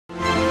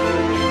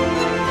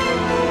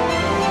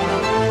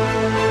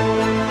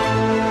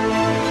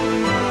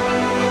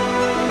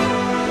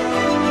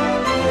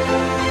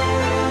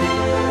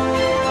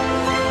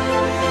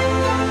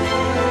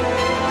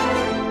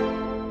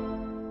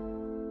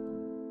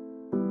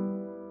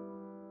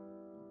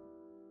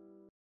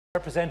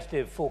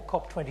representative for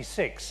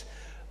COP26,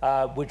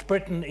 which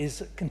Britain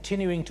is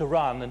continuing to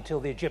run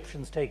until the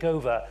Egyptians take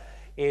over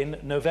in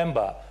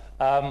November,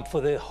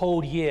 for the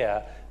whole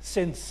year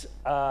since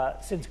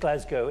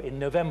Glasgow in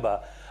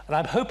November. And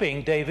I'm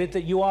hoping, David,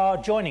 that you are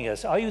joining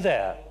us. Are you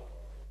there?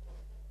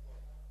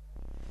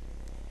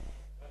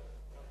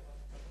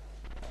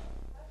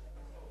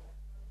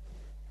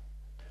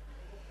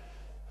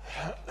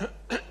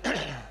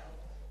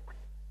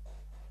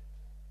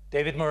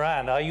 David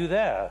Moran, are you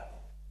there?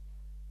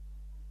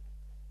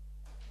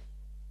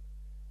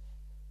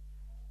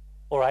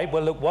 All right,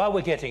 well, look, while we're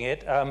getting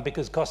it,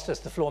 because Costas,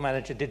 the floor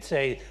manager, did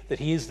say that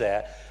he is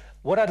there,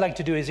 what I'd like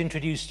to do is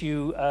introduce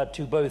you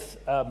to both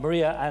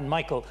Maria and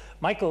Michael.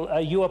 Michael,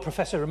 you are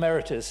Professor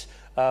Emeritus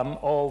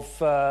of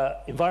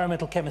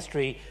Environmental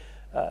Chemistry,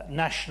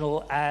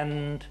 National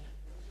and...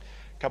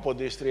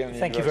 Kapodistrian.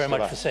 Thank you very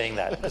much for saying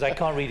that, because I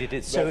can't read it.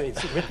 It's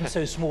written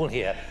so small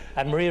here.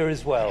 And Maria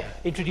as well.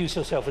 Introduce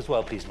yourself as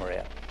well, please,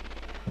 Maria.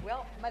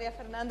 Well, Maria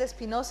Fernanda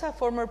Espinosa,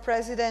 former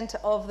president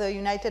of the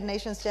United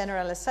Nations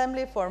General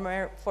Assembly,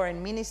 former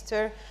foreign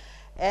minister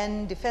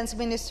and defense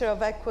minister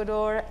of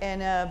Ecuador,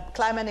 and a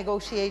climate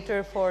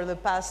negotiator for the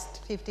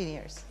past 15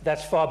 years.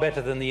 That's far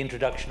better than the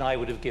introduction I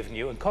would have given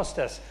you. And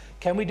Costas,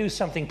 can we do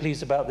something,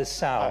 please, about this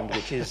sound,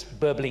 which is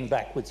burbling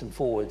backwards and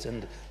forwards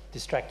and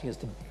distracting us,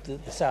 the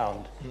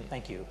sound?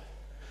 Thank you.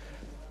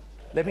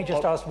 Let me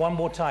just ask one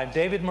more time.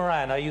 David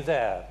Moran, are you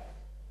there?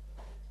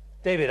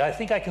 David, I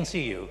think I can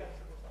see you.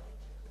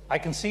 I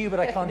can see you, but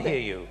I can't hear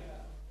you.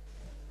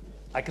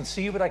 I can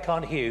see you, but I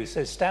can't hear you.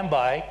 So stand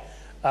by,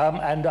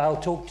 and I'll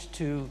talk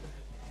to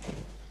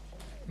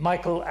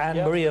Michael and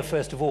Maria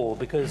first of all,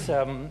 because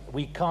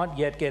we can't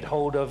yet get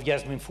hold of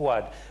Yasmin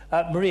Fouad.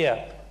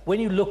 Maria, when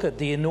you look at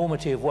the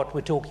enormity of what we're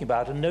talking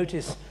about, and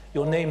notice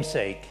your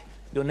namesake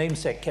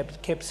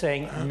kept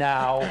saying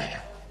now,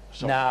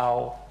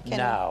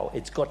 now.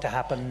 It's got to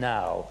happen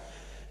now.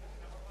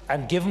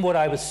 And given what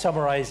I was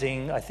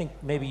summarizing, I think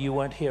maybe you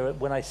weren't here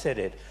when I said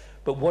it,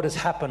 but what has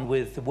happened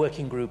with the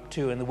Working Group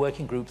 2 and the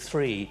Working Group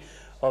 3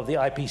 of the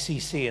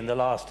IPCC in the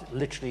last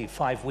literally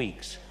 5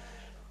 weeks,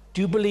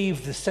 do you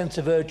believe the sense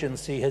of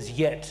urgency has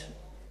yet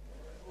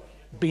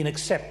been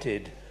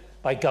accepted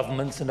by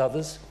governments and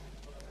others?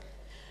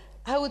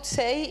 I would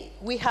say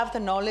we have the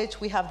knowledge,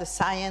 we have the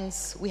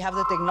science, we have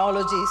the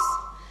technologies,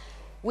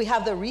 we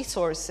have the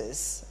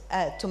resources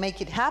to make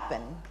it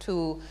happen,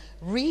 to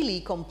really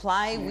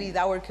comply with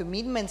our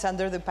commitments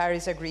under the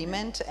Paris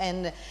Agreement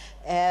and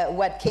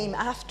what came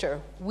after.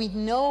 We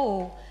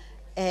know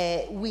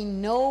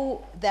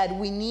that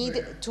we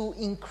need to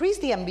increase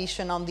the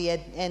ambition on the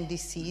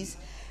NDCs,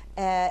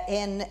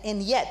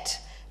 and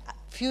yet, a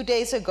few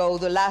days ago,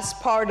 the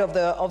last part of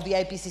the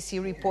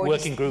IPCC report,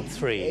 Working Group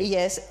 3,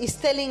 yes, is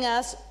telling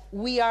us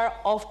we are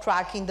off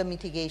track in the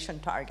mitigation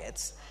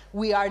targets.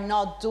 We are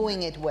not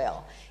doing it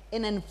well.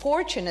 And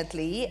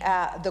unfortunately,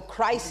 the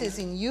crisis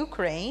in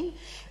Ukraine,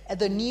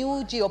 the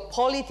new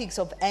geopolitics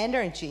of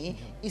energy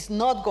is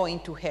not going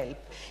to help.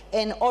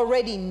 And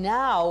already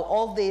now,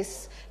 all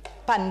these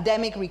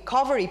pandemic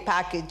recovery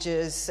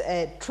packages,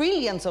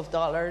 trillions of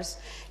dollars,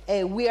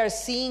 we are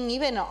seeing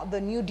even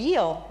the New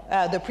Deal.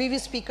 The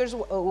previous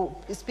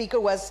speaker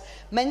was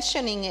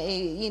mentioning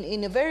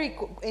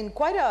in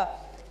quite a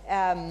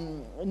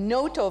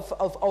note of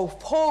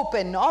hope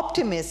and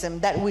optimism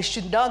that we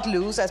should not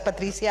lose, as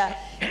Patricia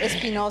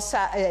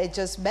Espinosa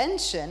just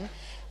mentioned.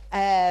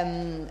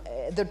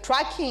 The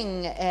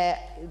tracking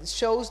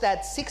shows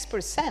that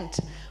 6%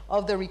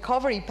 of the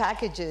recovery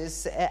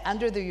packages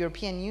under the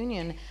European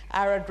Union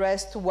are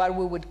addressed to what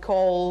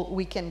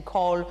we can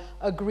call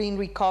a green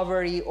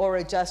recovery or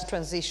a just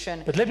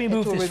transition. But let me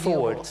move this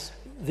forward.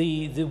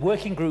 The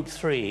Working Group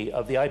 3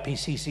 of the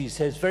IPCC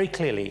says very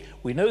clearly,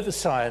 we know the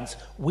science,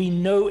 we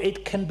know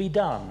it can be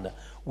done.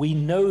 We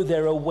know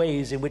there are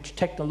ways in which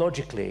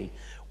technologically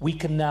we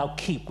can now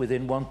keep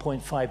within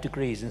 1.5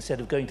 degrees instead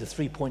of going to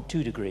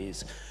 3.2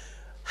 degrees.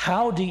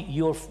 How do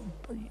you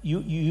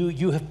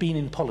have been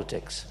in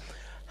politics.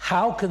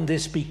 How can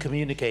this be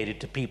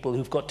communicated to people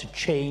who've got to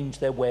change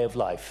their way of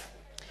life?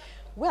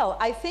 Well,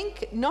 I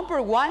think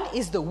number one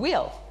is the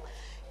will.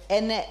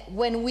 And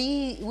when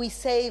we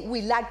say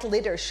we lack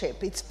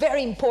leadership, it's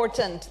very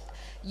important,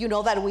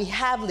 that we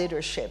have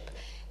leadership.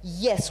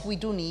 Yes, we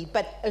do need,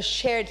 but a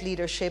shared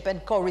leadership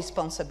and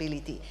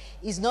co-responsibility.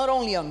 It's not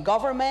only on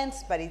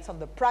governments, but it's on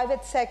the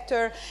private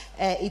sector,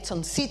 it's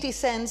on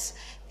citizens,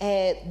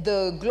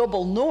 the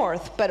global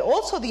north, but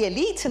also the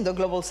elites in the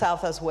global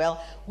south as well.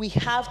 We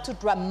have to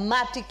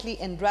dramatically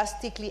and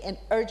drastically and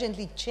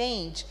urgently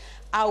change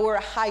our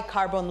high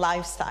carbon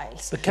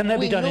lifestyles. But can that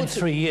be done in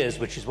 3 years,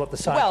 which is what the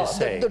scientists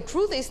say? Well, the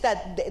truth is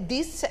that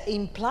this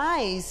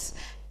entails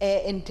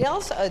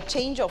a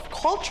change of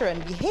culture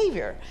and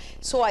behavior.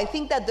 So I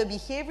think that the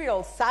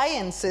behavioral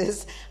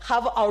sciences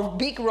have a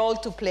big role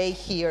to play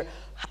here.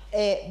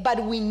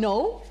 But we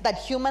know that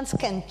humans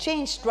can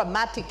change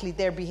dramatically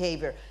their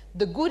behavior.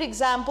 The good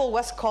example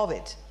was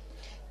COVID.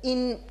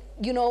 In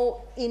you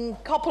know, in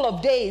a couple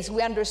of days,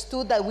 we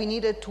understood that we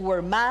needed to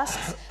wear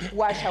masks,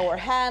 wash our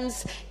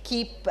hands,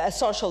 keep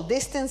social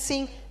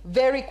distancing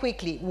very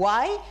quickly.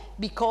 Why?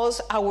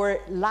 Because our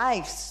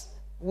lives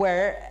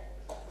were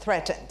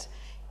threatened.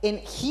 And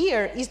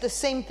here is the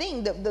same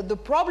thing. The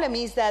problem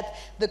is that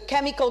the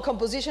chemical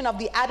composition of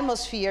the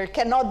atmosphere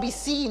cannot be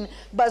seen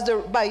by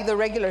the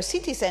regular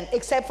citizen,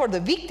 except for the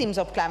victims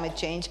of climate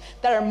change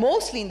that are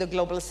mostly in the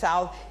global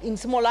south, in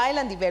small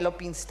island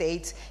developing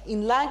states,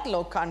 in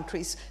landlocked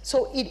countries.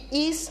 So it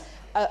is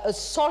a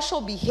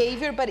social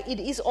behavior, but it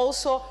is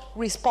also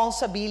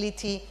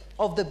responsibility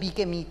of the big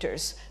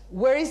emitters.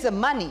 Where is the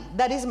money?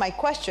 That is my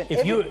question.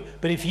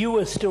 But if you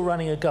were still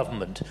running a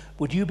government,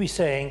 would you be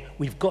saying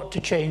we've got to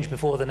change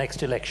before the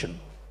next election?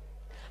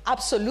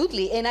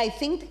 Absolutely, and I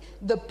think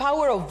the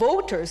power of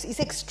voters is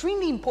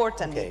extremely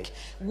important, Okay. Nick.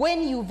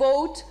 When you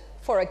vote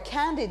for a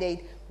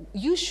candidate,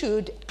 you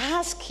should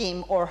ask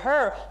him or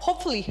her,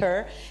 hopefully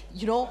her,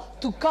 you know,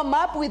 to come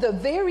up with a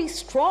very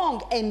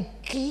strong and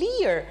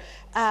clear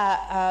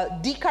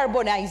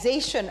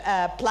decarbonization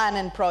plan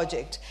and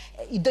project.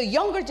 The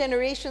younger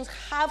generations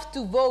have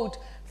to vote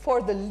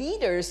for the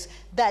leaders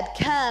that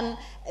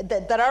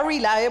are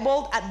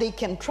reliable, they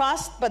can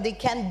trust, but they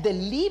can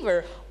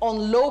deliver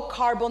on low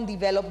carbon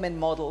development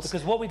models.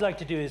 Because what we'd like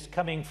to do is,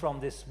 coming from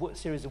this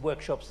series of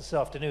workshops this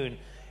afternoon,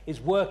 is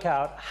work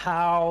out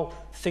how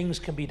things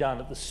can be done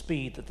at the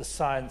speed that the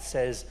science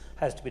says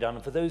has to be done.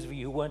 And for those of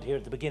you who weren't here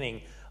at the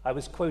beginning, I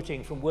was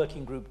quoting from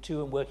Working Group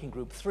 2 and Working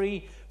Group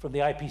 3 from the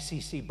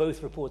IPCC.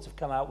 Both reports have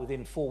come out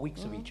within 4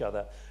 weeks of each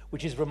other,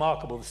 which is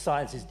remarkable. The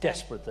science is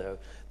desperate, though.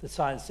 The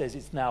science says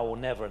it's now or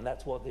never, and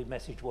that's what the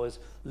message was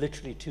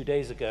literally 2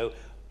 days ago.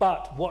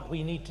 But what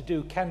we need to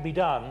do can be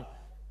done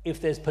if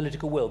there's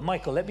political will.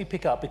 Michael, let me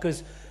pick up,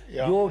 because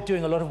you're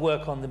doing a lot of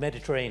work on the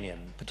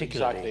Mediterranean,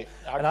 particularly. Exactly.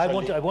 And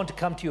I want to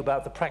come to you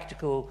about the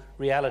practical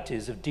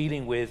realities of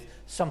dealing with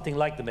something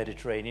like the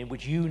Mediterranean,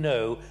 which you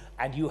know,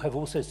 and you have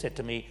also said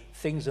to me,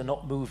 things are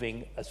not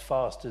moving as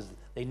fast as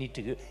they need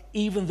to go,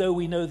 even though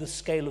we know the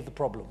scale of the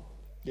problem.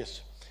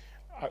 Yes.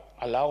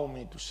 Allow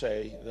me to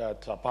say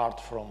that apart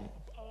from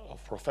a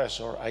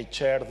professor, I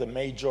chair the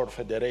major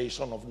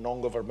federation of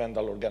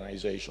non-governmental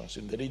organizations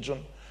in the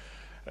region,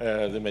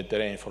 the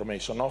Mediterranean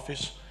Information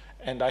Office,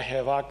 and I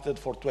have acted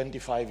for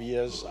 25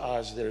 years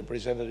as the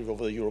representative of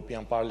the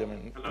European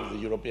Parliament to the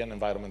European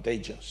Environment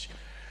Agency.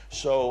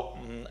 So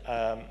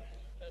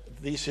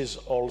this is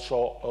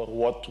also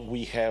what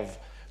we have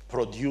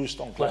produced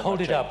on climate Well, hold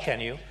change. it up, can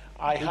you?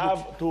 I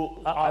have to...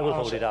 I will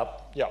hold it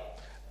up. Yeah.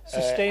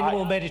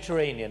 Sustainable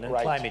Mediterranean and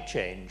right. climate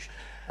change.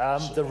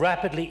 The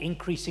rapidly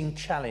increasing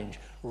challenge.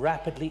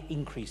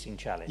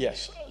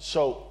 Yes.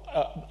 So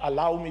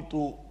allow me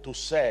to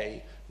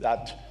say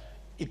that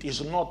it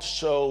is not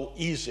so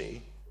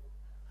easy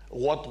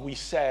what we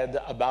said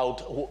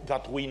about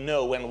that we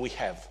know and we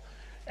have.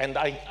 And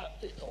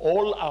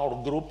all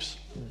our groups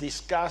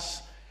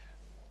discuss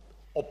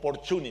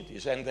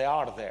opportunities, and they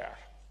are there.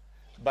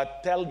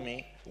 But tell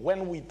me,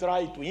 when we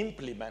try to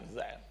implement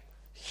them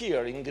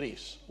here in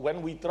Greece,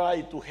 when we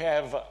try to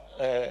have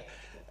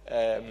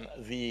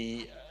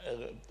the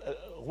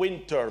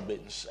wind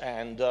turbines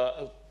and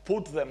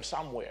put them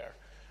somewhere,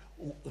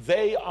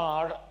 they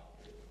are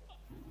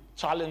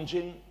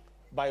challenging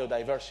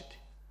biodiversity.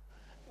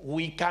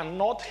 We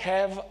cannot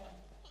have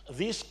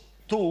these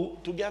two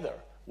together.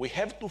 We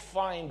have to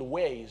find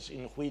ways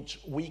in which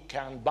we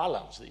can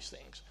balance these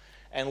things.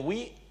 And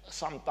we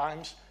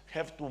sometimes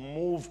have to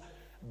move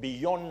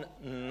beyond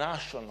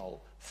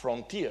national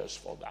frontiers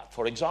for that.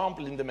 For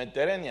example, in the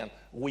Mediterranean,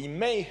 we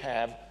may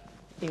have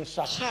in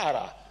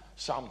Sahara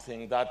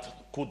something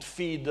that could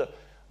feed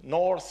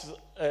North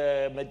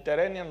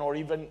Mediterranean or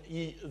even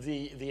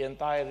the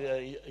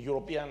entire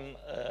European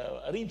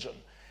region.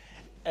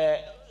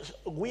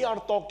 We are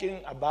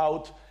talking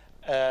about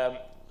the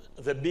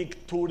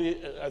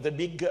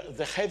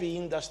heavy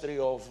industry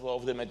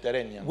of the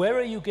Mediterranean. Where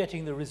are you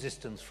getting the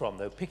resistance from,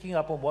 though? Picking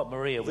up on what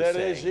Maria was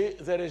saying.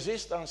 The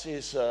resistance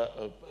is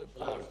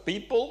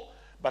people,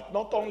 but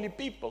not only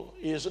people,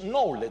 is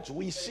knowledge.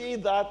 We see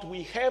that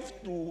we have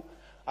to,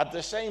 at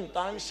the same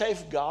time,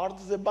 safeguard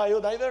the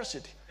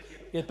biodiversity.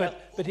 Yeah,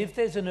 but if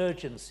there's an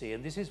urgency,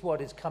 and this is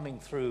what is coming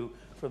through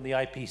from the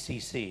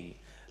IPCC,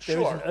 there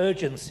is an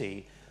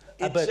urgency.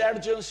 It's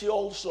urgency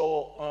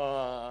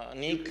also,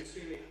 Nick,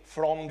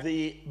 from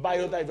the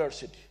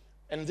biodiversity.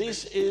 And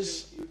this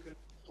is,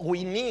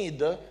 we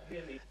need,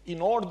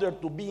 in order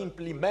to be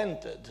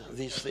implemented,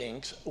 these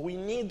things, we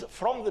need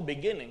from the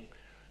beginning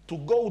to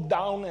go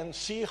down and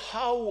see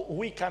how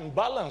we can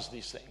balance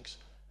these things.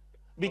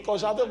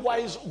 Because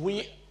otherwise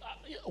we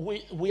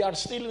are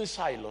still in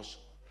silos.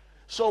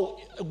 So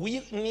we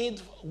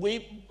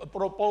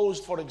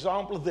proposed, for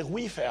example, the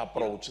WIFE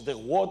approach, the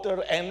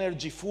water,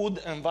 energy, food,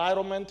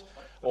 environment,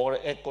 or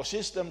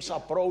ecosystems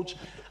approach.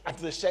 At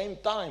the same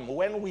time,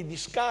 when we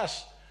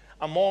discuss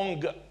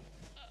among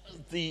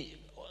the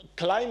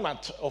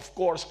climate, of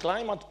course,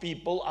 climate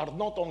people are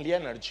not only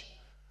energy.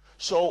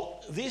 So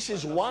this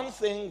is one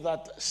thing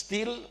that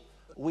still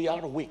we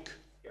are weak.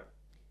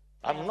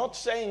 I'm not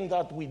saying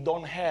that we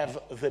don't have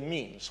the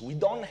means. We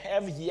don't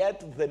have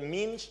yet the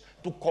means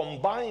to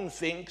combine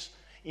things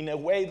in a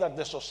way that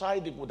the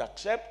society would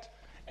accept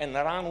and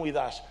run with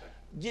us.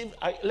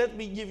 Let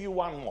me give you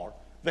one more.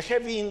 The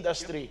heavy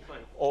industry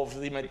of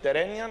the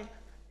Mediterranean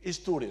is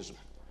tourism.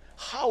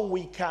 How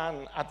we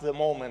can, at the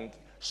moment,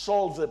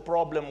 solve the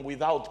problem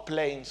without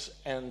planes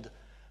and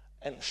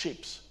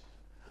ships?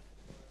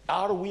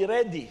 Are we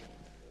ready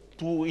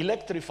to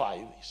electrify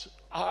this?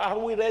 Are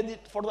we ready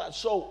for that?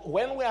 So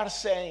when we are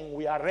saying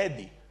we are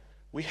ready,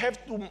 we have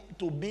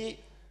to be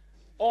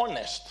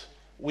honest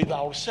with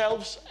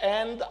ourselves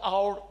and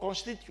our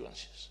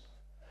constituencies.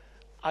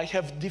 I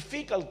have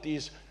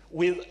difficulties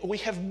with, we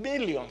have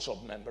millions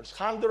of members,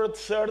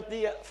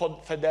 130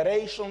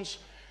 federations,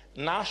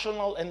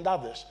 national and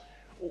others.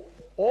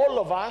 All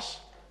of us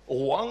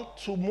want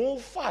to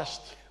move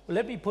fast. Well,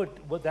 let me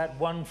put that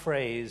one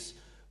phrase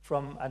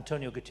from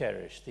Antonio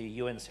Guterres, the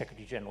UN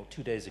Secretary General,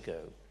 2 days ago.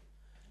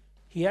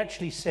 He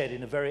actually said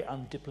in a very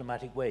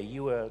undiplomatic way,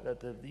 you were at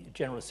the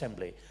General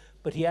Assembly,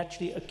 but he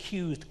actually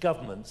accused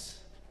governments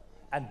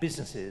and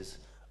businesses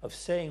of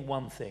saying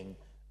one thing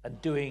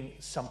and doing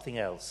something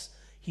else.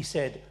 He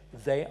said,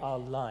 they are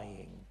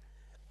lying.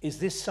 Is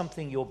this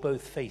something you're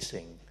both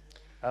facing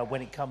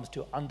when it comes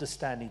to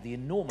understanding the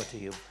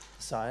enormity of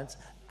science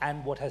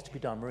and what has to be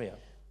done? Maria?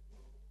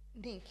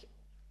 Nick,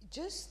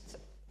 just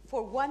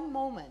for one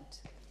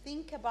moment,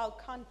 think about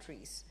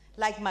countries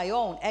like my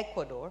own,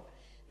 Ecuador,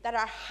 that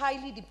are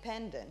highly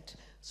dependent.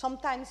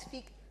 Sometimes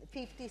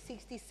 50,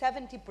 60,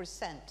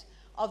 70%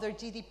 of their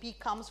GDP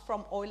comes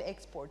from oil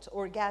exports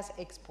or gas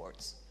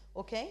exports,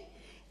 okay?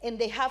 And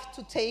they have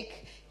to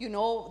take, you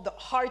know, the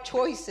hard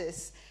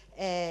choices.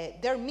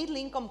 They're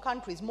middle-income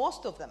countries,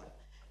 most of them.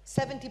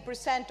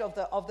 70%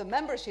 of the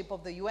membership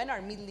of the UN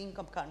are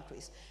middle-income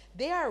countries.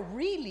 They are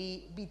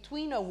really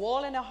between a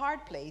wall and a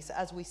hard place,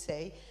 as we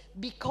say,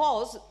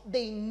 because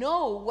they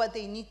know what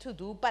they need to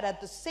do, but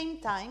at the same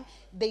time,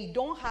 they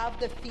don't have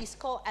the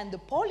fiscal and the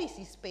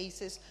policy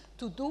spaces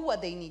to do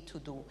what they need to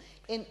do.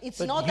 And it's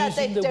but not that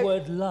using the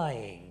word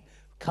lying,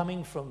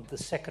 coming from the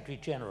Secretary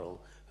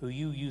General, who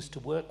you used to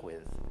work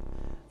with,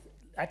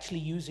 actually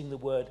using the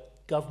word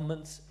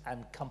governments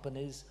and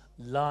companies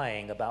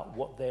lying about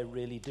what they're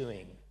really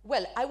doing.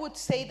 Well, I would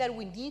say that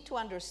we need to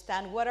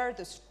understand what are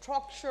the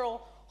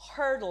structural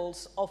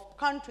hurdles of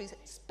countries,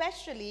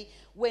 especially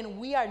when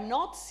we are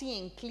not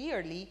seeing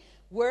clearly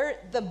where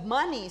the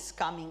money is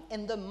coming.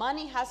 And the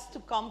money has to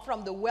come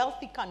from the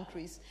wealthy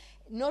countries.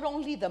 Not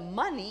only the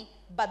money,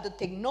 but the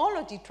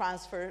technology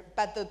transfer,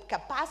 but the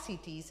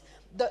capacities,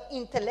 the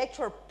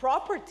intellectual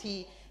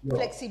property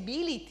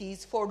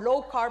flexibilities for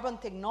low carbon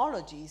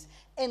technologies,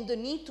 and the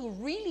need to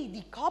really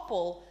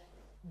decouple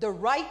the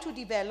right to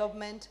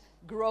development,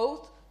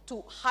 growth,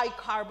 to high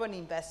carbon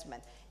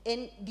investment.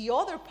 And the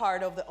other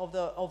part of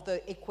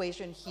the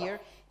equation here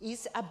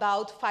is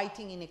about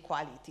fighting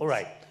inequalities. All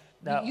right.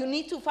 Now, you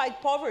need to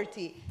fight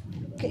poverty.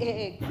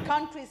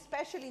 Countries,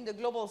 especially in the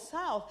global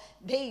south,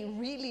 they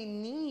really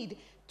need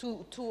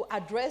to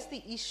address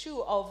the issue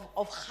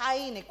of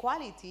high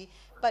inequality,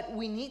 but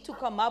we need to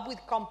come up with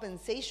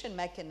compensation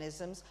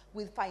mechanisms,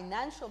 with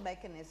financial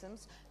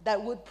mechanisms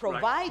that would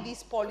provide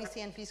this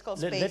policy and fiscal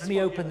space. Let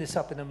me open this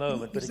up in a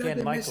moment, but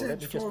again, Michael, let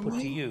me just put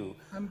to you,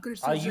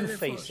 are you Zerefos.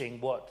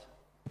 facing what,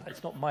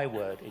 it's not my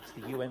word, it's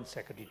the UN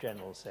Secretary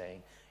General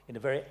saying, in a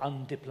very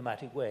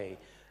undiplomatic way,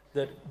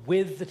 that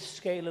with the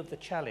scale of the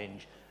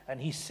challenge,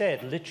 and he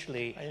said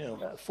literally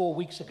 4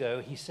 weeks ago,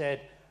 he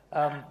said,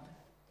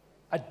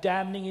 a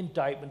damning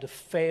indictment of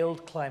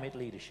failed climate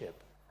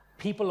leadership,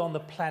 people on the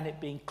planet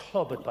being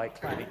clobbered by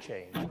climate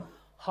change,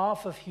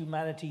 half of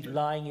humanity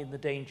lying in the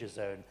danger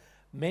zone,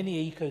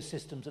 many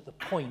ecosystems at the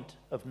point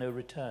of no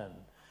return.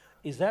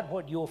 Is that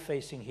what you're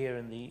facing here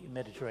in the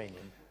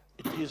Mediterranean?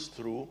 It is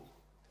true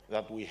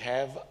that we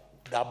have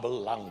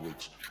double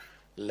language.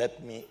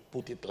 Let me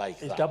put it like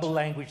that. Is double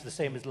language the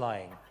same as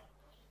lying?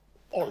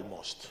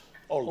 Almost.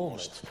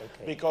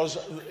 Okay. Because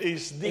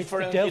it's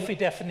different. It's the Delphi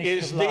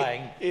definition of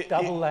lying,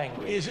 double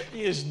language.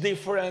 Is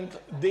different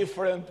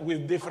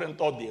with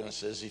different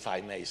audiences, if I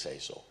may say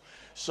so.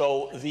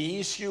 So the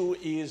issue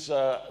is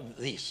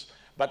this.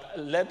 But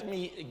let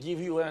me give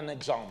you an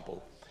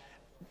example.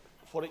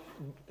 For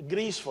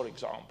Greece, for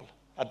example,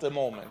 at the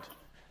moment,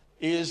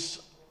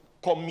 is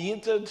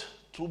committed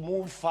to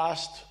move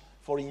fast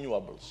for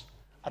renewables.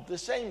 At the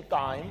same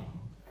time,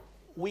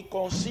 we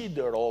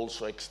consider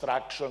also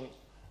extraction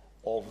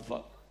of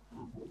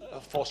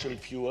fossil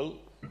fuel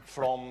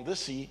from the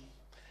sea,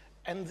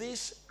 and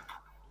this,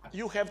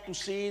 you have to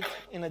see it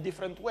in a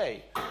different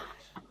way.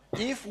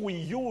 If we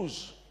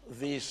use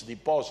these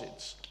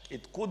deposits,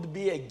 it could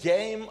be a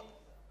game,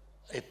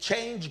 a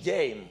change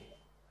game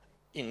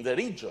in the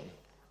region,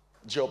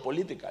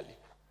 geopolitically.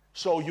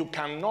 So you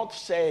cannot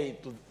say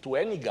to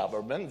any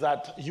government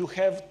that you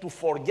have to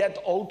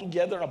forget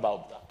altogether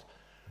about that.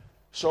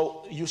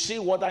 So you see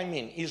what I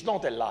mean. It's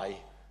not a lie.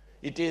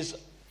 It is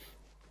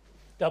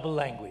double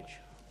language.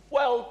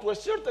 Well, to a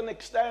certain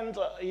extent,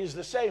 is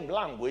the same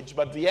language,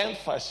 but the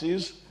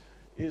emphasis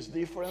is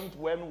different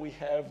when we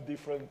have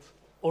different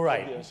All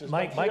right, audiences.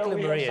 Michael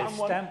and Maria,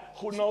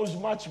 who knows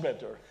much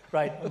better.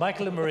 Right,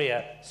 Michael and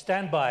Maria,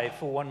 stand by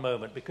for one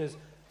moment, because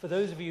for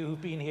those of you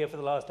who've been here for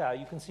the last hour,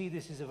 you can see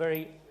this is a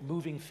very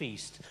moving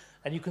feast.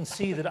 And you can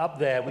see that up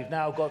there, we've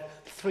now got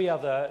 3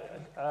 other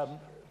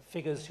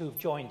figures who've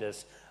joined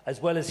us,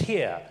 as well as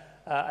here.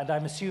 And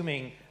I'm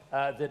assuming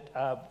that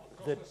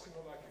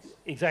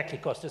exactly,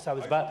 Costas, I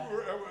was about...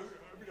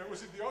 I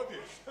was in the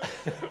audience.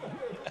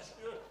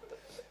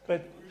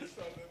 But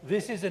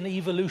this is an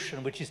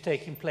evolution which is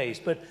taking place.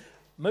 But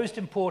most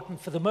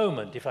important for the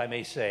moment, if I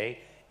may say,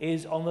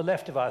 is on the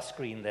left of our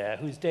screen there,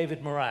 who's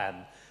David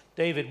Moran.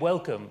 David,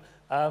 welcome.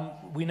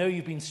 We know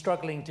you've been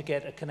struggling to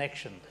get a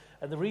connection.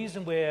 And the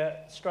reason we're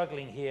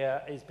struggling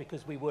here is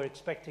because we were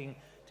expecting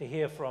to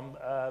hear from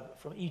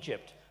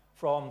Egypt,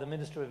 from the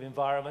Minister of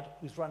Environment,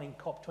 who's running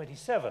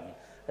COP27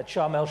 at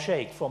Sharm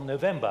el-Sheikh from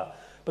November.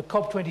 But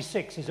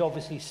COP26 is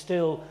obviously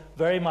still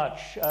very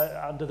much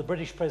under the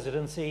British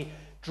presidency,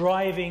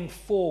 driving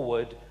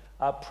forward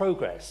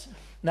progress.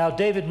 Now,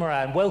 David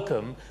Moran,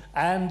 welcome.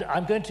 And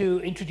I'm going to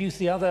introduce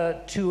the other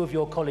 2 of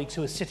your colleagues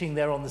who are sitting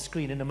there on the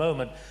screen in a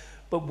moment.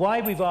 But why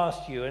we've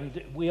asked you,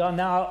 and we are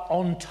now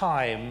on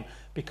time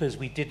because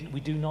we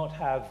do not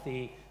have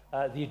the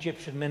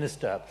Egyptian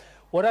minister.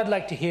 What I'd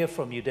like to hear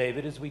from you,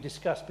 David, as we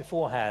discussed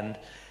beforehand,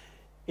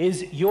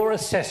 is your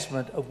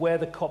assessment of where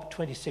the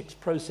COP26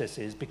 process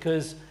is,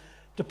 because,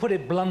 to put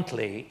it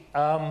bluntly,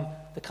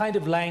 the kind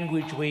of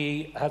language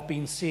we have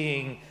been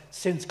seeing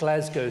since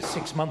Glasgow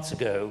 6 months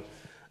ago,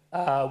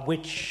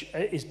 which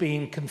is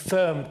being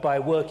confirmed by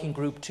Working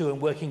Group 2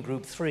 and Working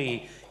Group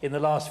 3 in the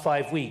last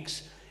 5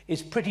 weeks,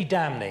 is pretty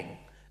damning.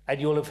 And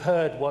you'll have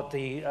heard what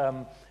the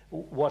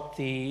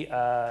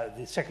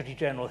Secretary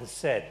General has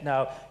said.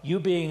 Now, you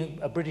being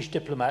a British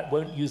diplomat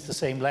won't use the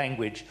same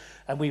language,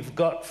 and we've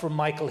got from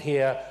Michael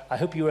here, I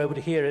hope you were able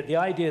to hear it, the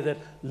idea that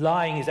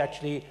lying is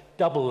actually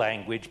double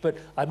language. But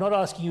I'm not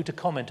asking you to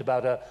comment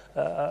about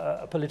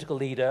a political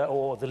leader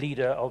or the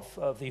leader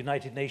of the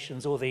United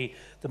Nations or the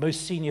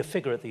most senior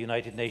figure at the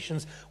United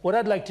Nations. What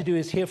I'd like to do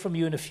is hear from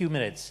you in a few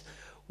minutes.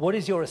 What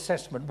is your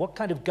assessment? What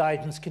kind of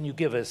guidance can you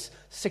give us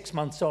 6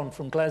 months on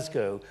from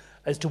Glasgow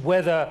as to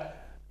whether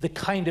the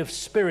kind of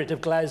spirit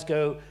of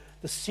Glasgow,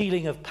 the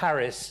ceiling of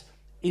Paris,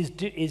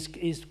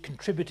 is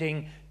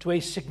contributing to a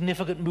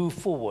significant move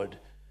forward?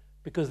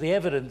 Because the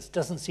evidence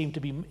doesn't seem to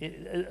be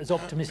as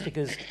optimistic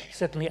as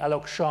certainly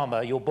Alok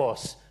Sharma, your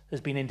boss, has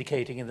been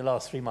indicating in the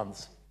last 3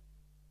 months.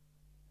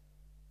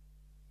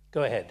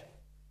 Go ahead.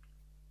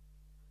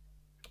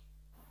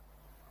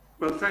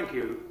 Well, thank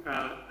you,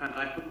 and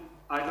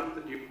I hope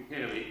that you can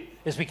hear me.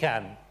 Yes, we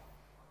can.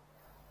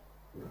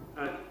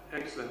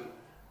 Excellent.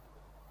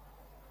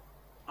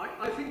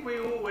 I think we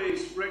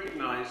always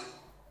recognised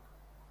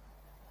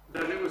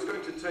that it was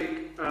going to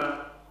take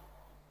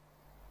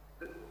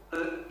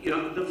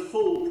the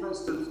full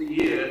presidency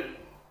year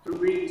to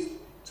reach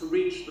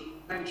the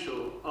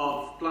potential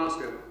of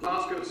Glasgow.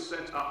 Glasgow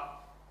set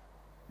up.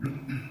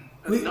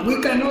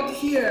 We cannot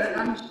hear.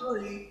 I'm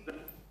sorry.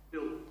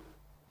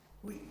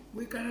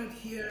 We cannot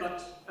hear.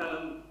 But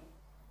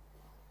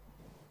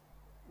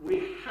we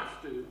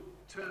have to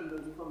turn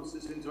those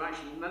promises into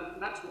action,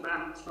 and that's what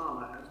Alok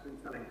Sharma has been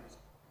telling us.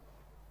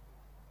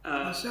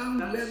 The sound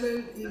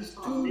level is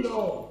too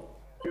low.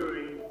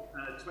 During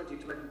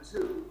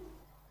 2022,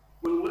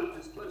 we'll work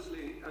as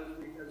closely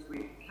as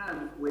we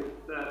can with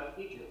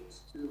Egypt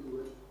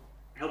to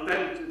help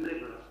them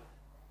deliver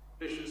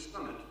a ambitious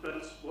summit.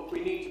 But what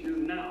we need to do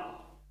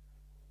now,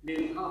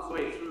 nearly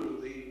halfway through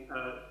the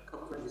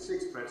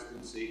COP26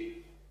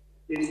 presidency,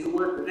 is to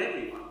work with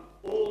everyone,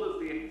 all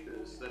of the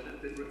actors that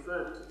have been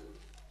referred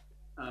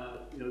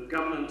to,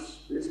 governments,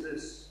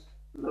 business,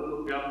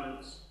 local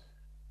governments,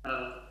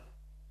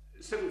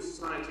 civil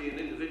society and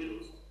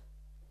individuals,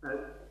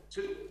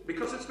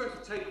 because it's going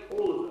to take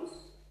all of us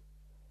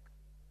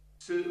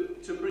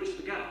to bridge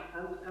the gap,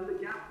 and the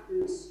gap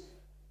is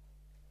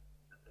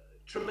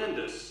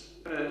tremendous.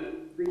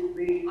 The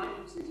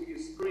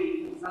IPCC's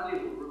 3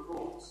 invaluable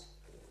reports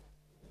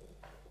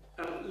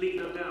leave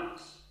no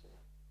doubts.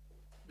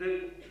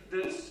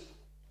 There's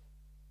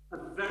a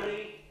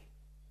very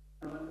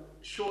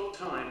short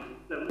time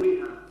that we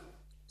have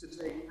to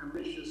take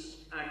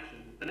ambitious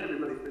action, and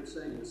everybody's been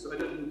saying this, so I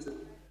don't need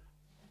to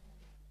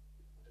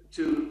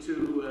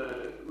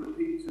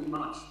repeat too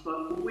much,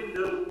 but the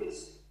window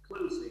is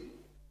closing,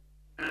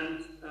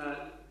 and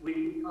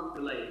we can't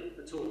delay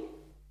at all.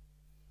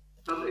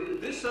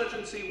 This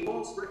urgency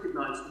was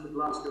recognised in the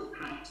Glasgow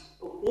Pact.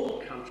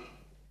 All countries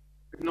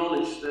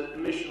acknowledged that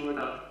emission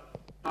reduction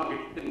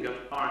target didn't go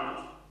far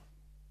enough.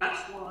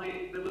 That's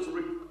why there was a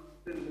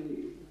request in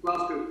the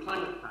Glasgow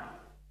Climate Pact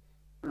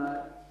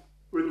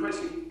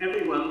requesting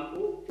everyone,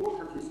 all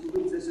countries, to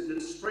revisit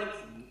and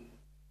strengthen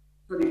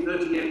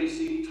 2030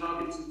 NDC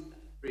targets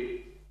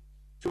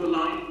to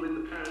align with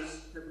the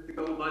Paris temperature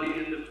goal by the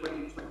end of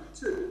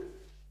 2022.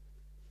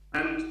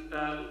 And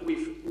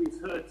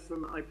we've heard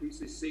from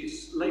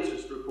IPCC's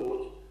latest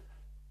report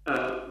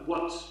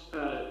what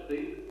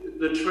the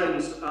the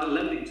trends are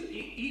lending to,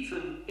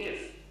 even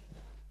if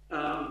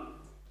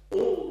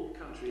all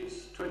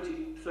countries'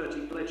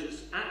 2030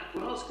 pledges at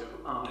Glasgow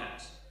are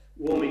met,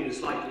 warming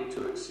is likely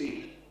to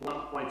exceed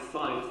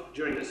 1.5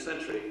 during this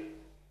century.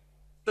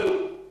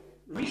 So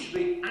we should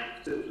be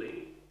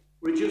actively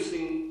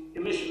reducing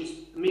emissions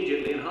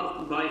immediately and half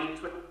them by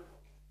 20.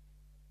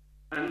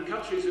 And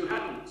countries who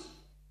haven't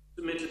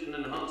submitted an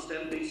enhanced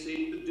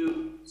MPC to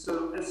do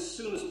so as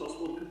soon as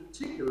possible,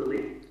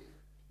 particularly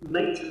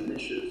major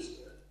emitters,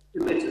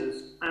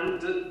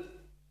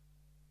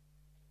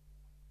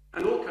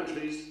 and all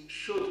countries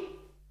should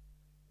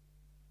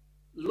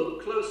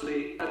look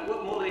closely at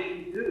what more they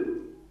can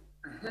do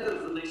ahead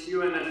of the next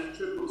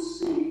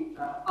UNFCCC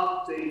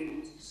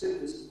updated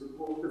synthesis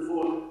report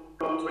before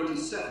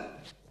COP27.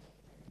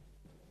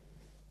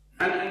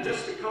 And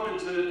just to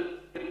comment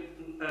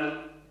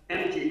on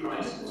energy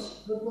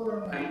crisis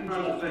and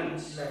current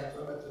events.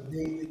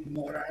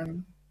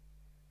 Moran.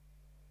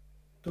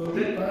 There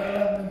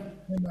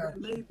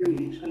may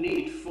be a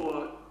need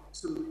for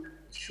some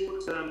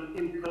short-term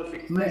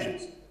imperfect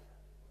measures,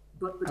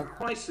 but the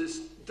crisis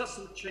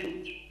doesn't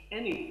change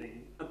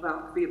anything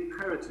about the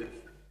imperative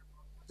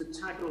to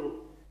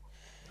tackle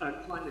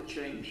climate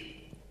change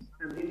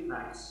and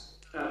impacts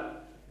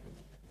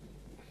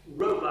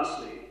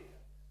robustly.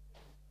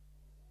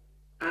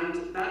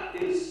 And that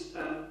is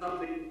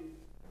something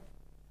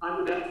I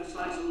would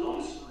emphasize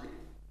alongside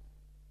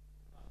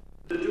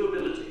the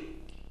doability.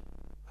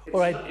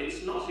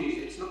 It's not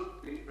easy, it's not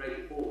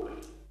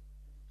straightforward,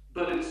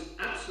 but it's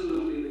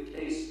absolutely the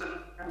case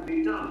that can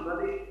be done.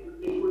 But it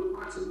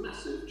requires a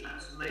massive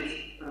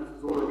transformation, as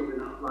has already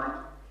been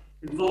outlined,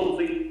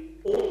 involving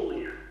all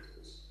the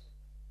actors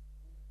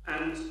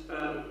and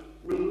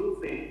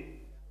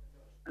removing,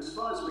 as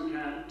far as we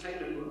can,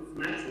 technical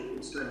and financial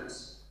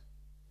constraints,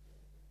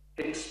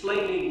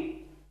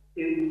 explaining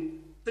in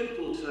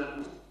simple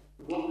terms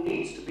what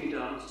needs to be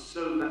done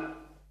so that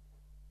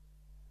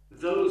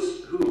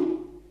those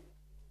who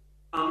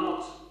are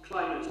not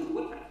climate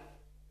aware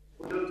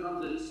or don't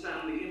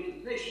understand the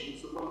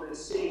implications of what they're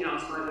seeing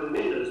outside their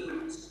windows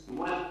with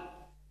weather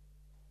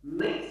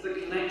make the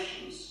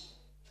connections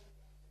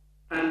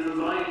and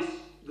provide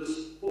the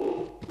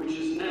support which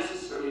is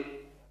necessary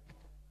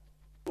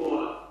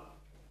for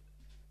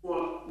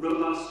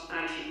robust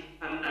action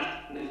and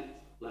action in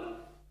level.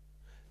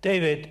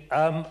 David,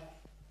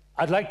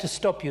 I'd like to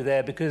stop you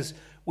there because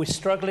we're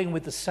struggling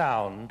with the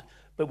sound,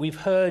 but we've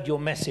heard your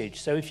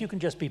message. So if you can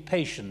just be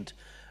patient,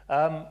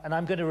 and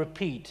I'm going to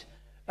repeat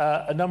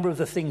a number of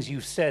the things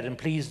you've said, and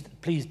please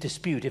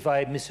dispute if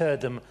I misheard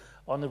them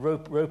on the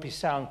ropey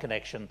sound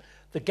connection.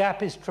 The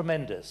gap is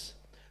tremendous.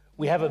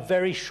 We have a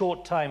very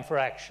short time for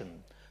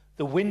action.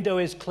 The window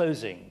is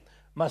closing.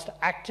 Must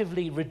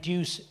actively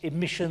reduce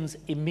emissions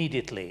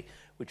immediately,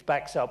 which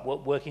backs up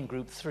what Working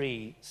Group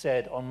 3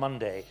 said on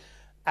Monday.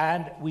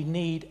 And we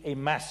need a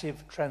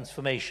massive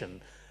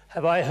transformation.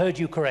 Have I heard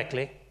you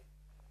correctly?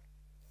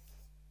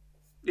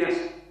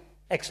 Yes.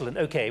 Excellent.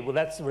 Okay, well,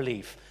 that's a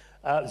relief.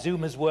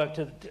 Zoom has worked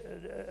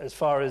as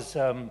far as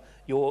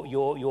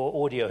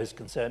your audio is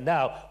concerned.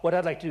 Now, what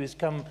I'd like to do is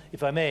come,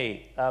 if I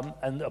may,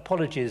 and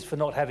apologies for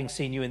not having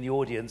seen you in the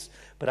audience,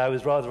 but I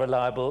was rather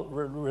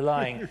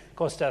relying,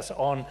 Costas,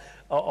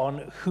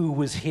 on who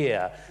was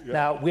here. Yeah.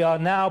 Now, we are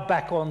now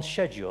back on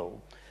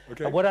schedule.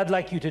 Okay. What I'd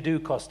like you to do,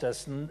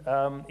 Costas,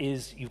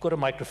 is you've got a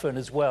microphone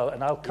as well,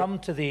 and I'll come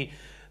to the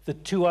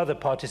two other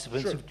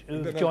participants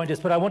who've joined us,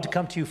 but I want to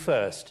come to you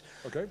first.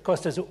 Okay.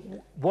 Costas,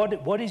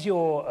 what is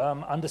your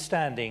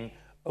understanding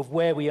of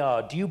where we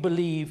are? Do you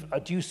believe,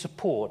 do you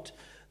support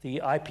the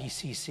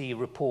IPCC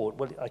report?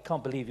 Well, I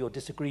can't believe you'll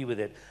disagree with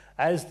it.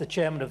 As the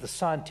chairman of the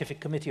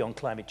Scientific Committee on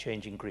Climate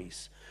Change in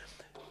Greece,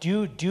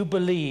 do you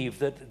believe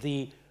that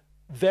the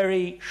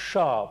very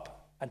sharp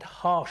and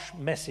harsh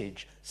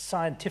message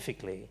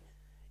scientifically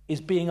is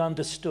being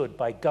understood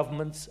by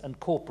governments and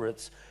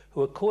corporates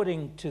who,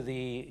 according to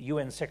the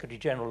UN Secretary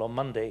General on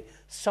Monday,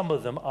 some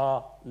of them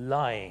are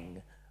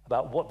lying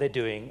about what they're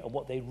doing and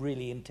what they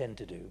really intend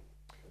to do?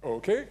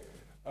 Okay.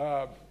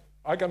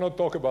 I cannot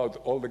talk about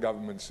all the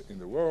governments in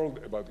the world,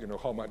 about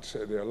how much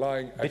they are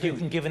lying. But you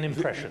can give an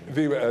impression.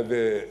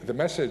 The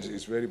message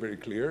is very, very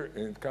clear,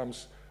 and it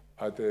comes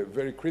at a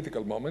very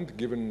critical moment,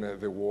 given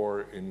the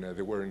war in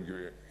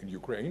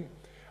Ukraine.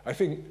 I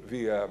think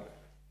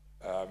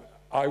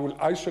I will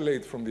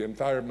isolate from the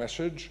entire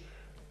message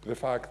the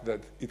fact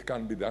that it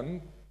can be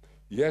done.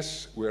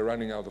 Yes, we're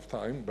running out of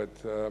time, but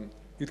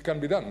it can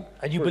be done.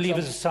 And you believe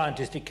as a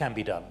scientist it can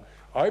be done?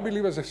 I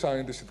believe as a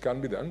scientist it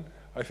can be done.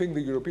 I think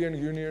the European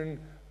Union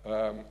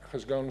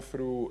has gone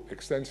through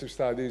extensive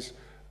studies,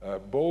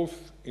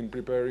 both in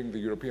preparing the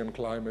European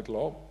climate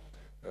law,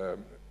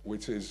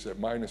 which is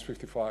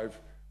 -55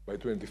 by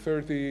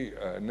 2030,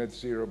 net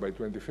zero by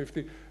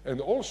 2050,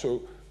 and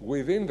also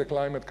within the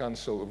Climate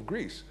Council of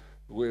Greece.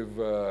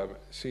 We've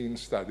seen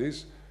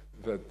studies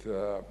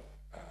that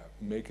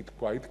make it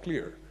quite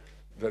clear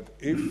that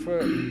if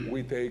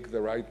we take the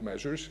right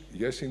measures,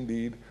 yes,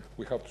 indeed,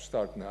 we have to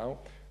start now,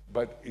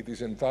 but it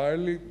is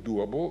entirely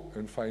doable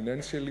and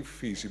financially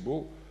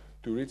feasible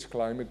to reach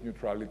climate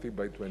neutrality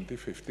by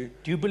 2050.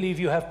 Do you believe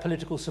you have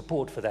political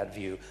support for that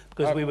view?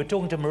 Because we were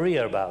talking to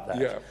Maria about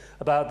that,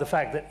 about the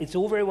fact that it's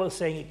all very well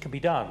saying it can be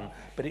done,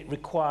 but it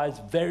requires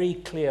very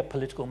clear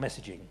political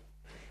messaging.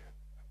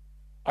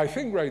 I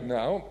think right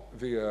now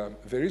there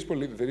is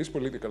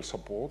political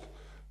support.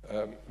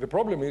 The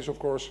problem is, of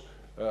course,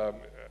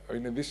 I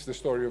mean, this is the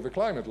story of the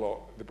climate law.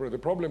 The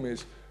problem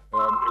is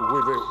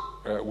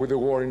with the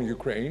war in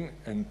Ukraine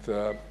and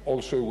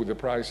also with the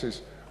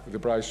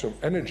price of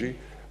energy.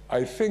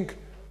 I think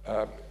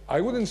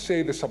I wouldn't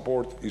say the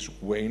support is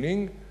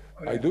waning.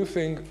 I do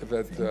think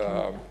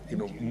that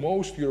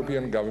most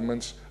European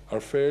governments are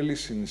fairly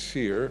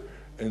sincere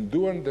and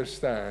do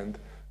understand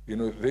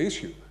the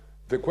issue.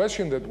 The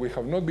question that we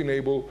have not been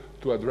able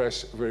to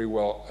address very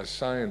well as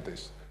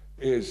scientists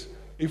is,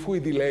 if we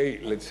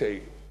delay, let's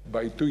say,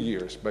 by 2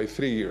 years, by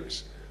 3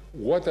 years,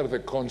 what are the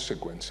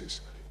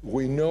consequences?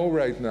 We know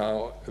right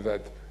now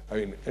that,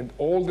 and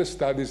all the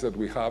studies that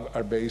we have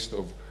are based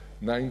on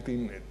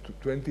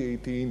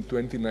 2018,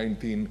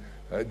 2019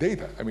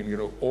 data. I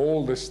mean,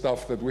 all the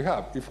stuff that we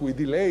have. If we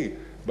delay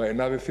by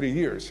another 3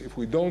 years, if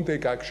we don't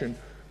take action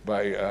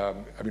by,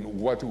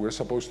 what we're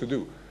supposed to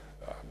do,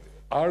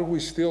 are we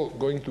still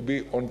going to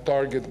be on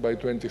target by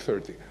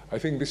 2030? I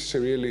think this is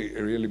a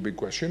really big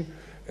question.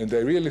 And I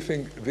really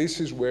think this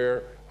is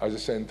where, as a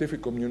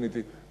scientific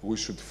community, we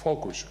should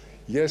focus.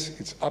 Yes,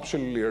 it's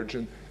absolutely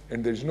urgent,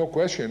 and there's no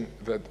question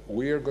that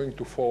we are going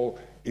to fall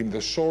in the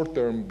short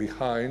term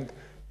behind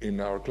in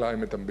our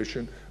climate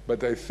ambition,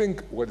 but I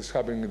think what is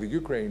happening in the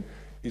Ukraine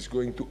is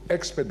going to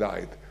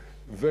expedite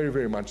very,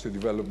 very much the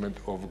development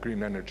of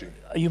green energy.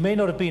 You may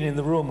not have been in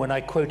the room when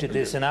I quoted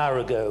this an hour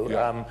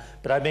ago,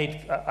 but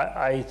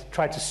I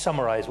tried to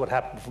summarize what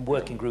happened from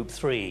Working Group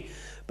 3.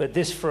 But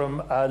this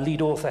from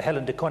lead author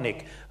Helen de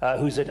Koninck,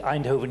 who's at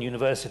Eindhoven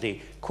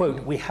University,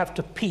 quote, "We have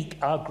to peak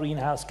our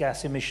greenhouse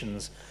gas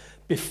emissions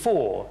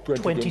before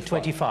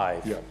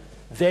 2025,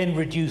 then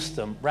reduce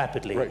them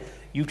rapidly." Right.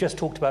 You've just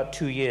talked about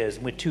 2 years,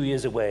 and we're 2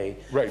 years away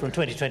from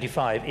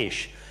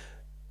 2025-ish.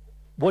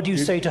 What do you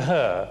say to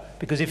her?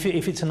 Because if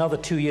it's another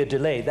 2-year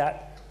delay,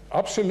 that...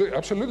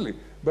 Absolutely.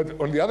 But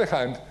on the other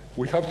hand,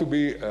 we have to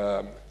be,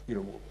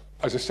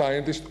 as a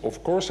scientist,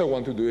 of course I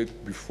want to do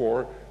it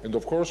before, and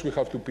of course we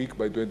have to peak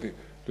by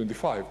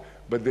 2025.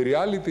 But the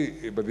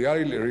reality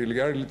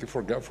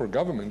for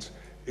governments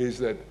is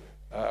that,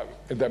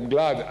 and I'm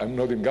glad I'm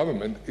not in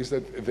government, is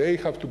that they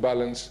have to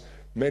balance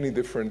many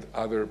different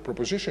other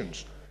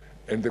propositions.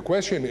 And the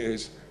question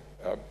is,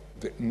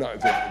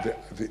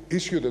 the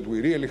issue that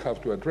we really have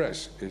to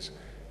address is,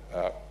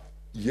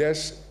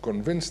 yes,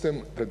 convince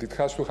them that it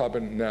has to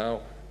happen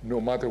now, no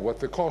matter what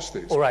the cost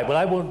is. All right, well,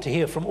 I want to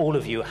hear from all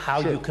of you how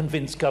you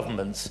convince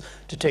governments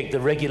to take the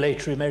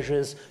regulatory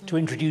measures, to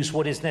introduce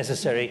what is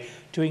necessary,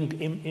 to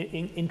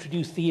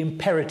introduce the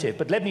imperative.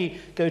 But let me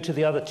go to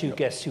the other two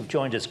guests who've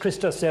joined us.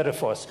 Christos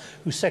Zerefos,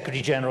 who's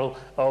Secretary General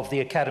of the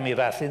Academy of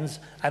Athens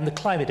and the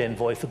Climate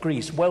Envoy for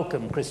Greece.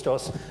 Welcome,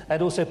 Christos.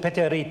 And also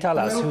Petteri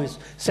Taalas, who is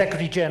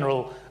Secretary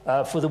General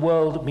for the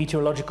World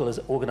Meteorological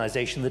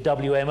Organization, the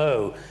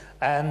WMO.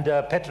 And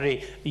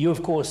Petteri, you,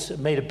 of course,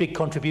 made a big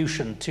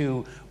contribution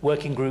to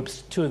working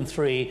groups 2 and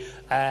 3,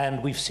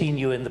 and we've seen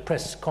you in the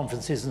press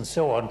conferences and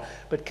so on.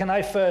 But can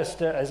I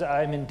first, as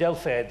I'm in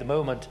Delphi at the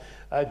moment,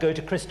 go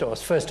to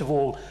Christos? First of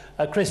all,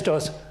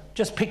 Christos,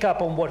 just pick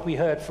up on what we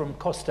heard from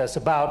Costas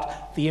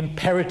about the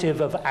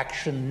imperative of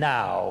action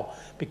now,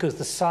 because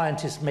the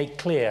scientists make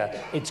clear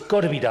it's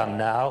got to be done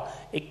now.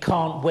 It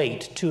can't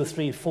wait 2 or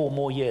 3, 4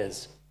 more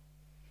years.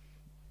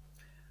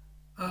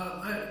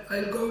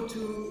 I'll go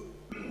to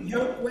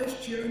your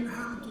question,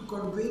 how to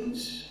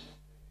convince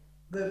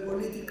the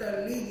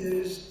political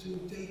leaders to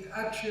take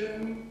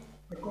action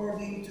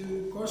according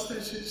to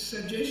Costas'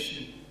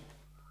 suggestion.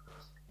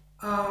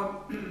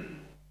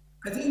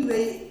 I think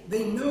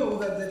they know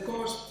that the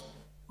cost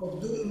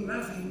of doing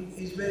nothing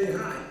is very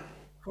high.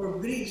 For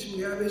Greece,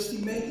 we have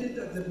estimated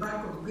at the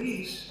Bank of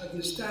Greece, at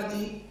the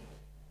study,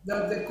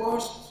 that the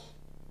cost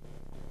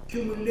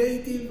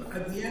cumulative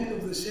at the end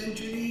of the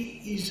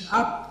century is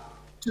up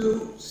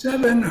to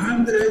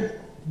 700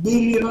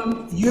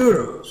 billion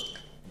euros.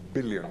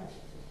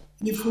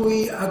 If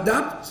we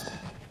adapt,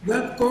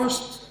 that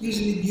cost is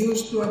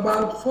reduced to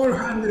about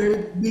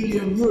 400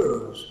 billion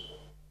euros.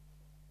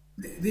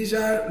 These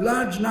are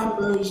large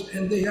numbers,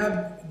 and they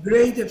have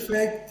great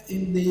effect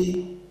in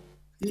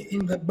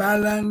the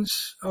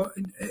balance,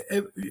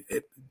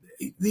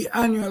 the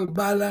annual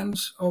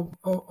balance of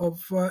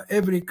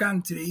every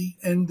country.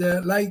 And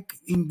like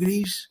in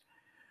Greece,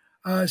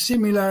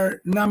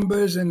 similar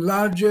numbers and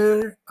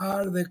larger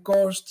are the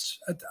costs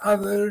at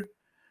other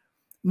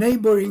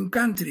neighboring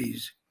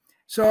countries.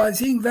 So I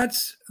think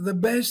that's the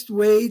best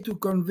way to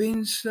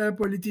convince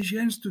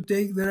politicians to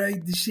take the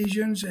right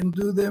decisions and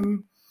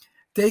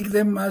take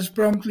them as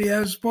promptly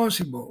as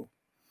possible.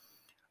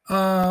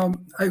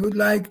 I would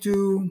like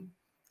to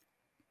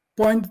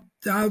point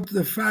out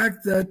the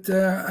fact that,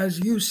 as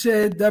you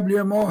said,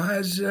 WMO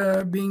has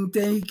been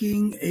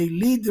taking a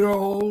lead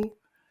role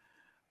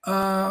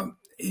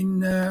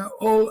in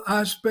all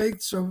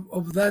aspects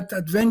of that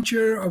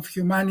adventure of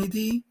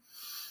humanity,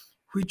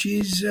 which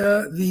is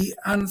the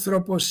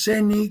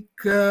anthropogenic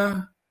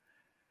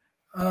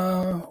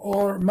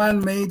or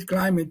man-made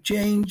climate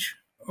change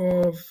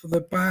of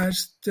the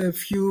past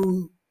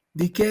few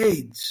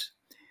decades.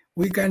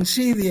 We can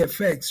see the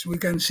effects, we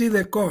can see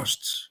the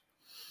costs.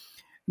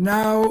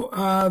 Now,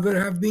 there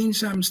have been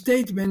some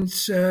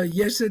statements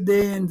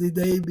yesterday and the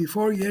day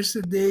before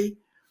yesterday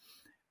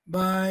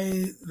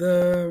by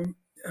the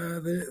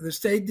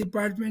State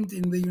Department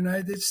in the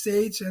United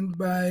States and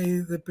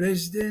by the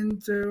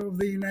President of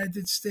the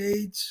United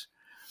States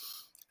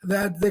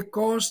that the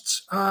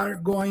costs are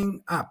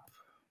going up.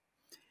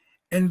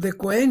 And the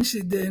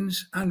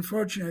coincidence,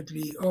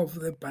 unfortunately, of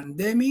the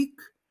pandemic,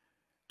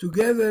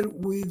 together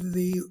with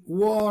the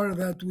war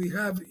that we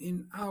have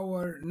in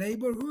our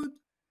neighborhood,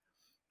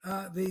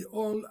 they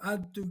all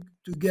add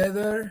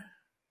together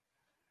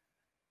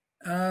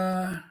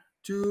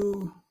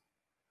to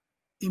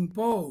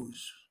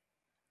impose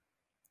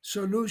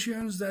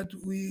solutions that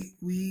we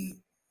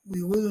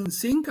wouldn't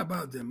think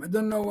about them. I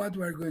don't know what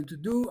we're going to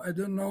do. I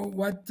don't know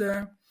what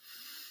the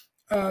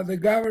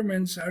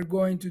governments are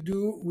going to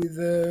do with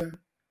the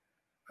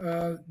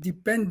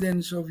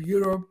dependence of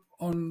Europe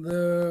on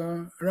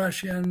the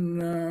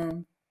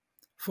Russian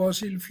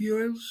fossil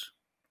fuels.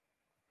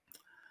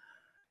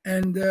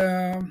 And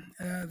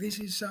this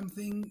is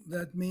something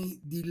that may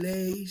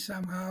delay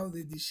somehow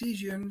the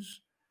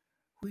decisions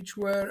which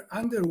were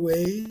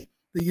underway.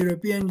 The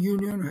European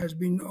Union has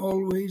been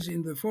always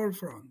in the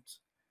forefront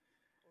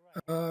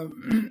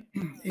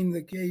in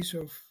the case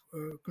of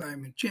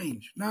climate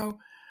change. Now,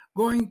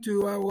 going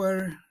to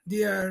our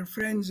dear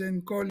friends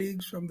and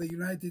colleagues from the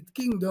United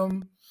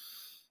Kingdom,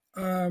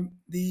 I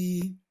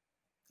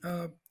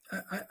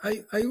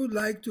would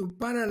like to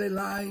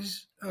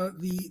parallelize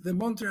the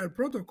Montreal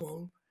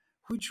Protocol,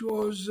 which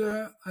was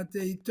at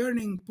a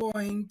turning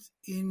point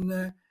in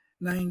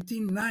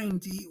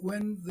 1990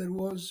 when there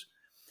was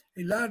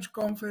a large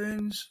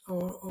conference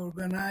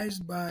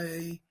organized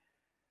by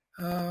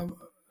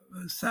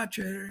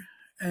Thatcher,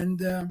 and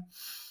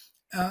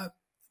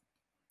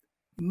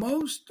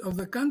most of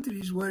the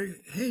countries were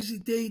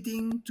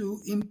hesitating to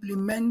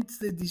implement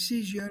the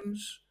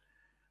decisions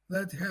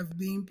that have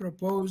been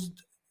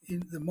proposed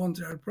in the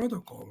Montreal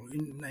Protocol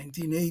in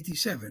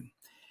 1987.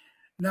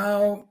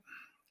 Now,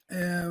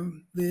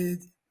 the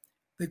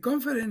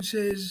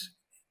conferences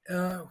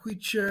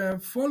which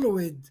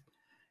followed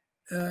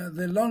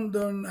the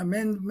London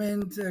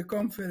Amendment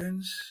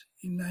Conference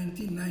in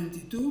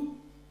 1992,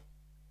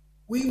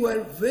 we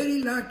were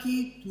very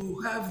lucky to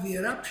have the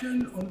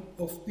eruption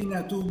of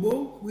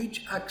Pinatubo,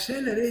 which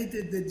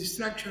accelerated the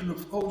destruction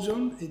of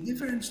ozone, a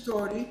different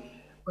story,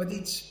 but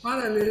it's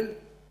parallel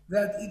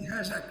that it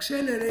has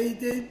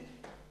accelerated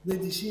the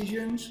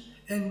decisions.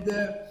 And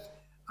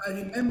I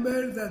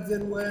remember that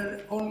there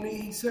were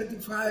only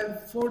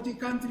 35, 40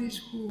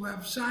 countries who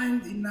have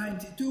signed in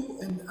 92,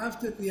 and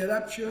after the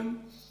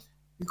eruption,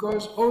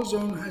 because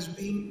ozone has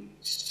been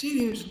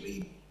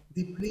seriously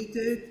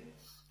depleted,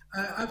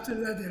 after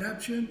that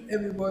eruption,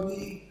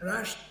 everybody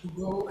rushed to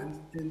go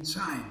and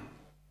sign.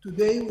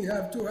 Today we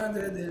have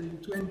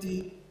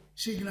 220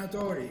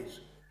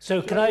 signatories.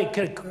 So could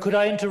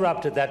I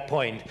interrupt at that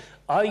point?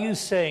 Are you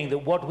saying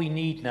that what we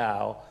need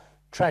now,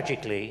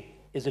 tragically,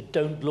 is a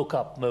don't look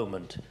up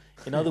moment?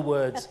 In other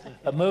words,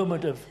 a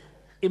moment of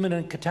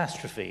imminent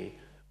catastrophe,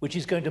 which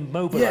is going to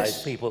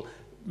mobilize people.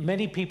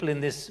 Many people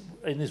in this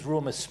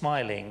room are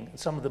smiling,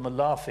 some of them are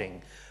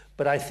laughing,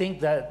 but I think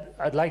that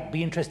I'd like to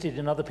be interested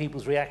in other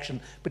people's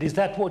reaction. But is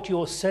that what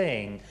you're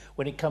saying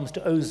when it comes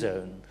to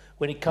ozone,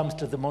 when it comes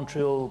to the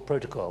Montreal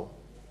Protocol?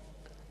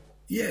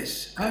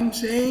 Yes, I'm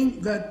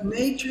saying that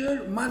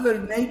nature, Mother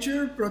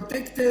Nature,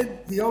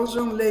 protected the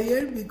ozone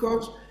layer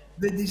because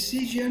the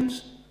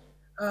decisions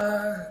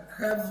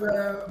have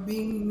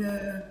been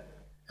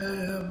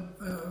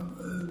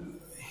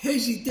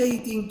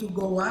hesitating to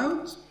go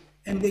out,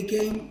 and they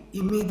came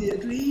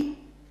immediately.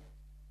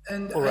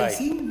 And I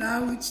think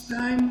now it's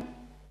time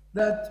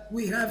that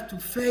we have to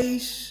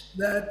face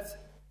that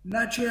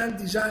natural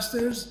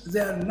disasters,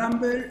 their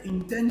number,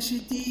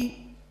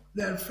 intensity,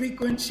 their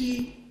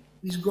frequency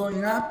is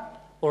going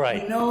up.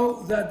 We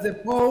know that the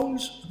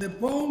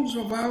poles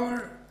of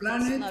our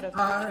planet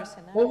are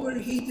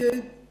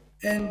overheated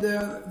and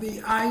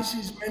the ice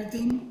is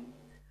melting.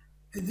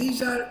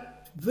 These are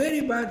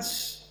very bad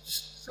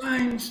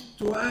signs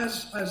to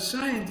us as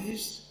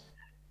scientists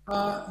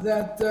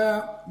that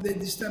the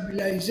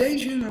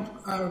destabilization of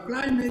our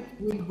climate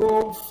will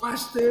go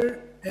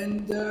faster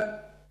and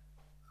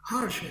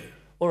harsher.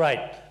 All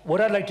right.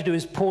 What I'd like to do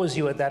is pause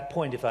you at that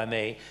point, if I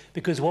may,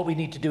 because what we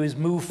need to do is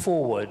move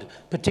forward,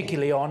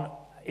 particularly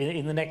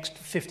in the next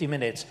 50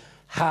 minutes,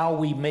 how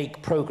we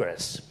make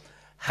progress,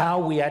 how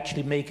we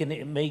actually make an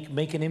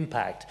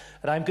impact.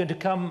 And I'm going to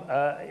come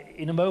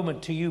in a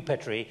moment to you,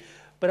 Petteri,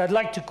 but I'd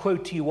like to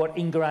quote to you what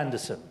Inger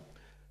Anderson,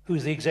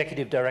 who's the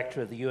executive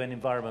director of the UN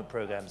Environment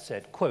Programme,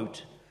 said,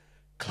 quote,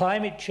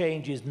 "Climate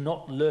change is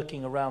not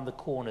lurking around the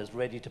corners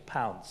ready to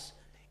pounce.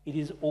 It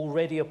is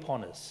already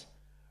upon us,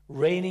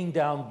 raining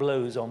down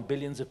blows on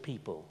billions of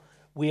people.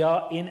 We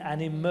are in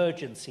an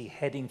emergency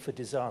heading for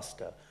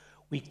disaster.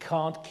 We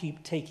can't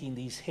keep taking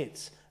these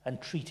hits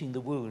and treating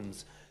the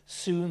wounds.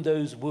 Soon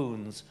those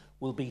wounds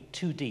will be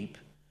too deep,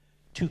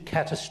 too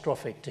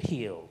catastrophic to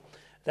heal.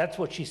 That's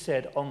what she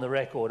said on the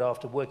record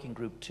after Working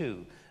Group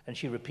 2, and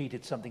she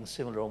repeated something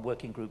similar on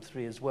Working Group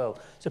 3 as well.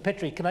 So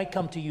Petteri, can I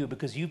come to you,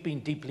 because you've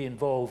been deeply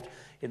involved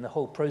in the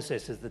whole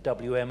process as the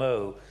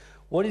WMO.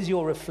 What is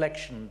your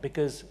reflection?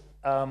 Because,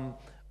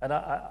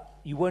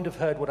 you won't have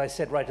heard what I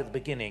said right at the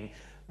beginning.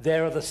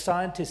 There are the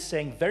scientists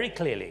saying very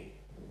clearly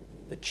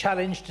the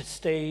challenge to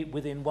stay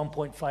within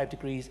 1.5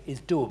 degrees is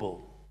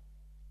doable.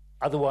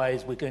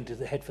 Otherwise, we're going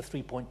to head for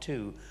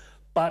 3.2,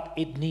 but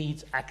it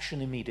needs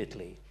action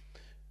immediately.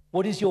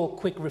 What is your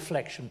quick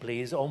reflection,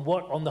 please,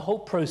 on the whole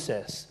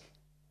process,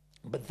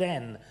 but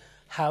then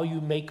how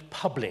you make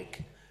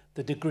public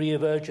the degree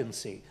of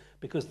urgency?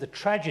 Because the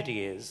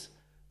tragedy is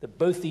that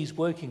both these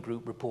working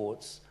group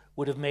reports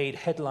would have made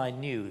headline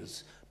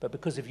news, but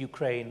because of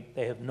Ukraine,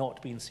 they have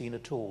not been seen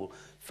at all.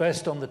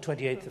 First on the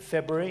 28th of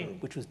February,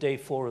 which was day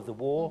 4 of the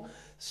war.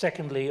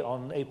 Secondly,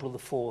 on April the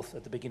 4th,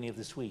 at the beginning of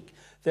this week.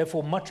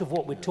 Therefore, much of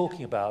what we're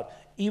talking about,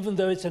 even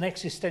though it's an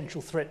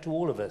existential threat to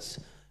all of us,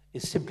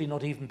 is simply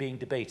not even being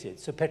debated.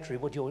 So, Petteri,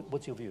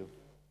 what's your view?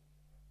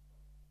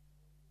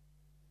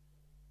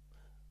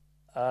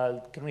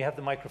 Can we have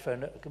the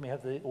microphone? Can we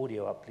have the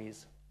audio up,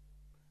 please?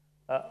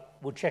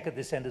 We'll check at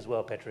this end as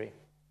well, Petteri.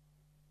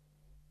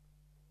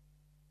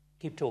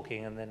 Keep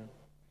talking and then...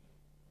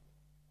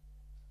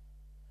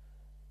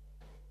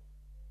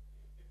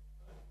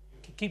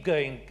 Keep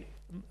going.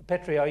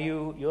 Petteri, are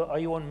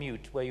you on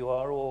mute where you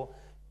are, or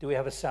do we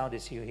have a sound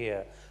issue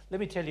here? Let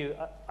me tell you,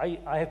 I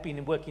have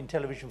been working in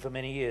television for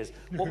many years.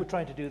 What we're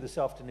trying to do this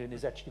afternoon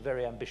is actually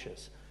very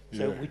ambitious.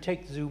 So we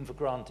take Zoom for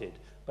granted,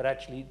 but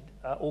actually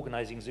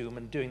organizing Zoom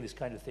and doing this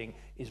kind of thing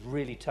is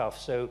really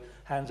tough. So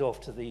hands off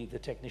to the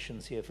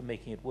technicians here for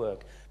making it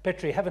work.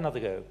 Petteri, have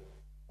another go.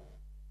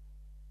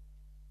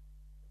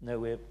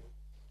 No,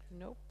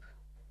 Nope.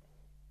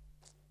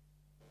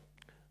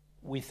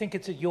 We think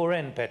it's at your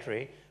end,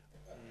 Petteri.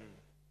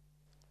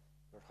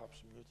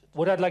 Perhaps muted.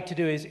 What I'd like to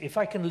do is, if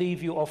I can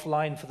leave you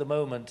offline for the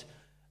moment,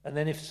 and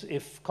then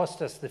if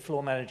Costas, the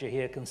floor manager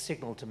here, can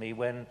signal to me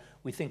when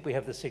we think we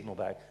have the signal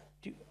back.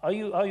 Are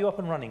you up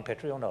and running,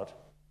 Petteri, or not?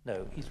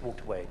 No, he's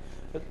walked away.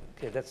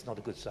 Okay, that's not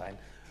a good sign.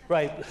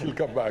 Right. He'll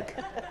come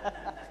back.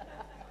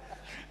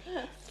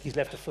 He's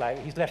left a flag.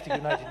 He's left a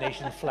United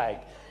Nations flag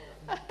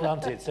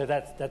planted, so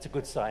that's a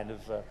good sign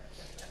of...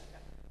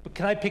 But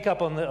can I pick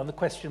up on the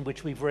question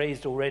which we've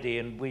raised already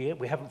and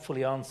we haven't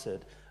fully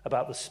answered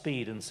about the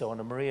speed and so on?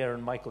 And Maria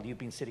and Michael, you've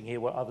been sitting here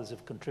where others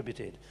have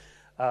contributed,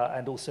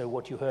 and also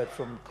what you heard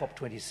from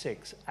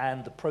COP26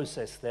 and the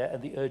process there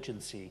and the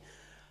urgency.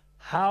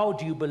 How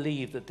do you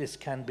believe that this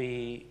can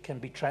be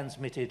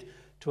transmitted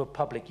to a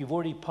public? You've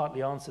already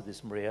partly answered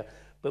this, Maria,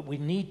 but we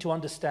need to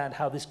understand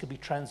how this can be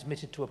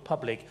transmitted to a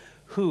public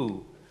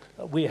who,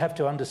 we have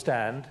to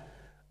understand,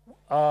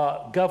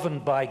 are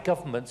governed by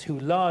governments who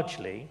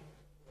largely,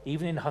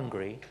 even in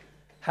Hungary,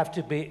 have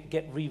to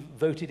get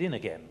voted in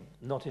again,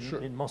 not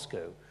in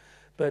Moscow.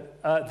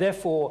 But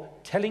therefore,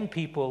 telling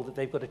people that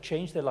they've got to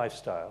change their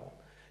lifestyle,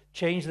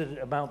 change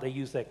the amount they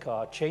use their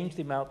car, change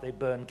the amount they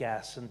burn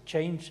gas, and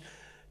change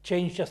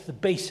just the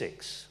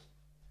basics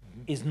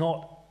is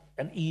not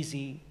an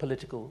easy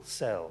political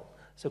sell.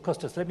 So,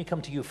 Costas, let me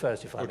come to you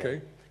first, if I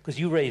may, because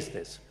you raised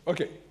this.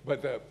 Okay,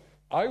 but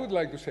I would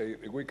like to say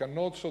we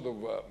cannot sort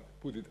of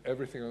put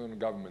everything on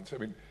governments. I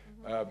mean,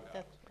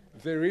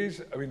 there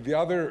is. I mean,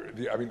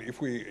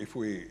 if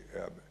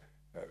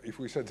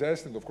we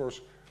suggest, and of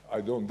course,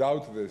 I don't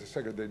doubt the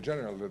Secretary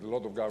General that a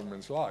lot of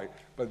governments lie,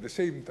 but at the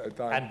same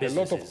time, a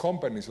lot of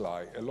companies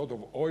lie. A lot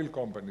of oil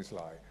companies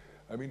lie.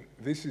 I mean,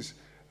 this is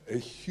a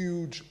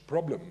huge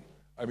problem.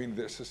 I mean,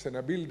 the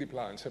sustainability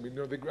plans. I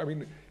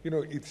mean,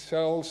 it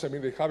sells. I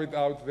mean, they have it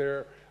out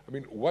there. I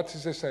mean, what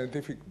is the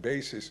scientific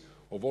basis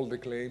of all the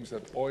claims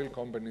that oil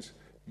companies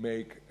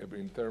make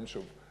in terms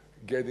of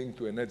getting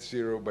to a net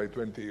zero by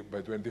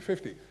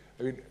 2050?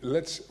 I mean,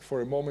 let's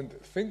for a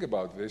moment think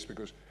about this,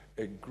 because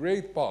a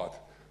great part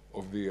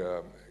of the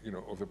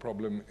of the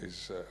problem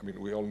is, I mean,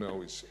 we all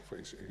know is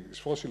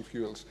fossil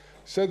fuels.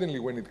 Certainly,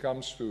 when it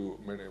comes to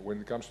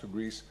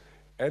Greece,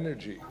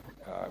 energy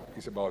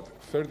is about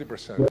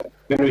 30%.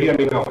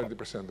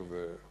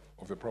 30%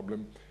 of the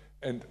problem,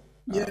 and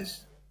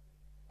yes,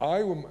 I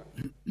am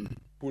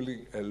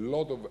putting a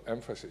lot of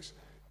emphasis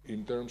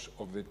in terms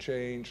of the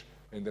change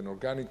and an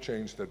organic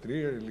change that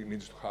really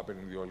needs to happen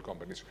in the oil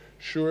companies.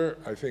 Sure,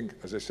 I think,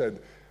 as I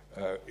said,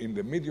 in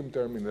the medium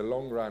term, in the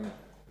long run,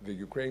 the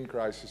Ukraine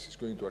crisis is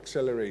going to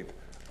accelerate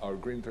our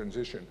green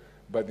transition.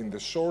 But in the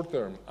short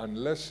term,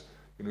 unless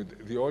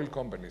the oil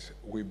companies,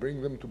 we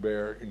bring them to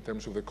bear in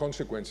terms of the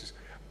consequences,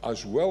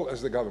 as well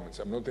as the governments.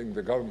 I'm not taking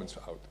the governments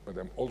out, but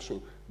I'm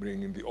also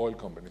bringing in the oil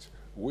companies.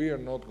 We are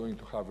not going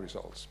to have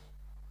results,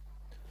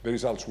 the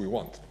results we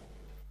want.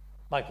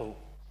 Michael.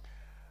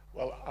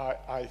 Well,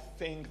 I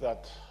think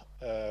that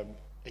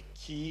a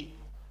key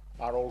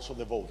are also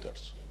the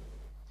voters.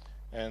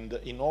 And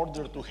in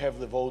order to have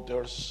the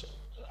voters,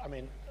 I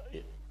mean,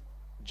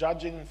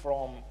 judging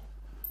from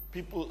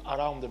people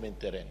around the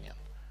Mediterranean,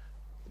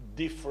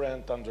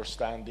 different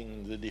understanding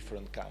in the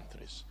different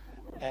countries,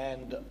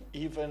 and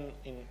even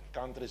in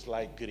countries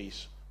like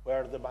Greece,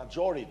 where the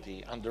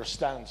majority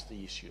understands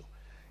the issue,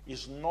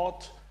 is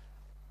not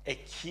a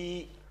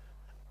key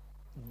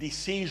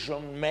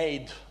decision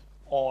made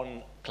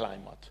on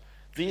climate.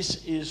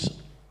 This is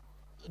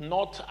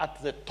not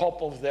at the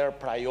top of their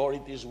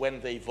priorities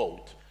when they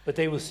vote. But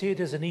they will see it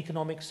as an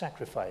economic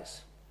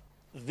sacrifice.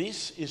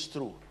 This is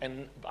true,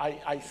 and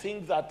I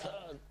think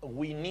that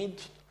we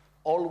need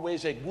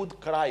always a good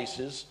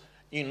crisis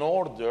in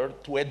order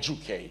to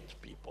educate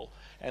people.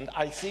 And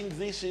I think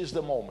this is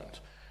the moment.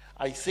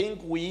 I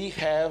think we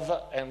have,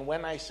 and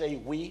when I say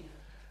we,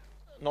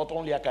 not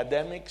only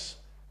academics,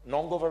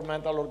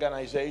 non-governmental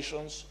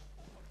organizations,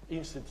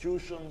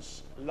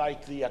 institutions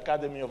like the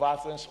Academy of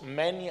Athens,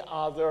 many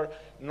other,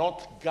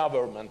 not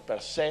government per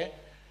se,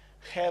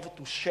 have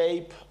to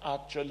shape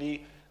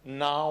actually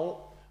now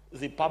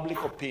the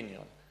public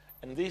opinion.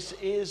 And this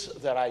is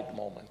the right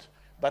moment.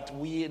 But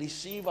we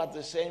receive at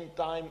the same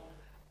time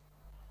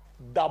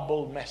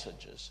double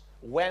messages.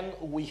 When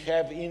we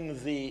have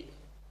in the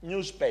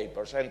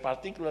newspapers, and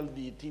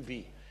particularly the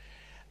TV,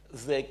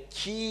 the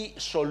key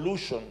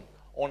solution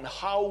on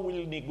how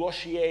we'll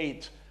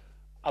negotiate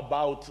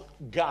about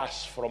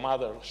gas from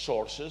other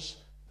sources,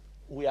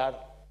 we are,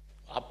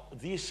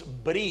 this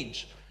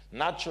bridge,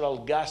 natural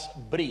gas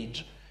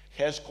bridge,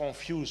 has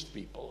confused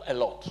people a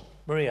lot.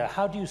 Maria,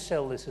 how do you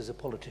sell this as a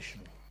politician?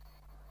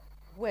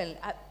 Well,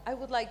 I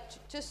would like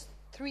just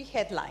 3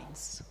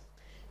 headlines.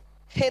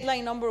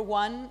 Headline number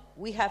 1,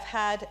 we have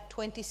had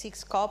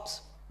 26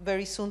 COPs,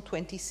 very soon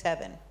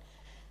 27.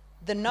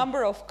 The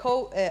number of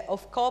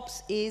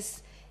COPs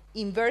is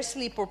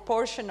inversely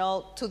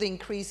proportional to the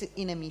increase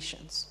in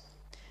emissions.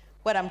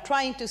 What I'm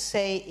trying to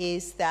say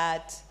is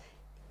that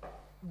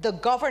the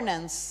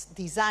governance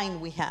design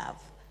we have,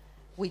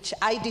 which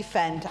I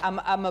defend,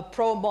 I'm a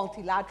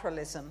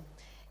pro-multilateralism,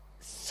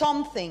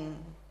 something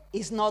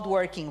is not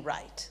working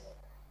right.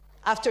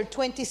 After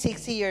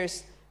 26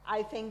 years,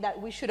 I think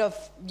that we should have,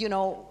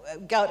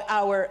 got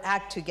our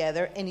act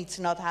together, and it's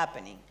not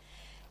happening.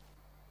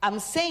 I'm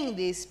saying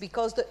this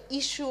because the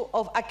issue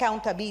of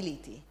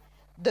accountability,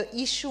 the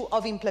issue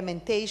of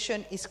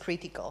implementation is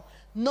critical,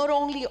 not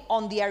only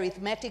on the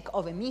arithmetic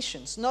of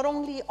emissions, not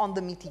only on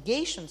the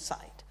mitigation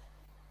side,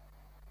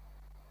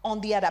 on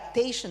the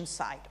adaptation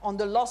side, on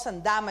the loss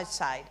and damage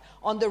side,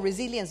 on the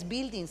resilience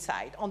building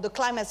side, on the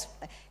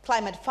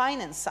climate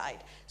finance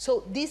side.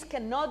 So this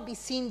cannot be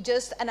seen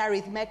just an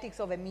arithmetic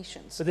of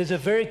emissions. But there's a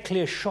very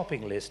clear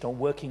shopping list on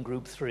Working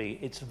Group 3.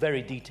 It's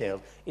very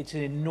detailed. It's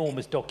an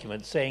enormous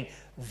document saying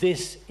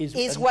this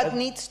is what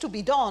needs to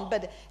be done.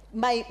 But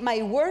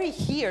my worry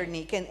here,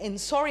 Nick, and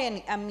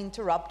sorry I'm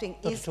interrupting,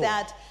 is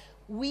that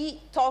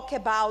we talk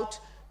about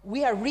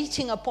we are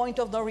reaching a point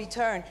of no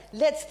return.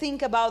 Let's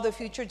think about the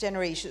future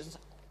generations.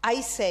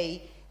 I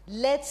say,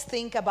 let's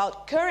think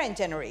about current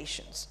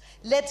generations.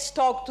 Let's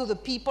talk to the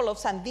people of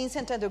St.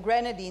 Vincent and the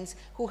Grenadines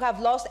who have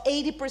lost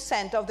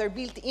 80% of their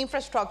built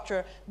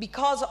infrastructure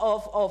because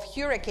of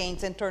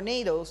hurricanes and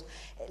tornadoes.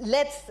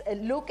 Let's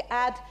look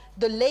at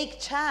the Lake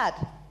Chad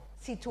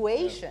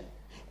situation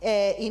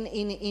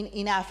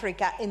in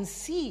Africa and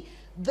see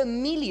the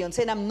millions,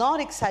 and I'm not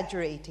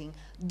exaggerating,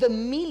 the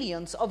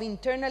millions of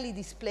internally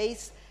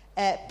displaced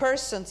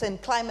persons and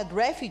climate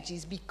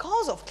refugees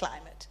because of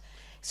climate.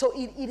 So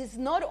it is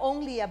not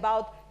only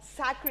about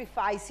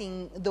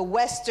sacrificing the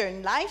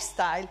Western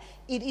lifestyle,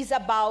 it is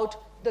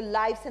about the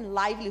lives and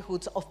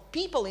livelihoods of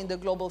people in the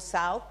global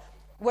South,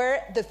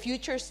 where the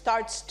future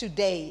starts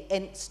today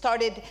and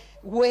started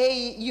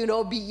way,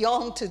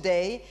 beyond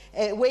today,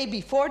 way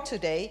before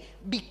today,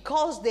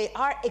 because they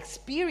are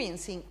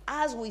experiencing,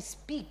 as we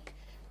speak,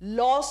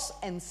 loss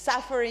and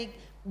suffering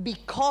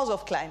because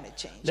of climate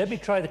change. Let me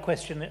try the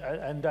question,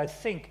 and I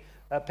think,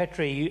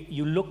 Petteri,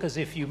 you look as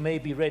if you may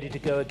be ready to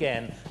go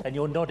again, and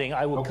you're nodding.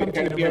 I will come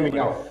to you in a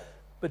moment.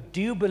 But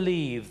do you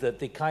believe that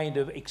the kind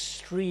of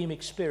extreme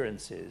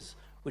experiences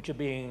which are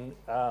being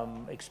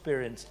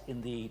experienced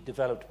in the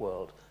developed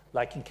world,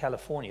 like in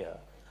California,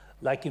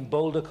 like in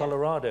Boulder,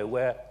 Colorado,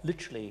 where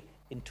literally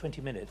in 20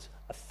 minutes,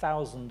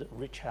 1,000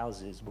 rich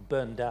houses were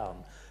burned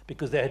down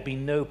because there had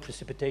been no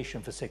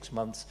precipitation for 6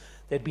 months.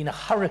 There had been a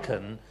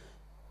hurricane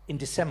in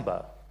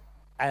December,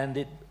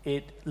 and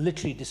it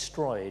literally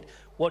destroyed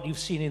what you've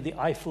seen in the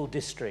Eifel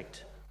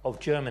district of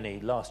Germany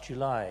last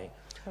July,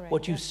 Correct,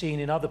 what you've seen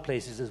in other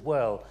places as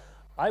well.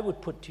 I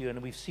would put to you,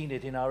 and we've seen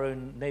it in our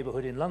own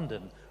neighborhood in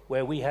London,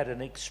 where we had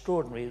an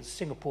extraordinary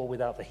Singapore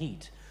without the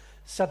heat.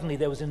 Suddenly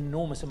there was an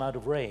enormous amount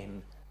of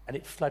rain, and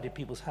it flooded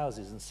people's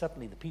houses, and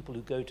suddenly the people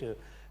who go to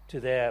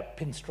their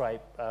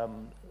pinstripe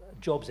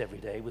jobs every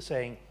day were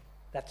saying,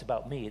 that's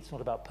about me, it's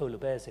not about polar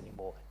bears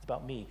anymore, it's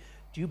about me.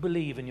 Do you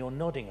believe, and you're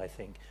nodding, I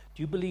think,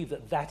 do you believe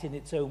that that in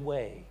its own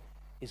way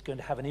is going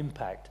to have an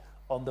impact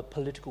on the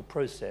political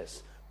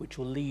process which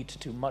will lead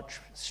to much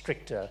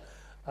stricter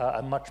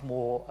a much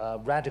more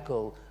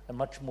radical and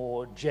much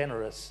more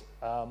generous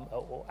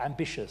or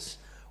ambitious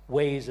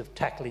ways of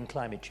tackling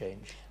climate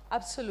change?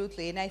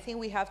 Absolutely, and I think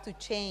we have to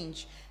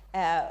change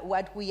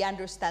what we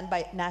understand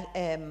by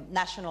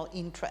national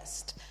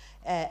interest.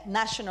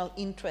 National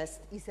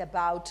interest is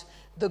about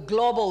the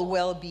global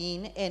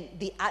well-being, and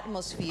the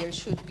atmosphere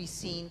should be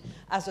seen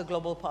as a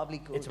global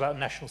public good. It's about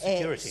national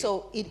security.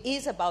 So it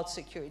is about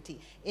security,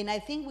 and I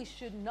think we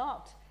should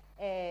not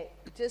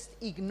just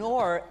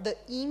ignore the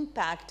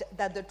impact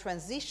that the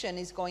transition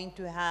is going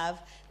to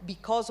have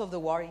because of the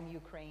war in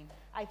Ukraine.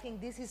 I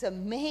think this is a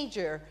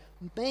major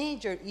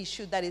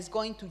issue that is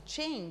going to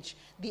change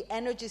the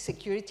energy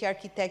security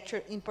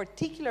architecture, in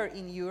particular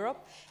in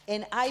Europe.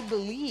 And I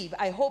believe,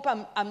 I hope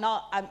I'm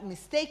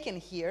mistaken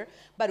here,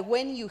 but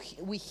when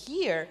we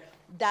hear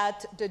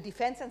that the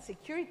defense and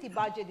security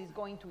budget is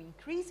going to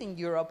increase in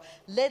Europe,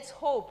 let's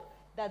hope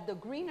that the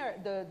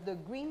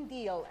Green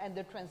Deal and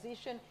the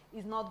transition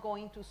is not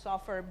going to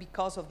suffer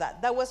because of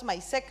that. That was my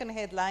second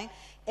headline.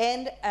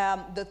 And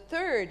the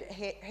third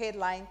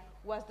headline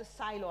was the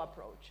silo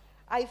approach.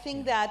 I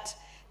think that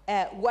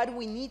what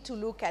we need to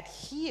look at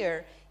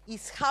here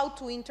is how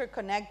to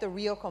interconnect the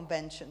Rio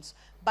Conventions,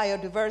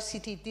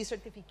 biodiversity,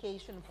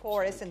 desertification,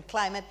 forests, and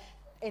climate,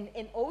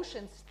 and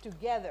oceans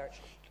together.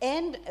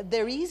 And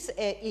there is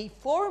a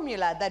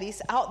formula that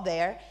is out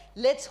there.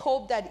 Let's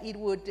hope that it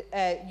would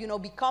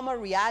become a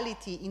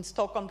reality in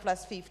Stockholm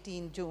 +50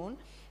 in June.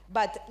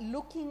 But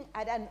looking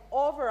at an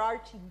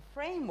overarching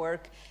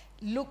framework,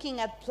 looking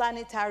at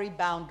planetary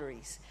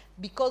boundaries,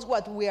 because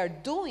what we are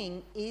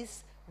doing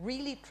is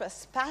really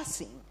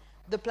trespassing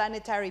the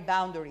planetary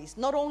boundaries,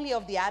 not only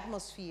of the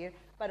atmosphere,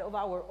 but of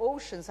our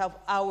oceans, of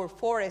our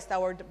forests,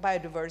 our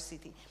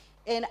biodiversity.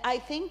 And I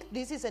think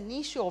this is an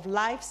issue of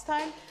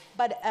lifestyle,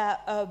 but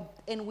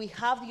and we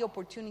have the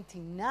opportunity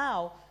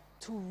now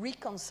to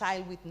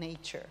reconcile with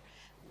nature.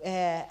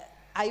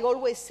 I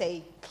always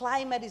say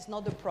climate is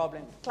not the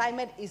problem.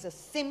 Climate is a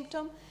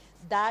symptom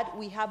that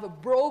we have a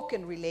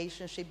broken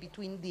relationship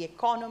between the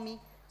economy,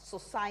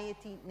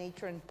 society,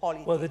 nature, and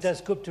politics. Well, the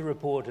Dasgupta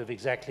report of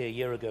exactly a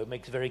year ago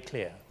makes very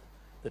clear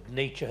that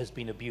nature has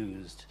been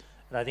abused.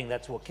 And I think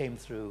that's what came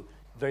through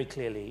very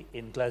clearly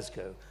in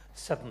Glasgow.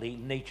 Suddenly,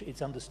 nature,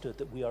 it's understood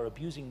that we are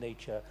abusing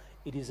nature.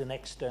 It is an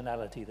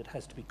externality that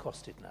has to be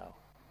costed now.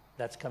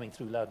 That's coming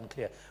through loud and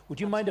clear.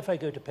 Would you mind if I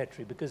go to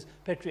Petteri? Because,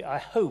 Petteri, I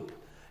hope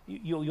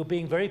you're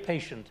being very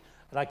patient,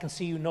 and I can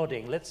see you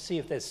nodding. Let's see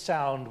if there's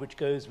sound which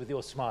goes with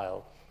your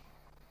smile.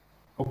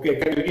 Okay,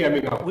 can you hear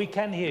me now? We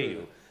can hear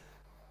you.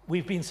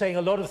 We've been saying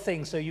a lot of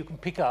things so you can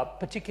pick up,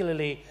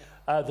 particularly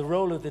the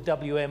role of the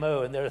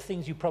WMO, and there are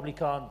things you probably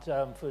can't,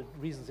 for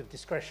reasons of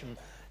discretion,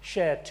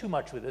 share too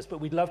much with us, but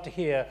we'd love to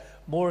hear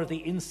more of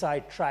the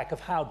inside track of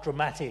how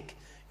dramatic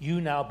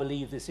you now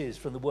believe this is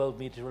from the World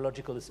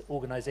Meteorological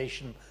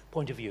Organization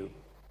point of view.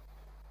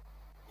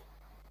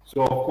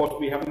 So, of course,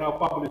 we have now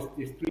published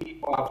these 3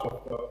 parts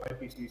of the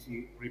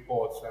IPCC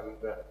reports,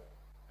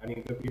 and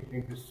in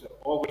this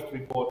August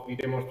report, we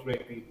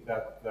demonstrated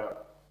that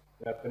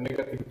the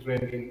negative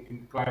trend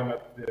in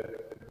climate, the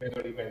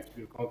weather events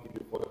will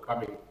continue for the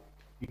coming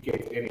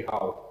decades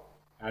anyhow.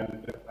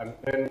 And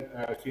then,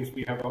 since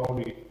we have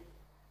already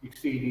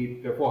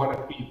exceeded the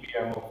 400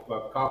 ppm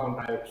of carbon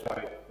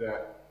dioxide,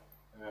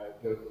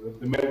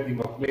 the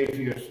melting of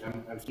glaciers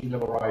and sea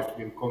level rise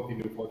will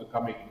continue for the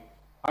coming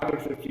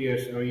hundreds of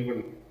years or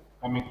even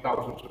coming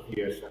thousands of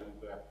years. And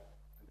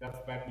that's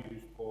bad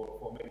news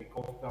for many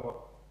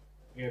coastal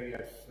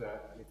areas.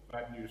 It's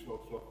bad news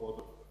also for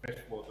the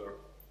freshwater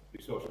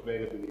resource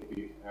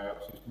availability,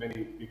 since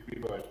many big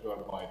rivers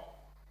worldwide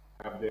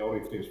have their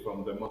origins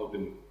from the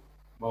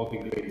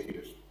melting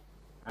glaciers.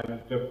 And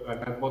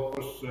what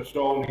was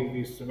shown in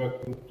this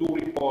Working 2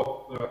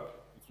 report,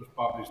 which was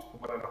published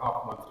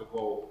 1.5 months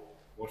ago,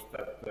 was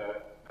that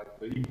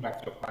the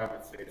impacts of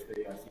climate change,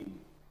 they are seen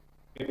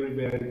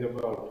everywhere in the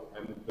world,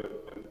 and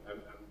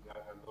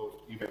those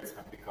events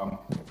have become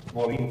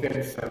more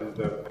intense, and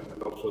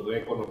also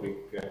the economic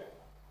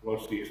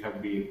losses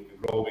have been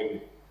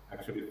growing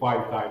actually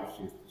 5 times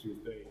since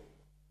the 80s.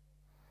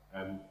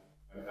 And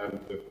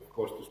of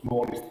course, the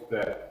smallest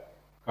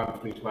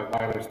countries like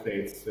United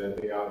States,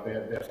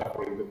 they're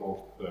suffering the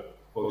most.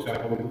 For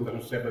example, in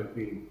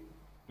 2017,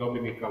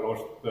 Dominica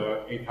lost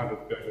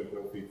 800%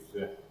 of its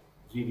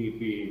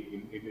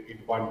GDP in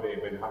one day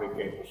when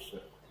hurricane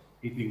was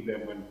hitting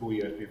them, and 2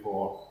 years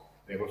before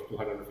they lost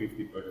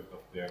 250%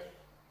 of their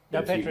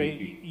Now,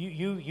 Petteri,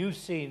 GDP. you've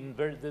seen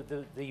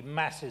the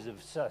masses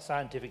of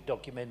scientific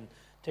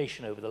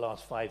documentation over the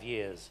last 5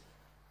 years.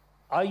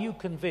 Are you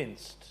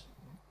convinced?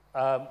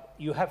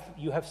 You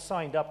have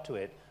signed up to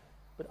it,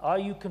 but are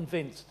you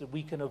convinced that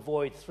we can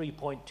avoid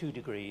 3.2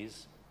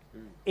 degrees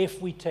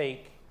if we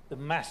take the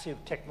massive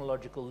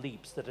technological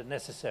leaps that are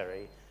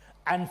necessary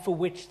and for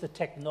which the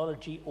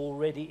technology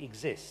already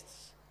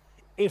exists,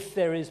 if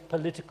there is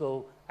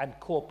political and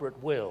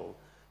corporate will?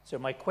 So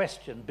my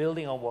question,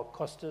 building on what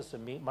Costas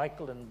and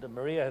Michael and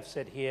Maria have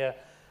said here,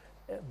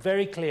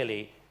 very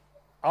clearly,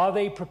 are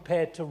they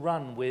prepared to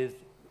run with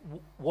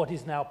what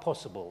is now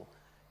possible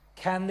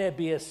can there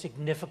be a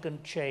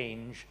significant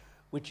change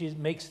which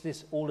makes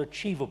this all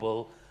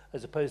achievable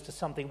as opposed to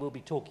something we'll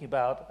be talking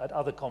about at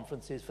other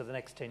conferences for the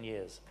next 10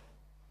 years?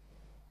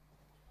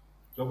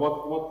 So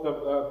what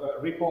the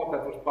report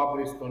that was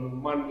published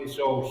on Monday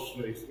shows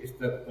is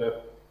that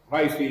the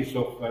prices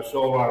of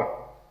solar,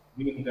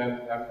 wind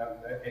and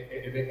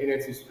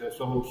energy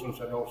solutions,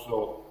 and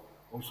also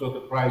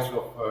the price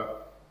of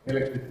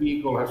electric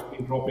vehicle has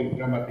been dropping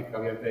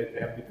dramatically, and they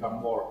have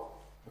become more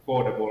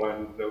affordable.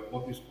 And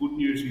what is good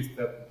news is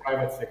that the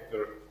private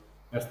sector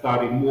has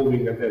started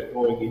moving, and there's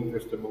growing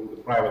interest among the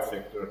private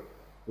sector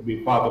to be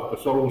part of the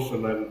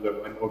solution, and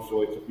also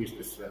it's a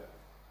business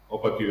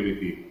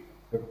opportunity.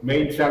 The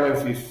main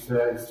challenge is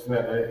in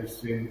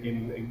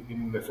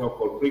the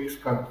so-called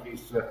BRICS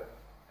countries,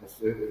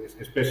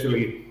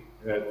 especially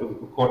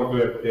to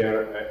convert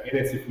their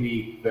energy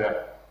fleet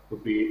to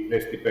be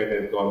less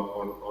dependent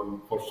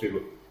on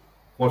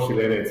fossil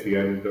energy,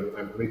 and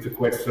it's a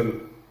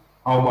question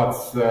how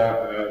much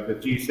the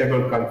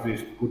G7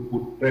 countries could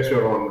put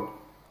pressure on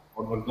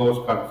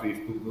those countries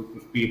to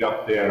speed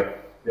up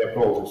their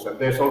process. And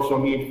there's also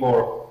need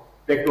for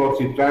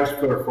technology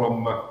transfer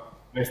from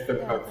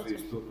Western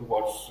countries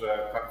towards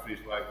countries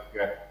like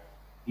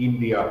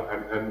India,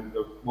 and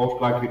most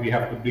likely we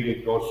have to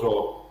build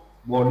also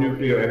more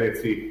nuclear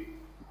energy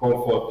to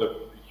comfort the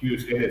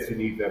huge energy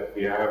need that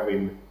we have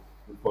in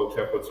for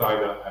example,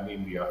 China and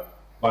India.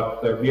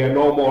 But we are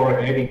no more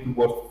heading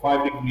towards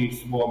 5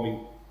 degrees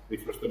warming,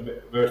 which was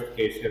the worst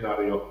case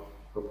scenario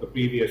from the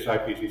previous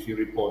IPCC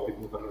report in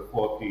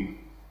 2014.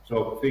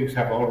 So things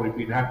have already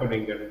been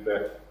happening, and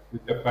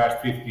with the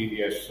past 15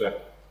 years,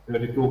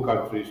 32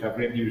 countries have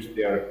reduced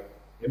their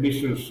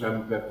emissions,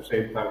 and at the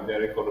same time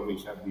their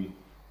economies have been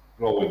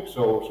growing.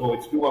 So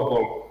it's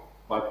doable,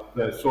 but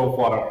so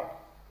far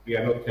we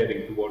are not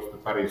heading towards the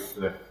Paris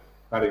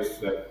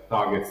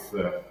targets,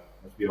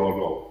 as we all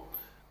know.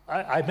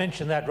 I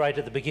mentioned that right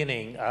at the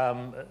beginning,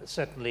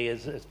 certainly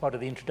as part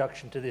of the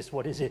introduction to this,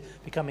 what is it,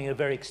 becoming a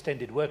very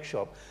extended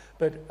workshop.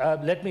 But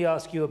let me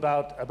ask you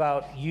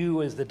about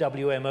you as the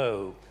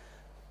WMO.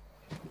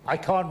 I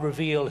can't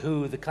reveal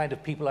who the kind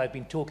of people I've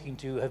been talking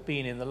to have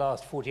been in the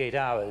last 48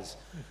 hours,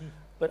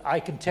 but I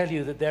can tell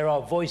you that there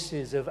are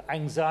voices of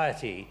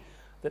anxiety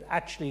that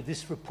actually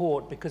this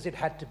report, because it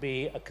had to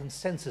be a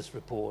consensus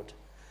report,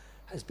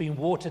 has been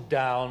watered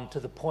down to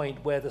the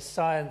point where the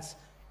science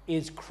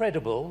is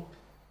credible,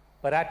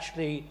 but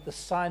actually the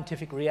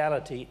scientific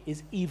reality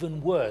is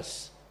even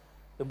worse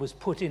than was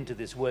put into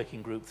this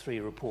Working Group 3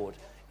 report.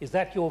 Is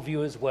that your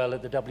view as well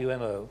at the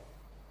WMO?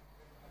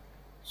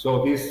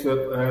 So this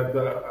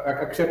the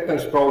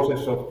acceptance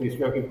process of this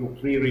Working Group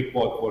 3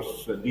 report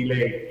was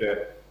delayed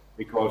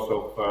because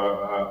of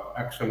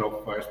action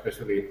of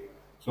especially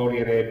Saudi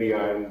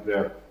Arabia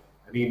and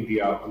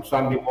India. On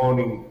Sunday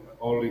morning,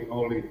 only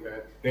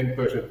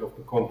 10% of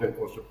the content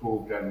was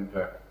approved, and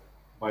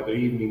by the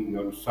evening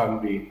on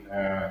Sunday,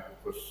 it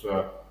was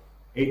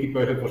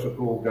 80% was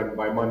approved, and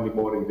by Monday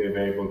morning they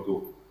were able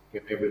to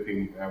get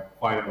everything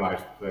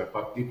finalized.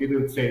 But it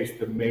didn't change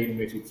the main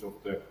message of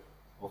the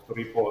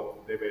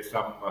report. There were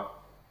some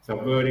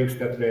wordings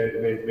that were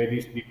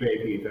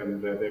debated,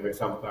 and there were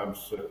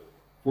sometimes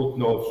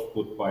footnotes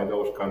put by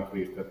those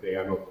countries that they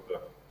are not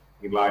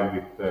in line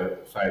with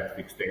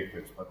scientific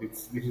statements. But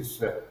this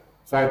is a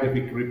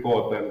scientific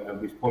report,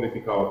 and these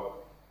political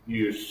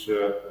views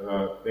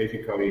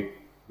basically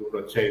do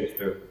not change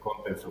the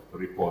contents of the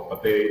report.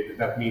 But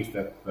that means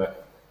that the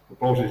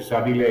processes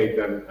are delayed,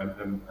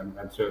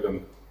 and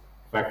certain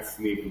facts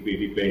need to be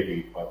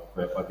debated.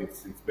 But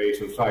it's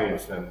based on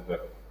science,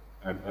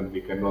 and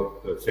we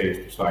cannot change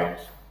the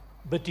science.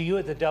 But do you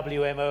at the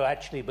WMO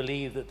actually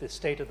believe that the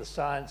state of the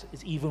science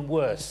is even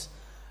worse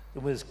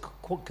than was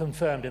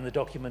confirmed in the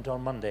document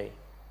on Monday?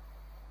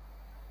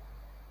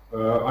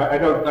 I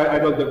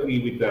don't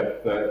agree with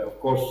that. Of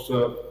course,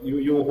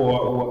 you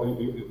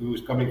who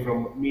is coming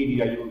from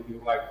media,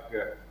 you like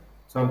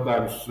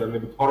sometimes a little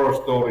bit horror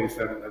stories,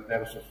 and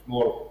there's a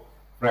small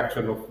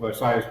fraction of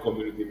science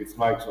community which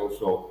likes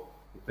also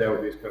to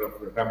tell these kind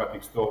of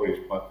dramatic stories.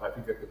 But I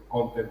think that the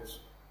contents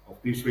of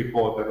this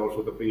report and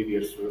also the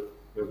previous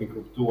Working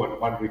Group 2 and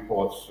 1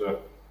 reports,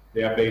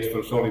 they are based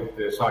on solid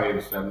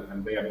science,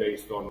 and they are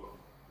based on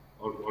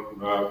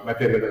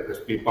material that has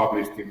been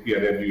published in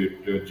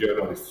peer-reviewed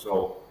journals.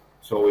 So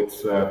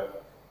it's a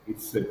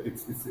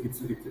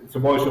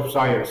voice of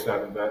science,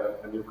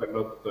 and you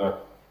cannot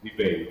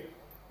debate.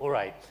 All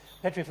right,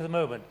 Petteri, for the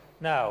moment.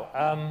 Now,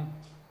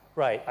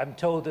 right, I'm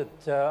told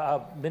that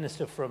our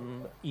minister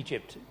from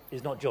Egypt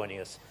is not joining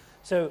us.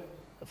 So,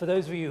 for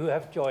those of you who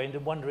have joined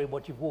and wondering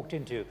what you've walked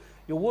into,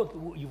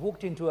 you've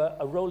walked into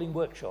a rolling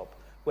workshop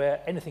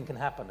where anything can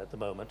happen at the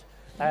moment.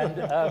 And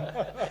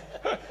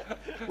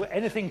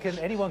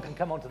anyone can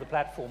come onto the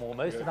platform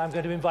almost, and I'm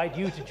going to invite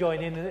you to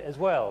join in as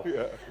well.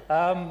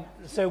 Yeah.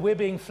 So we're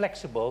being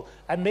flexible,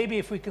 and maybe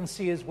if we can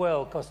see as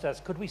well,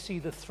 Costas, could we see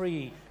the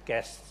 3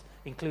 guests,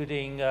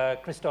 including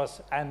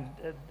Christos and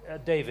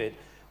David?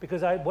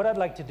 Because what I'd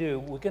like to do,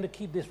 we're going to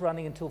keep this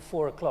running until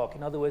 4 o'clock.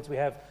 In other words, we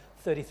have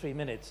 33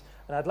 minutes.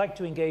 And I'd like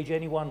to engage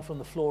anyone from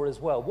the floor as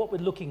well. What we're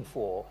looking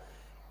for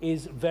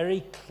is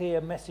very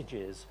clear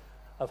messages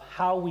of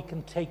how we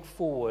can take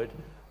forward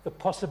the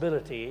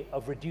possibility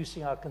of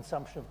reducing our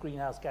consumption of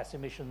greenhouse gas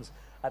emissions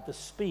at the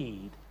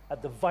speed,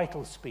 at the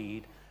vital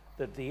speed,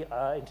 that the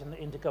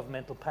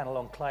Intergovernmental Panel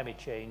on Climate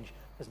Change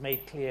has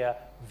made clear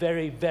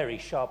very, very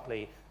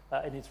sharply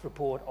in its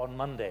report on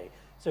Monday.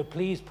 So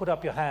please put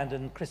up your hand,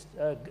 and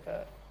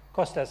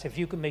Costas, if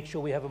you can make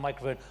sure we have a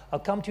microphone. I'll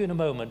come to you in a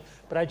moment,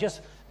 but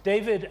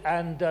David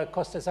and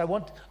Costas, I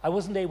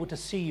wasn't able to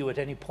see you at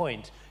any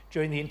point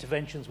during the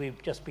interventions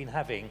we've just been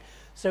having.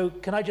 So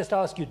can I just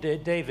ask you,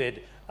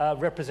 David,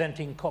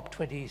 representing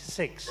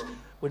COP26,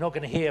 we're not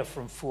going to hear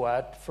from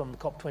Fuad from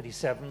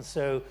COP27,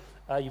 so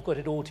you've got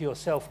it all to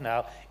yourself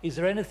now. Is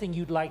there anything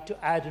you'd like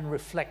to add and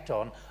reflect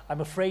on?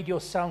 I'm afraid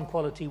your sound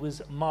quality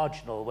was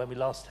marginal when we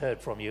last heard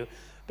from you,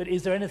 but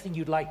is there anything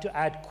you'd like to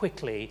add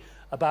quickly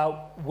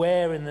about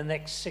where in the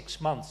next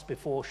 6 months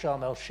before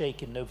Sharm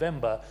el-Sheikh in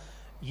November,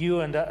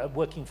 you and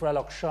working for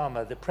Alok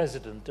Sharma, the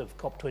president of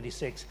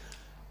COP26,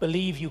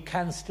 believe you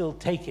can still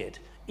take it,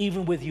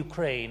 even with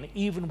Ukraine,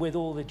 even with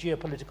all the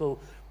geopolitical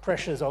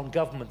pressures on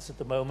governments at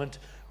the moment,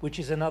 which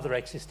is another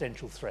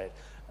existential threat?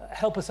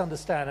 Help us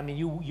understand. I mean,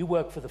 you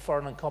work for the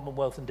Foreign and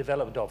Commonwealth and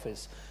Development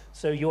Office,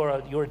 so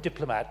you're a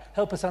diplomat.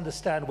 Help us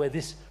understand where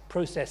this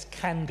process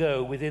can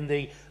go within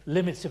the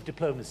limits of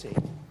diplomacy.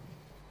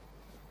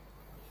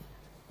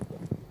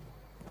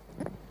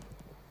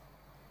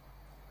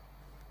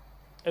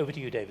 Over to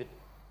you, David.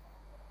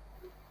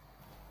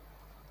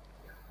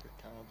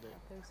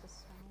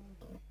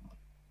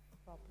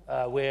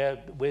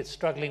 We're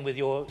struggling with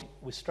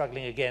we're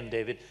struggling again,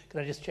 David.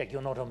 Can I just check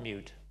you're not on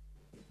mute?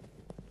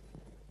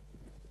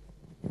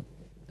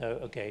 No,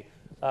 okay.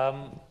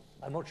 I'm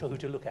not sure who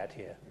to look at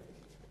here.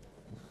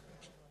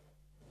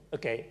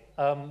 Okay,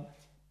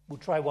 we'll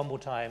try one more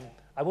time.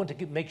 I want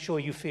to make sure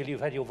you feel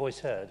you've had your voice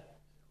heard.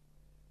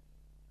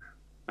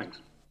 Thanks.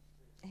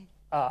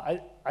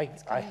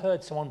 I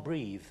heard someone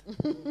breathe.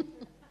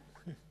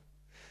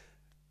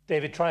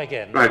 David, try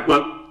again. Right,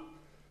 well,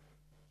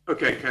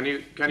 okay, can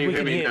you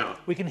hear me now?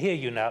 We can hear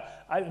you now.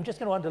 I'm just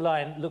going to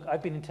underline, look,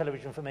 I've been in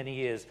television for many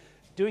years.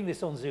 Doing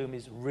this on Zoom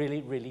is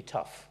really, really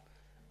tough.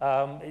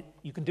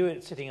 You can do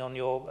it sitting at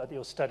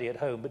your study at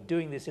home, but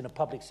doing this in a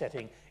public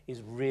setting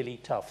is really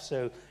tough.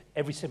 So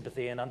every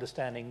sympathy and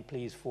understanding,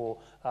 please, for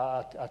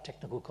our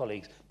technical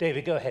colleagues.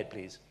 David, go ahead,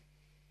 please.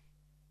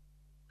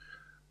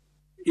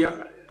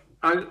 Yeah,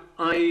 I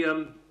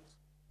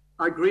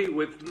agree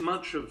with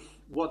much of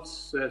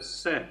what's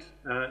said,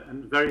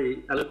 and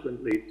very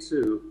eloquently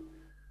too.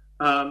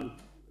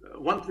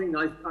 One thing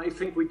I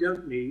think we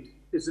don't need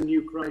is a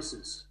new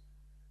crisis.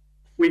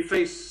 We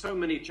face so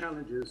many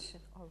challenges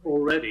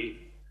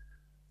already.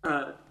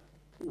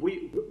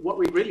 What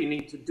we really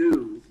need to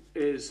do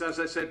is, as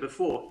I said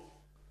before,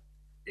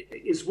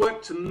 is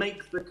work to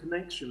make the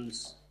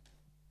connections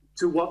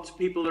to what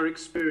people are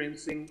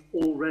experiencing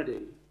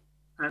already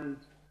and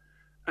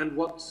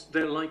what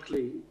they're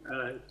likely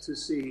to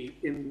see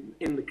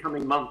in the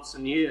coming months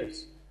and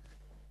years.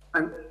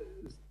 And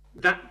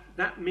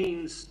that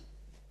means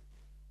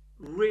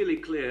really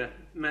clear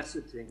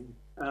messaging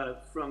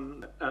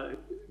from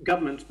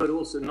government, but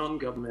also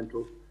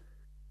non-governmental,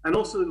 and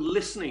also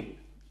listening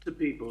to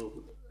people,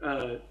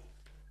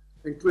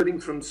 including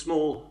from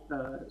small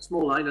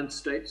island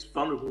states,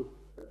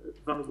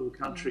 vulnerable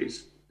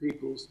countries,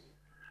 peoples,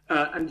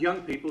 and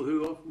young people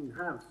who often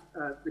have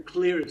the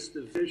clearest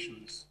of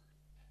visions.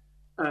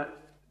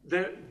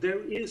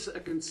 There is a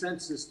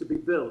consensus to be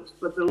built,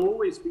 but there'll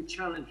always be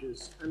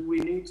challenges, and we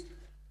need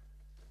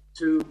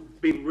to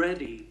be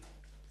ready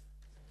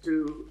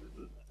to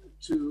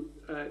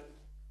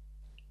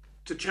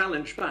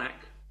challenge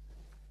back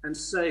and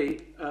say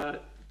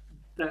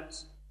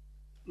that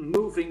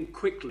moving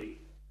quickly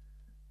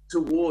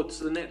towards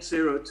the net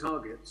zero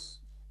targets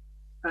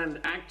and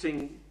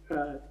acting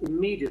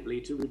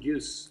immediately to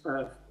reduce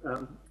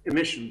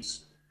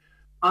emissions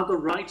are the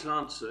right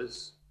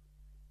answers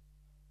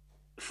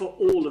for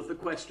all of the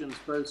questions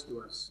posed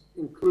to us,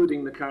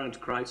 including the current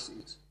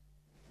crises.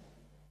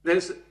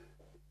 There's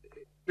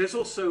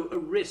also a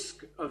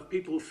risk of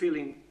people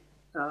feeling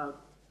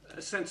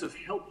a sense of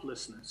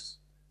helplessness.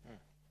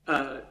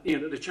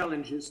 The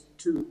challenge is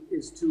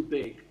too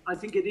big. I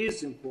think it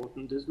is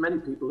important, as many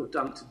people have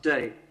done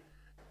today,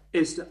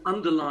 is to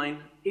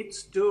underline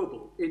it's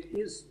doable. It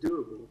is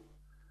doable.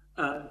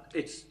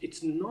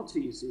 It's not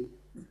easy,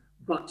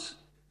 but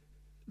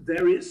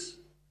there is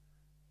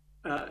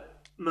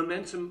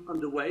momentum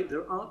underway.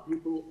 There are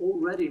people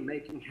already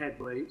making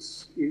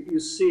headways. You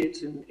see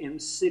it in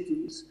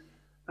cities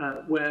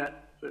where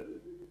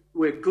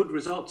good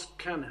results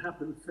can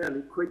happen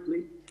fairly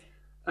quickly.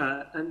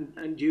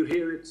 And you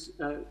hear it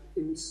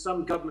in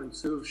some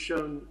governments who have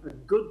shown a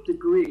good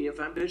degree of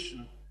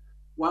ambition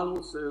while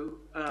also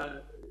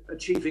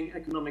achieving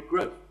economic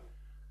growth.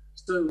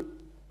 So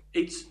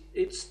it's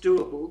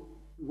doable.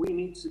 We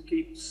need to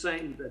keep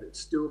saying that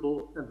it's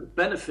doable and the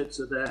benefits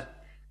are there,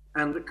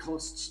 and the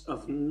costs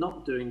of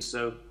not doing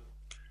so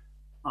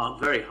are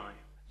very high.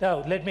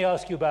 Now, let me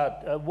ask you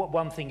about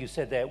one thing you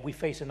said there. We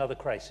face another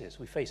crisis.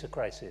 We face a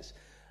crisis.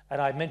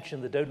 And I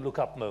mentioned the don't look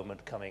up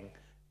moment coming.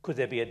 Could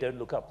there be a don't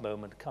look up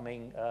moment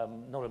coming?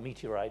 Not a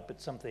meteorite,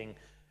 but something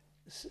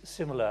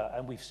similar.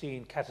 And we've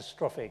seen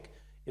catastrophic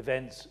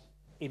events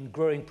in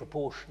growing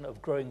proportion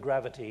of growing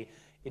gravity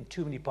in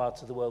too many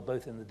parts of the world,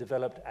 both in the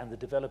developed and the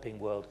developing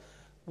world.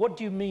 What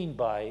do you mean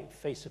by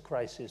face a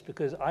crisis?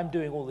 Because I'm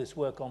doing all this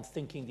work on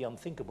thinking the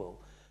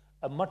unthinkable.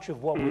 And much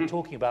of what we're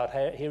talking about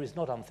here is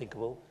not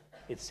unthinkable.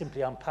 It's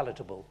simply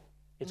unpalatable.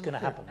 It's going to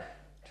happen.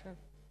 True.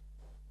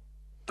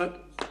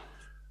 But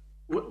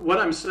what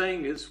I'm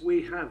saying is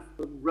we have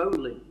a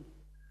rolling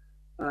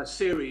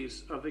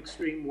series of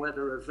extreme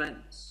weather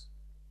events.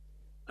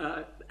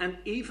 And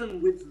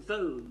even with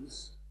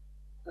those,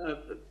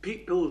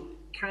 people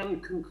can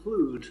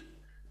conclude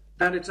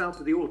that it's out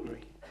of the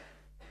ordinary.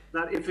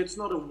 That if it's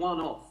not a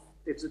one-off,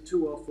 it's a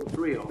two-off or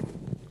three-off.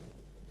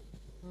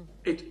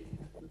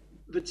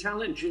 The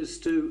challenge is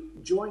to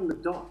join the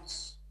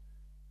dots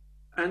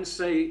and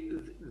say,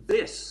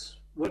 this,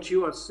 what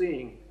you are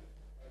seeing,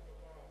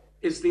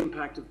 is the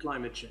impact of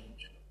climate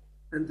change.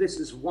 And this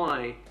is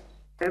why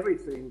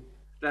everything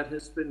that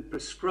has been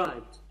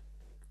prescribed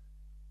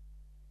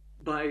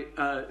by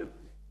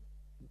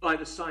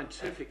the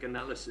scientific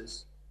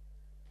analysis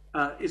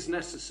is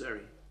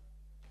necessary.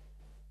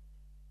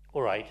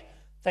 All right.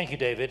 Thank you,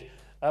 David.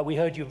 We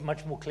heard you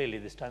much more clearly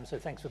this time, so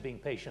thanks for being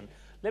patient.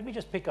 Let me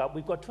just pick up.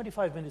 We've got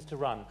 25 minutes to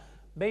run.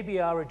 Maybe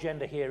our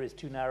agenda here is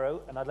too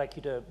narrow, and I'd like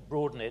you to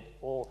broaden it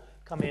or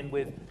come in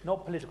with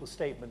not political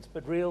statements,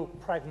 but real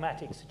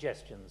pragmatic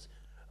suggestions.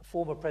 A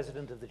former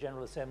president of the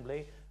General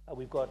Assembly,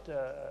 we've got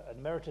an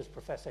emeritus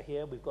professor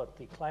here, we've got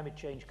the Climate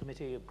Change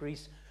Committee of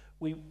Greece,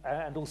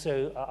 and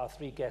also our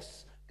three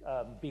guests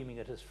beaming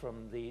at us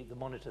from the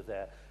monitor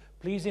there.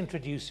 Please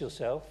introduce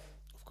yourself.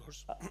 Of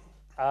course.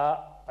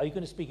 Are you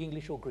going to speak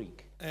English or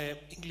Greek?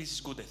 English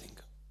is good, I think.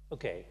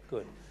 Okay,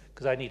 good.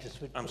 Because I need to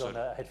put on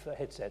a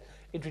headset.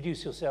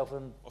 Introduce yourself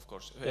and... Of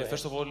course.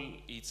 First of all,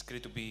 it's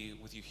great to be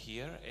with you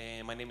here.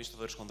 My name is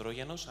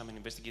Theodoros. I'm an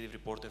investigative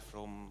reporter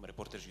from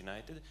Reporters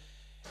United,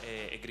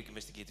 a Greek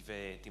investigative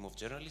team of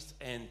journalists,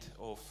 and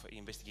of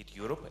Investigate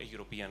Europe, a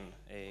European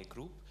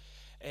group.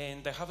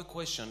 And I have a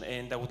question,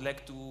 and I would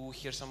like to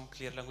hear some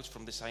clear language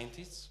from the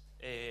scientists.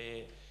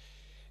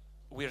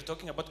 We are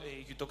talking about,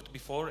 you talked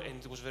before,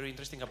 and it was very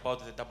interesting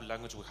about the double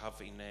language we have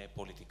in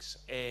politics.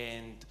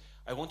 And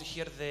I want to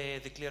hear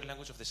the clear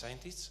language of the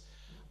scientists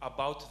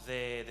about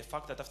the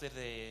fact that after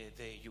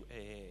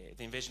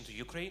the invasion to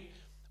Ukraine,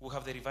 we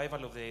have the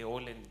revival of the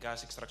oil and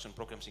gas extraction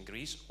programs in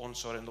Greece,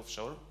 onshore and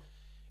offshore,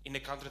 in a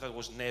country that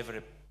was never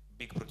a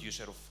big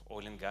producer of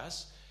oil and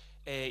gas.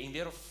 In the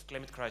era of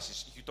climate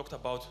crisis, you talked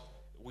about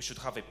we should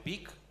have a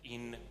peak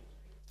in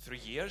 3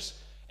 years,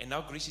 and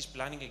now Greece is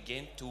planning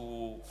again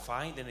to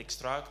find and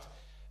extract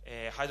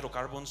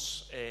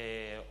hydrocarbons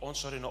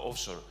onshore and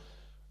offshore.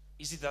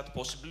 Is it that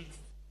possible?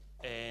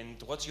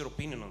 And what's your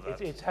opinion on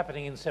that? It's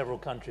happening in several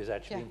countries,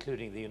 actually,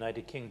 including the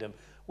United Kingdom.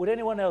 Would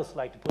anyone else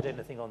like to put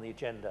anything on the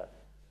agenda?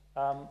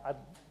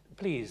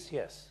 Please,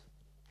 yes.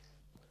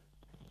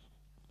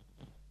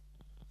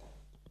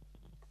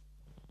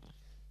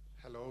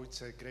 Hello,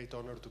 it's a great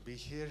honor to be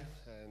here,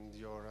 and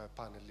your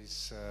panel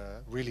is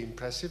really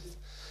impressive.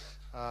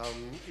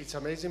 It's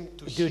amazing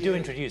to hear... Do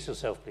introduce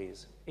yourself,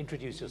 please.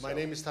 Introduce yourself. My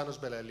name is Thanos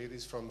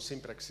Belelidis from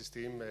Simpraxis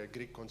team, a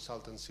Greek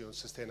consultancy on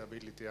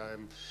sustainability.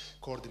 I'm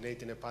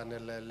coordinating a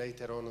panel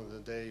later on in the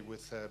day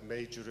with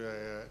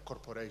major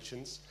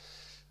corporations.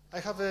 I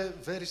have a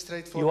very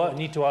straightforward... You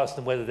need to ask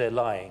them whether they're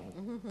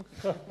lying.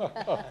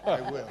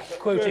 I will.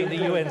 Quoting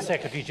the UN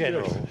Secretary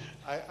General.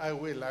 I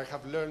will. I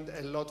have learned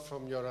a lot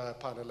from your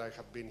panel. I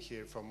have been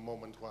here from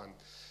moment one.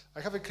 I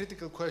have a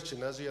critical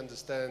question. As you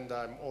understand,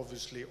 I'm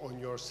obviously on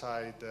your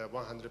side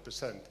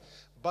 100%.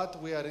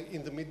 But we are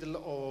in the middle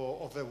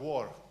of a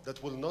war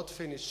that will not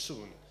finish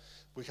soon.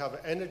 We have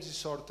energy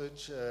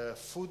shortage,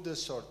 food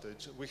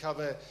shortage. We have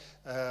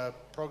a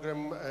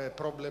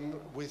problem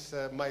with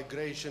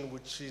migration,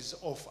 which is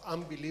of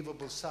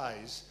unbelievable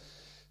size.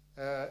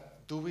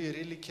 Do we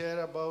really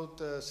care about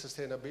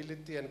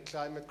sustainability and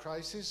climate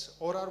crisis?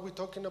 Or are we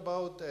talking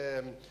about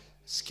a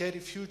scary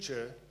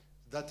future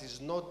that is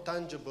not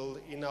tangible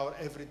in our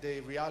everyday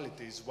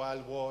realities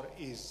while war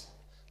is?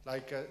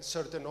 Like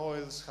certain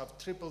oils have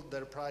tripled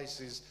their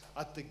prices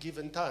at the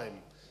given time.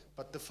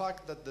 But the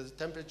fact that the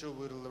temperature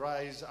will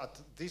rise at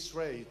this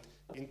rate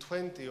in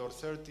 20 or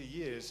 30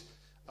 years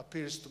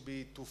appears to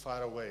be too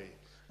far away.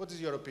 What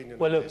is your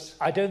opinion on this?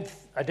 Well, look,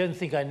 I don't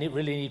think I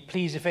really need...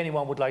 Please, if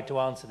anyone would like to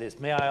answer this,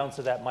 may I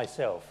answer that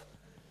myself?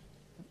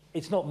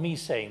 It's not me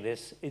saying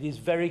this. It is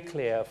very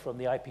clear from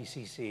the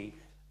IPCC,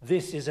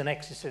 this is an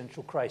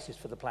existential crisis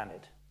for the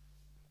planet.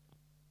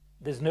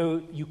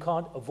 You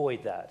can't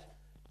avoid that.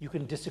 You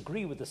can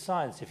disagree with the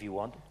science if you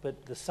want,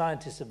 but the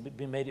scientists have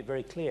made it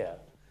very clear.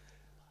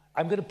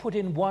 I'm going to put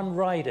in one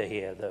rider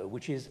here, though,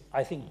 which is,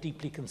 I think,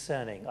 deeply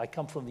concerning. I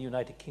come from the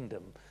United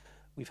Kingdom.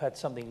 We've had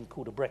something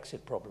called a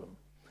Brexit problem.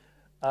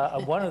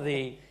 And one of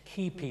the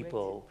key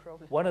people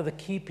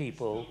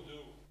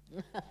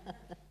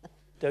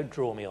Don't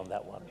draw me on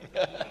that one.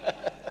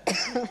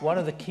 One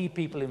of the key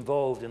people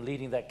involved in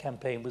leading that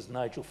campaign was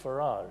Nigel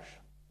Farage.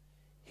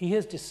 He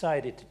has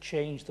decided to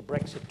change the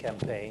Brexit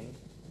campaign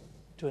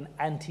to an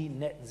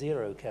anti-net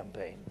zero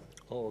campaign.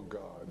 Oh,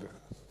 God.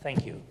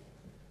 Thank you.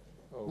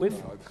 Oh,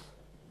 God.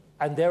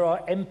 And there are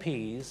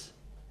MPs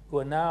who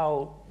are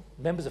now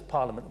members of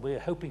Parliament. We're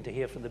hoping to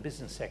hear from the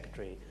Business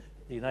Secretary,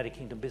 the United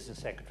Kingdom Business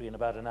Secretary, in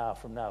about an hour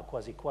from now,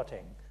 Kwasi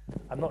Kwarteng.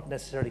 I'm not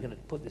necessarily going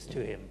to put this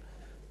to him,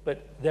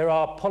 but there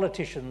are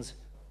politicians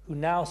who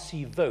now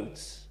see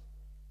votes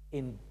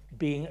in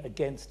being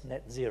against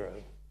net zero,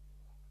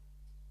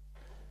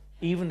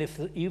 even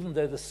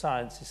though the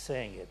science is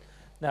saying it.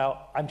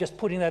 Now, I'm just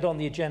putting that on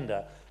the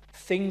agenda.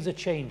 Things are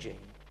changing.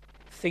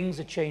 Things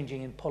are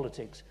changing in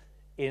politics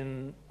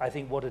in, I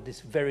think, what are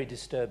very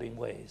disturbing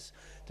ways.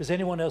 Does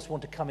anyone else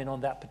want to come in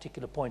on that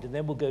particular point? And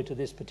then we'll go to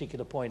this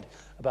particular point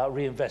about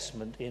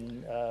reinvestment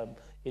in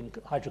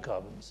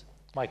hydrocarbons.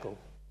 Michael.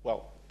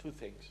 Well, two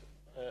things.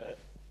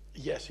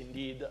 Yes,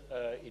 indeed,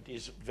 it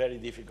is very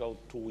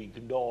difficult to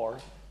ignore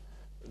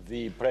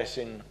the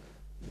pressing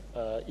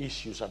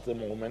issues at the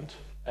moment.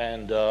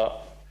 And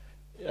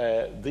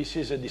this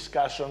is a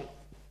discussion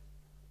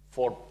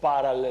for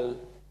parallel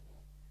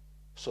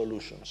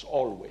solutions,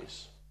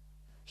 always.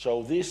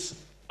 So this,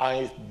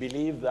 I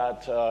believe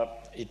that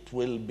it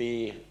will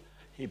be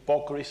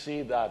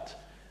hypocrisy that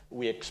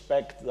we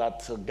expect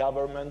that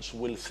governments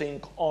will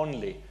think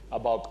only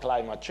about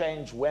climate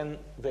change when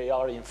they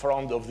are in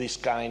front of this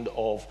kind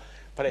of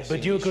pressing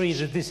But do you agree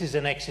issues. that this is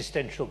an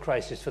existential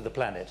crisis for the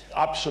planet?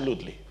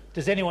 Absolutely.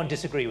 Does anyone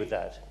disagree with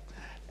that?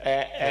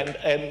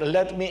 And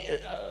let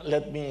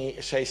me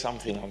say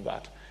something on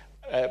that.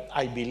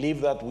 I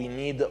believe that we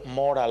need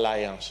more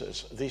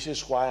alliances. This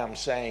is why I'm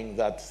saying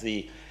that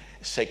the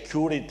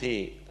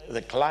security,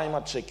 the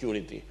climate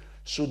security,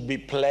 should be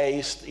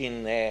placed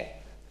in a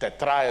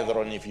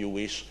tetrahedron, if you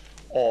wish,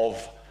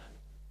 of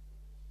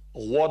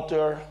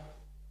water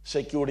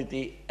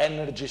security,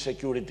 energy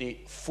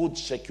security, food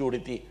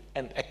security,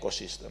 and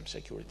ecosystem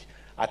security.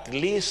 At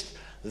least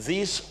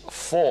these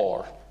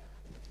four,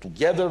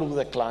 together with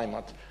the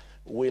climate,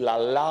 will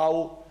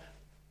allow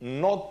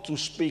not to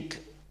speak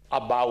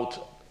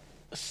about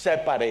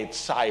separate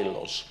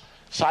silos.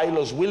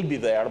 Silos will be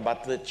there,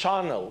 but the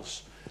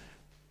channels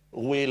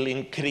will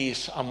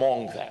increase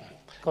among them.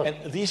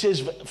 And this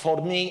is,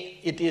 for me,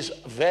 it is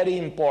very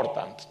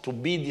important to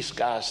be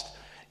discussed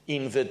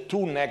in the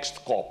two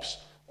next COPs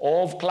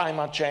of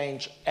climate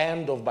change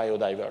and of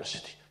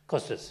biodiversity.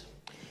 Costas.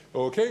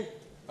 Okay.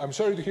 I'm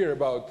sorry to hear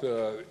about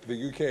the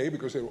UK,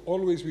 because there will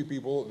always be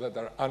people that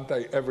are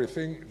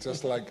anti-everything,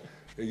 just like,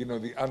 you know,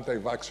 the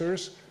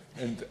anti-vaxxers.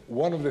 And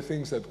one of the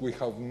things that we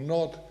have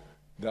not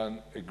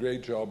done a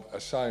great job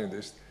as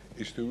scientists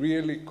is to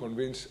really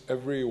convince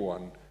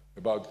everyone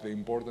about the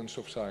importance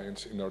of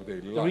science in our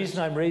daily lives. The reason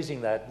I'm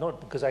raising that,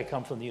 not because I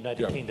come from the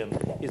United Kingdom,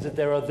 is that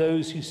there are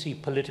those who see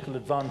political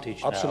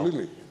advantage now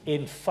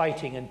in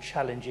fighting and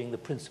challenging the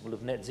principle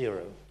of net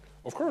zero.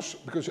 Of course,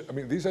 because I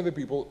mean these are the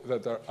people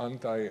that are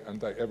anti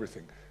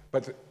everything.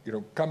 But you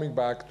know, coming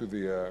back to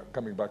the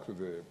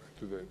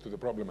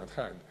problem at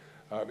hand,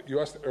 you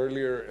asked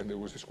earlier, and there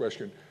was this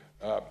question.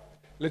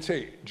 Let's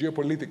say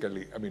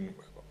geopolitically, I mean,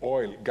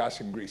 oil, gas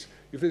in Greece.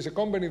 If there's a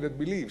company that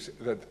believes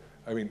that,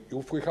 I mean,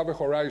 if we have a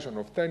horizon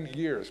of 10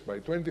 years, by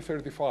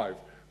 2035,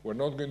 we're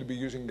not going to be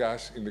using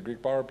gas in the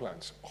Greek power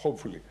plants,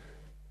 hopefully,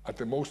 at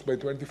the most by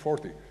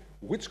 2040.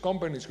 Which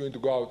company is going to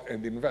go out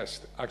and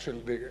invest?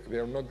 Actually, they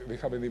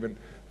haven't even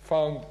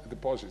found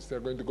deposits. They're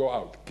going to go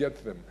out,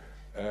 get them,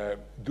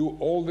 do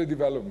all the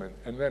development,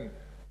 and then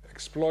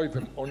exploit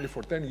them only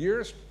for 10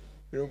 years.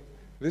 You know,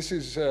 this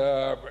is,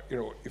 you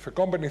know, if a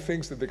company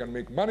thinks that they can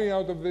make money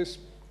out of this,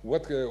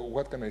 what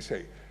can I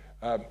say?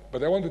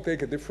 But I want to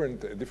take a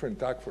different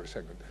tack for a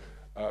second.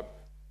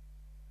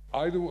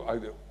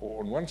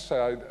 On one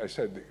side, I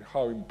said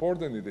how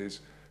important it is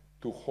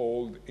to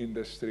hold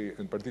industry,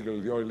 and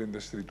particularly the oil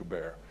industry, to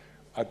bear.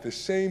 At the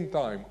same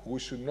time, we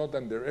should not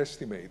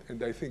underestimate,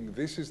 and I think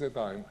this is the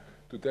time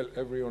to tell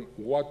everyone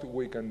what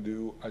we can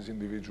do as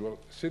individual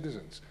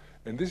citizens.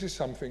 And this is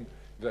something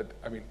that,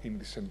 I mean, in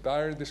this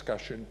entire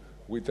discussion,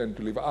 we tend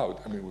to leave out.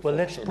 I mean, well,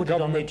 let's put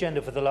it on the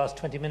agenda for the last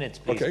 20 minutes,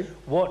 please. Okay.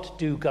 What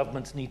do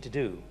governments need to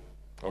do?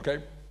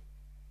 Okay.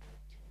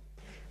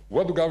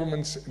 What do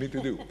governments need to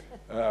do?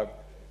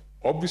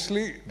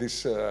 Obviously,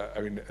 this,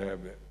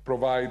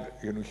 provide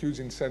huge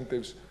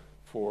incentives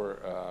for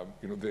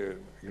the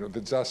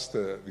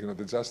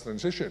just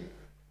transition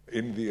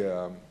in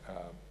the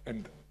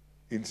and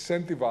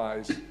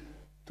incentivize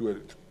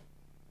to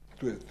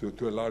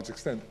a large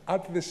extent.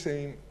 At the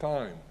same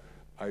time,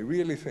 I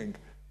really think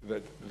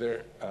that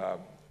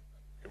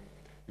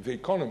the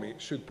economy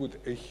should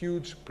put a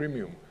huge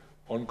premium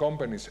on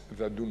companies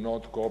that do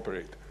not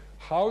cooperate.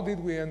 How did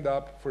we end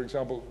up, for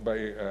example,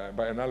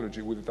 by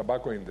analogy, with the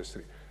tobacco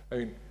industry? I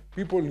mean,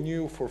 people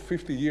knew for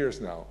 50 years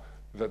now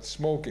that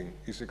smoking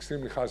is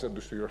extremely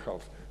hazardous to your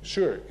health.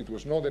 Sure, it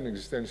was not an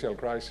existential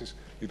crisis.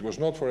 It was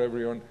not for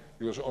everyone.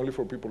 It was only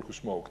for people who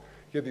smoke.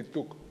 yet it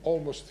took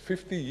almost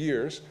 50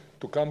 years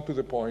to come to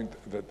the point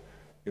that,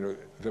 you know,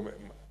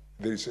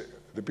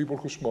 the people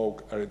who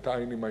smoke are a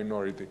tiny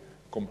minority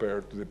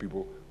compared to the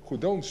people who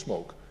don't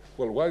smoke.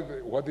 Well,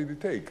 what did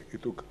it take?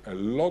 It took a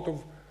lot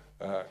of,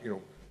 you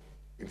know,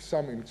 in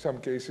some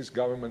cases,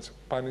 governments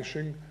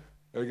punishing,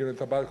 you know,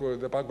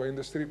 tobacco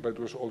industry, but it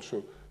was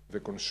also the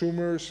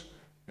consumers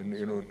and,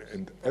 you know,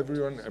 and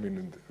everyone. I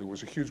mean, there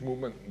was a huge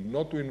movement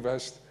not to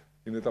invest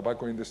in the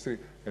tobacco industry.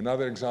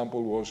 Another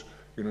example was,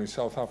 you know, in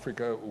South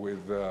Africa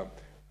with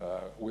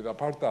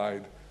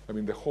apartheid. I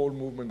mean, the whole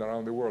movement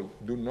around the world,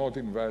 do not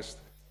invest,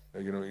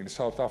 you know, in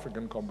South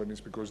African companies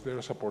because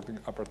they're supporting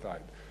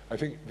apartheid. I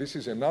think this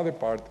is another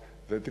part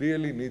that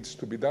really needs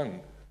to be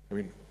done. I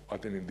mean,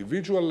 at an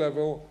individual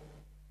level,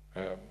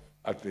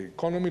 at the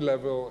economy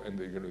level, and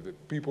you know, the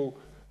people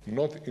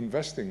not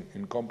investing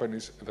in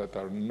companies that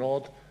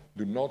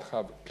do not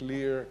have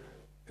clear,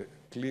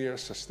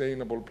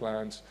 sustainable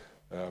plans,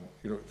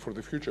 you know, for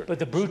the future. But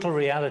the brutal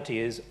reality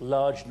is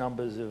large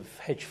numbers of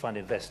hedge fund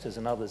investors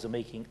and others are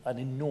making an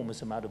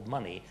enormous amount of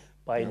money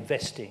by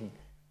investing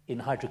in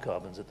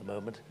hydrocarbons at the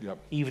moment,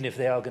 even if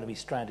they are going to be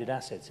stranded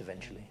assets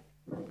eventually.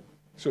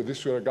 So this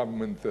is where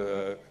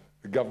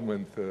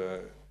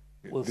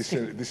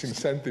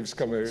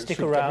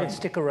disincentives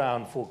stick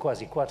around for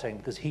Kwasi Kwarteng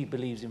because he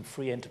believes in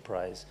free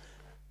enterprise.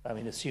 I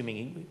mean,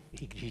 assuming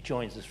he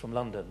joins us from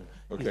London,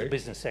 he's the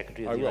business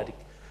secretary of the United,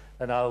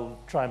 and I'll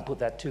try and put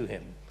that to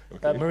him.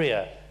 Okay.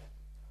 Maria,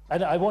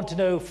 and I want to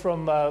know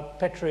from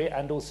Petteri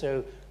and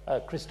also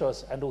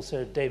Christos and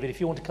also David,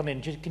 if you want to come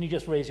in, can you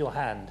just raise your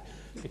hand?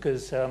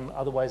 Because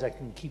otherwise I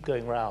can keep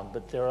going around,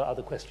 but there are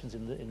other questions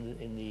in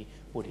the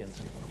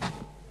audience.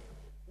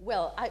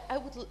 Well, I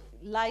would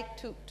like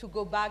to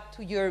go back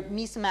to your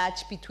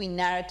mismatch between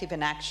narrative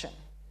and action,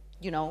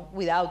 you know,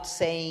 without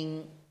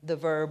saying the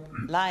verb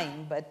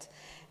lying, but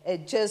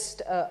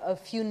just a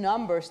few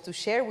numbers to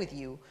share with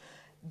you.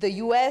 The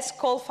US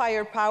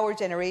coal-fired power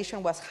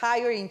generation was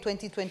higher in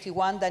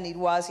 2021 than it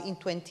was in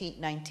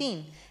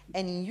 2019.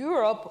 And in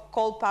Europe,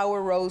 coal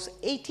power rose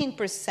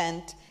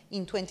 18%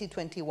 in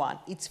 2021,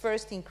 its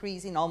first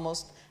increase in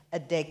almost a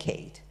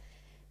decade.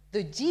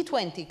 The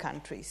G20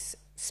 countries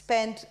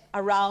spent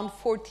around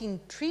 $14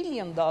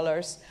 trillion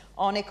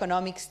on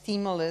economic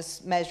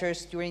stimulus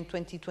measures during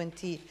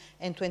 2020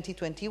 and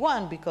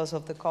 2021 because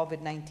of the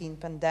COVID-19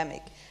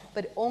 pandemic,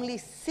 but only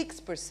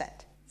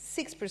 6%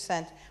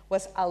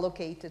 was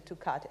allocated to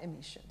cut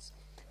emissions.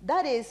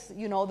 That is,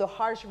 you know, the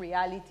harsh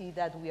reality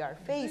that we are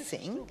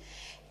facing,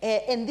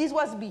 and this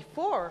was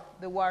before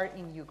the war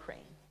in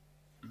Ukraine.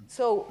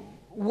 So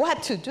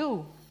what to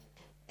do?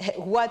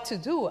 What to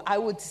do? I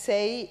would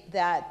say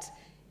that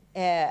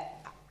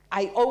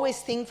I always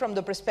think from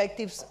the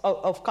perspectives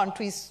of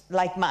countries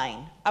like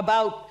mine.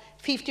 About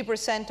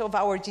 50% of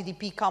our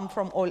GDP come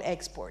from oil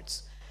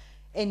exports.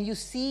 And you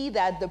see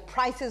that the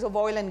prices of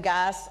oil and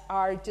gas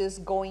are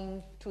just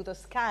going to the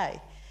sky.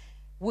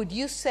 Would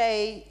you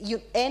say,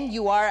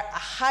 you are a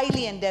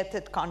highly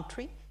indebted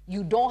country,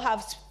 you don't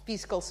have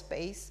fiscal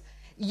space,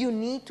 you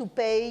need to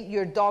pay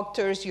your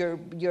doctors,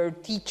 your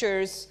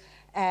teachers,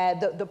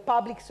 the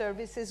public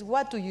services,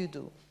 what do you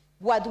do?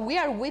 What we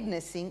are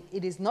witnessing,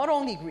 it is not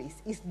only Greece,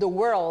 it's the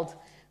world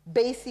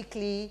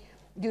basically,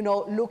 you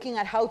know, looking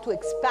at how to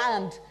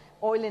expand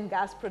oil and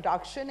gas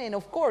production. And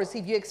of course,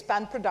 if you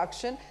expand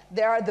production,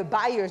 there are the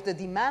buyers, the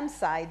demand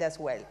side as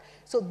well.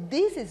 So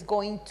this is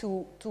going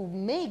to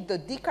make the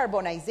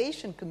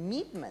decarbonization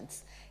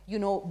commitments, you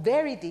know,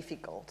 very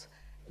difficult,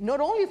 not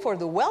only for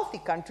the wealthy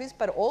countries,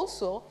 but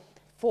also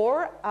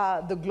for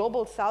the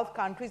global south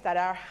countries that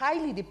are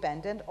highly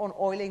dependent on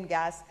oil and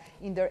gas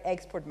in their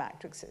export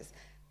matrices.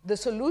 The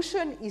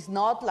solution is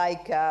not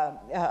like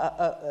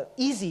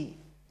easy,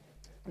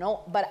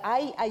 no, but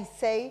I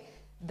say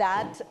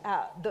that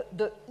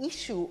the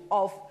issue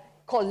of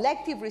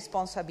collective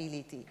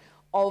responsibility,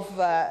 of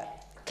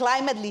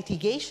climate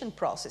litigation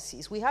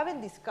processes, we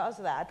haven't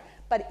discussed that,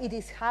 but it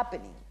is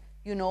happening,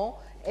 you know,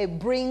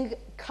 bring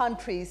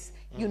countries,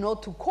 you know,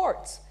 to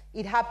courts.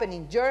 It happened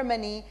in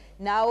Germany.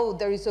 Now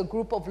there is a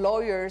group of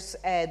lawyers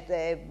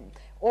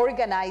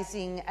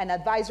organizing an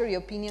advisory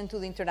opinion to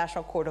the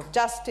International Court of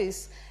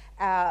Justice.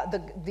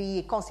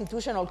 The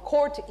Constitutional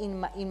Court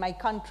in my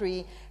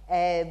country,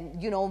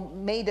 you know,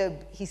 made a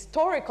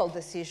historical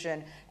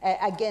decision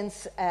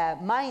against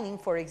mining,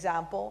 for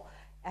example.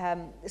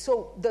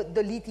 So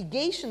the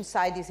litigation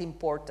side is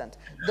important.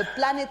 The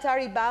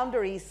planetary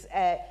boundaries,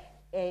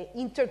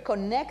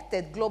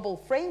 interconnected global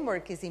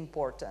framework is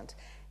important.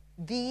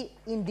 The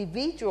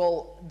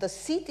individual, the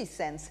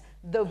citizens,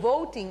 the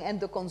voting and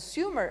the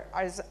consumer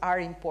are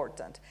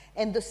important.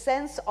 And the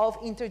sense of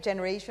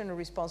intergenerational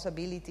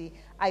responsibility,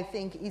 I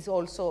think, is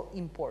also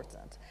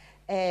important.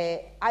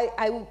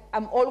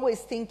 I'm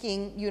always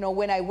thinking, you know,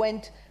 when I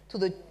went to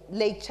the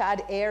Lake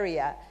Chad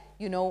area,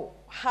 you know,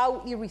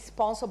 how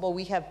irresponsible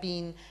we have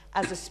been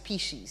as a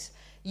species.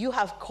 You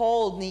have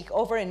called, Nick,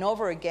 over and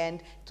over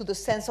again to the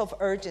sense of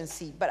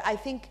urgency. But I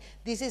think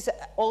this is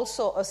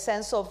also a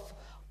sense of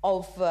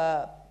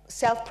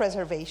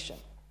self-preservation.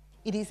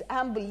 It is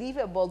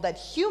unbelievable that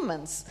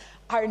humans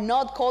are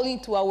not calling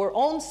to our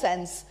own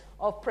sense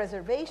of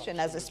preservation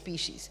as a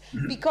species,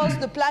 because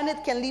the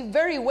planet can live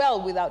very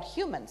well without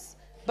humans,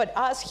 but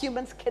us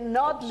humans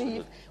cannot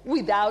live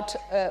without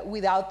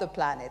the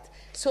planet.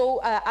 So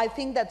I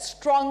think that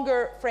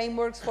stronger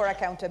frameworks for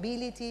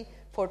accountability,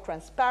 for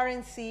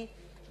transparency,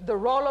 the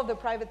role of the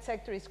private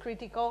sector is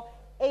critical.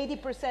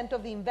 80%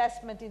 of the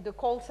investment in the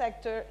coal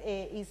sector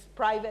is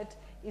private,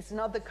 it's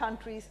not the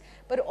countries,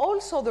 but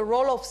also the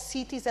role of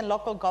cities and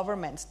local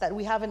governments that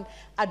we haven't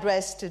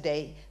addressed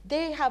today.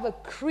 They have a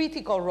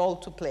critical role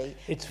to play.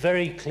 It's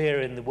very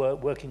clear in the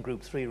Working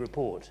Group 3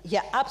 report.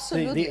 Yeah,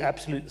 absolutely. The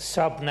absolute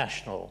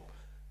sub-national,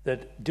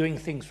 that doing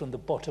things from the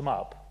bottom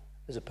up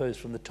as opposed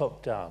from the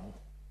top down.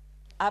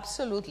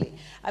 Absolutely.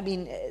 I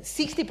mean,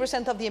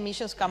 60% of the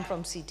emissions come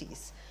from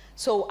cities.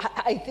 So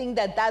I think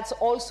that that's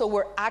also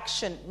where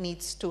action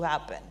needs to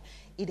happen.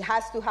 It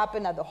has to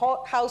happen at the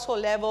household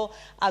level,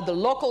 at the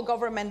local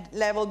government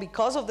level,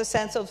 because of the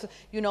sense of,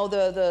 you know,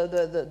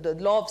 the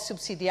law of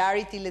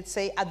subsidiarity, let's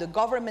say, at the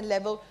government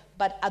level,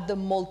 but at the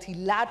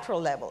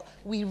multilateral level.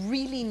 We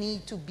really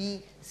need to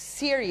be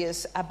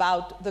serious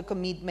about the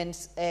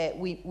commitments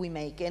we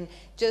make. And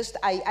just,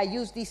 I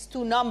use these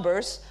two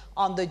numbers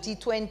on the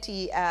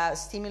G20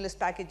 stimulus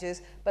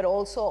packages, but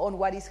also on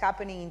what is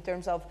happening in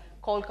terms of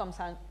coal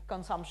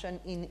consumption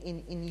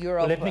in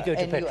Europe. Well, let me go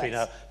to Petteri US.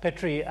 now.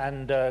 Petteri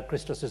and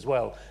Christos as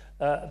well.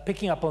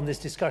 Picking up on this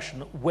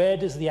discussion, where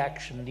does the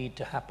action need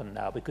to happen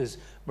now? Because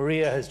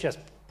Maria has just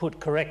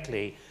put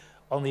correctly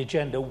on the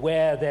agenda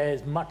where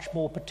there's much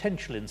more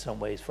potential in some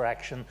ways for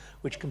action,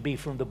 which can be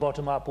from the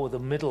bottom up or the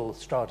middle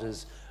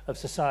stratas of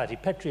society.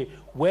 Petteri,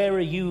 where are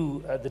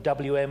you at the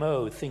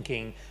WMO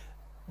thinking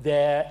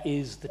there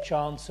is the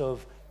chance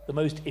of the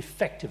most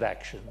effective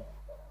action,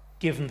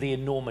 given the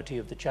enormity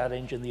of the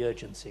challenge and the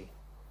urgency?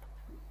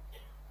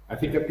 I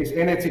think that this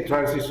energy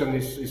transition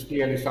is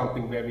clearly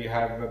something where we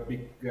have a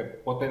big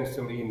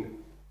potential in,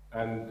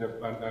 and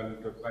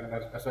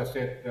as I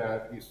said,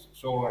 this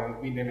solar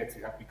and wind energy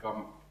have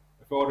become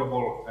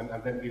affordable,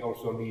 and then we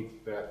also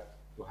need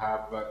to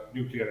have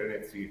nuclear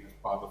energy as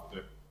part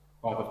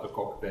of the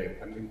cocktail.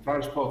 And in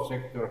transport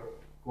sector, of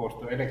course,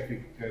 the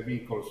electric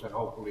vehicles, and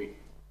hopefully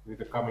in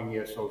the coming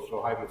years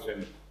also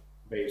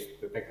hydrogen-based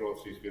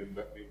technologies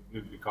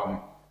will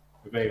become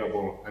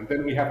available. And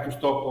then we have to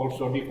stop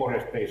also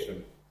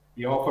deforestation.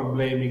 We are often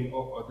blaming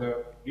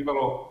the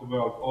developed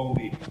world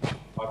only,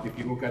 but if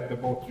you look at the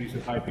most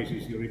recent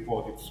IPCC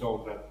report, it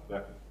shows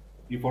that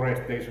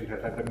deforestation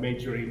has had a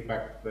major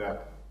impact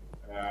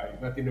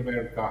in Latin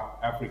America,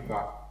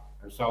 Africa,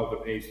 and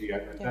Southern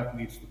Asia, and that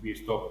needs to be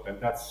stopped. And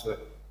that's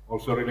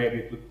also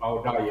related to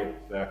our diet.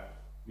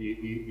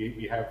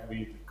 We have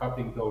been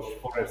cutting those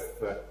forests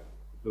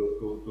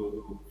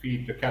to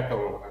feed the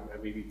cattle,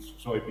 and we need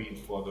soybeans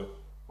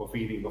for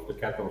feeding of the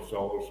cattle. So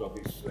also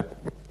this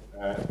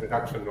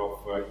reduction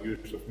of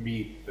use of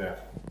meat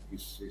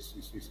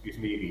is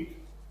needed.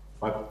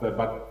 But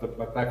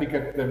I think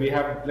that we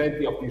have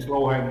plenty of these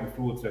low-hanging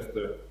fruits, as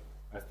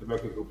the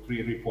Working Group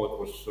 3 report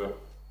was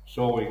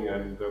showing,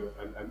 and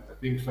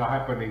things are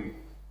happening,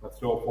 but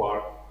so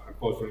far,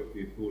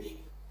 unfortunately,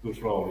 too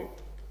slowly.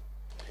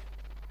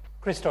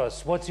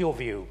 Christos, what's your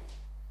view?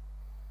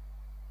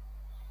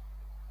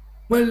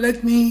 Well,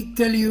 let me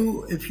tell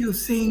you a few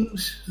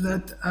things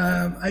that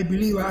I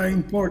believe are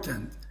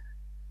important.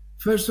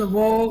 First of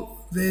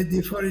all, the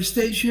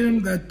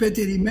deforestation that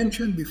Petteri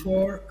mentioned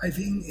before, I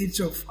think it's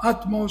of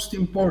utmost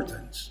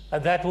importance.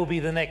 And that will be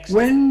the next...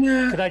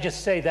 Can I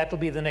just say that will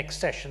be the next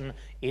session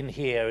in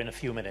here in a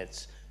few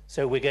minutes.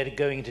 So we're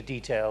going into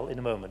detail in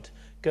a moment.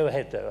 Go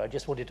ahead, though. I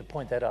just wanted to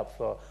point that out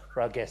for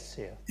our guests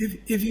here.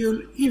 If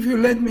you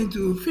let me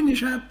to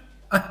finish up,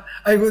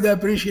 I would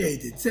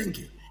appreciate it. Thank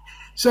you.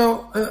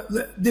 So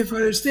the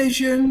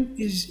deforestation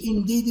is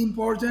indeed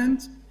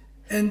important,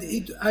 and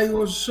I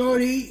was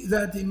sorry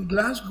that in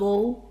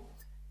Glasgow,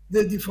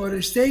 the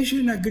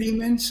deforestation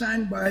agreement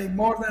signed by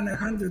more than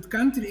 100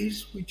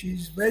 countries, which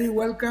is very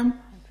welcome,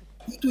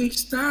 it will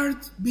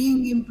start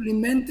being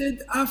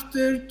implemented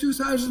after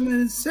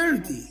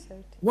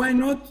 2030. Why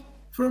not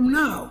from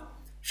now?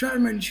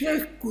 Sharm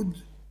el-Sheikh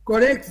could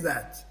correct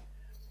that.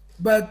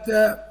 But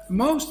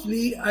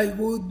mostly I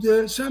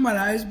would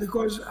summarize,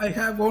 because I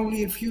have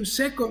only a few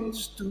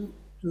seconds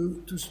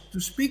to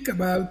speak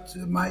about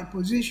my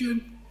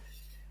position.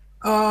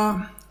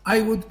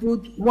 I would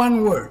put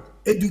one word: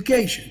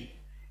 education.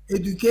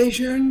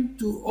 Education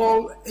to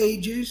all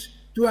ages,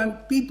 to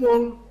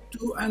people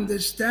to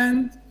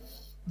understand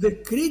the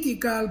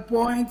critical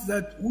point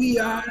that we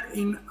are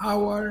in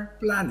our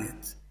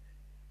planet.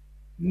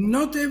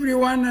 Not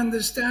everyone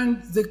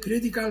understands the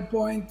critical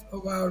point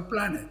of our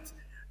planet.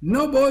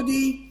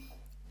 Nobody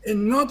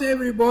and not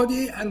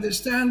everybody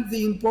understand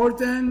the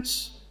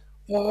importance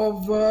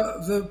of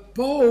the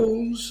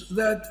poles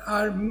that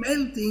are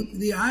melting.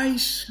 The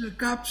ice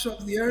caps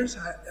of the earth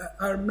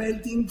are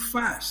melting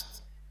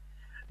fast.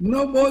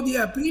 Nobody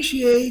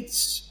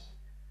appreciates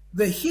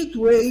the heat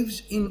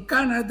waves in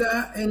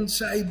Canada and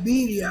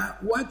Siberia,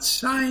 what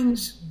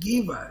signs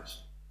give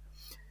us.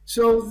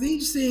 So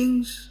these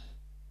things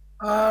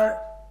are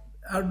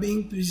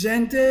being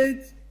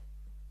presented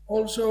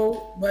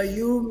also by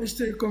you,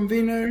 Mr.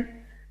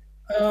 Convener,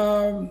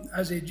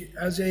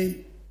 as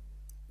a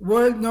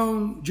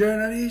world-known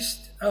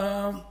journalist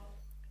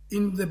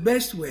in the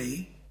best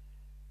way.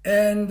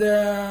 And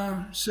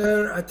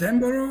Sir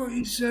Attenborough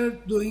is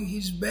doing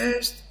his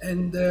best,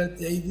 and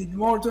David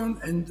Morton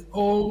and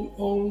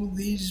all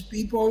these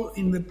people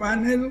in the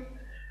panel.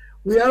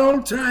 We are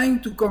all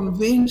trying to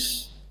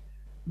convince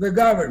the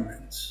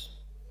governments.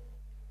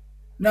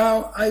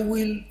 Now, I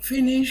will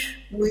finish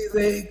with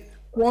a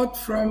quote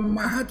from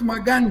Mahatma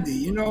Gandhi.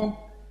 You know,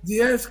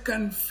 the earth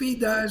can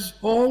feed us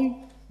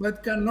all,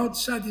 but cannot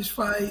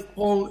satisfy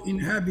all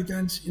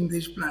inhabitants in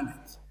this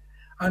planet.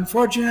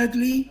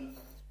 Unfortunately,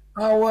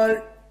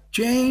 our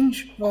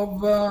change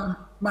of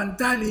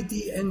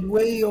mentality and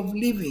way of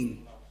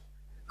living,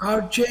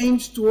 our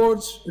change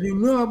towards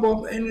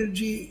renewable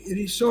energy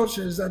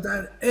resources that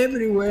are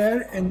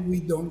everywhere and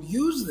we don't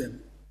use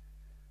them.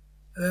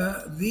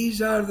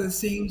 These are the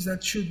things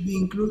that should be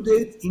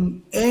included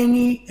in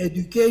any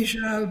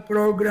educational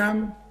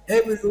program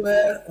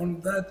everywhere on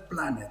that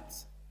planet.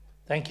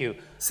 Thank you.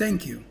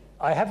 Thank you.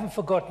 I haven't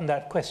forgotten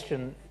that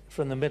question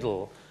from the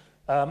middle.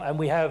 And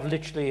we have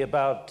literally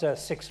about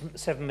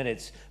 6-7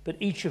 minutes, but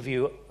each of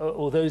you,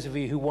 or those of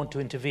you who want to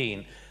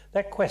intervene,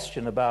 that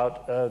question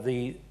about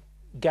the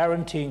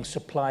guaranteeing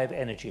supply of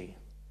energy,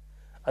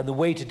 and the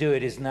way to do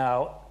it is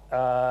now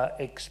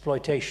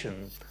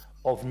exploitation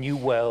of new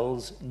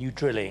wells, new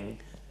drilling,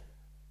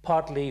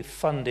 partly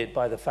funded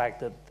by the fact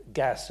that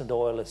gas and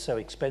oil are so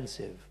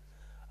expensive,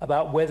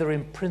 about whether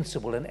in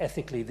principle and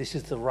ethically this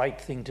is the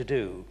right thing to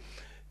do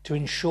to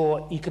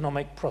ensure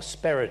economic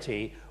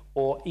prosperity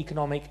or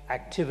economic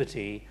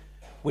activity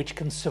which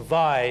can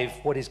survive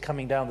what is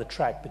coming down the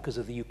track because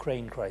of the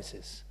Ukraine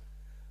crisis.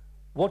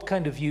 What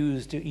kind of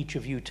views do each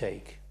of you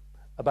take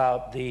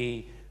about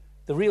the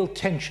real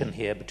tension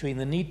here between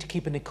the need to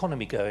keep an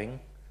economy going,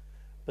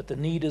 but the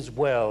need as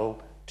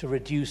well to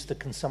reduce the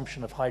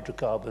consumption of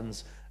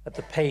hydrocarbons at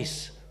the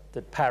pace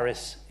that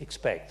Paris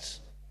expects?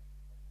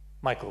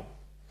 Michael.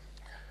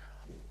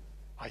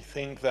 I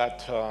think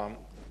that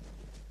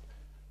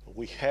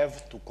we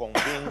have to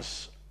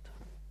convince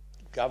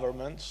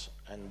governments,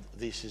 and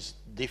this is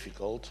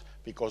difficult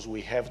because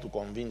we have to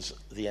convince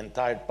the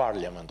entire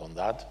parliament on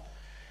that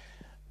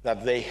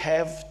they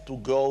have to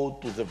go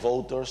to the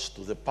voters,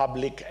 to the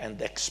public,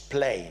 and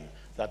explain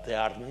that they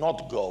are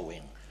not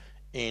going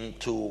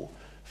into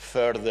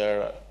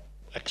further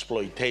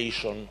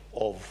exploitation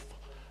of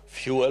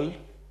fuel,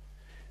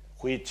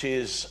 which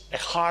is a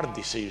hard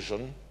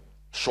decision,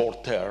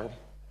 short term,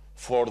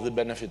 for the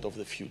benefit of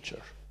the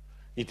future.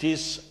 It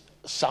is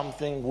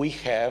something we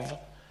have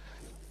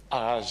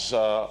as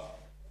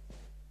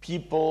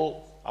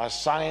people, as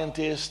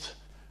scientists,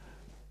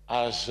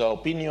 as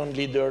opinion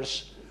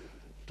leaders,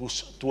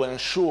 to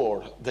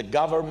ensure the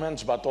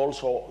governments, but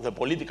also the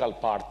political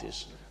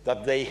parties,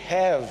 that they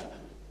have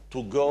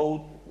to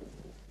go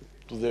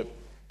to the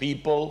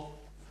people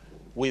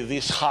with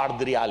this hard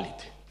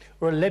reality.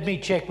 Well, let me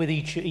check with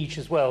each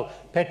as well.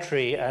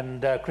 Petteri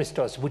and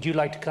Christos, would you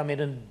like to come in?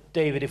 And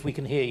David, if we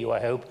can hear you, I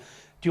hope.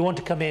 Do you want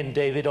to come in,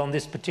 David, on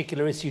this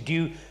particular issue?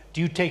 Do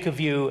you take a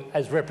view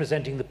as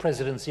representing the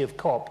presidency of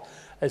COP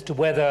as to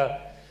whether,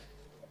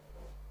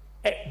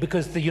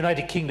 because the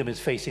United Kingdom is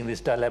facing this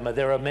dilemma,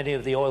 there are many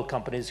of the oil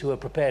companies who are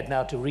prepared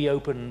now to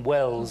reopen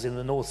wells in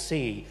the North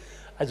Sea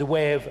as a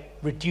way of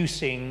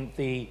reducing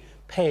the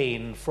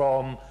pain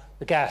from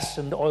the gas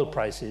and oil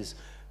prices.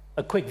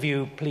 A quick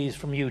view, please,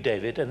 from you,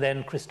 David, and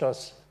then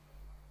Christos,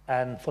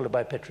 and followed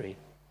by Petteri.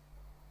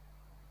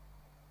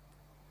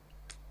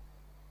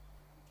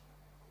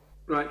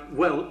 Right,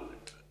 well,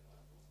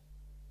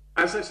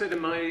 as I said in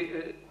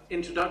my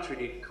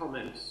introductory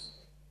comments,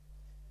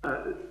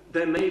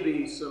 there may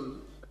be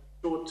some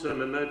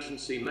short-term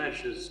emergency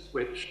measures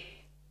which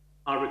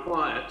are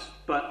required,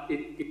 but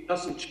it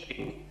doesn't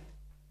change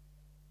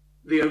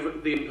the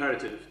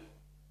imperative.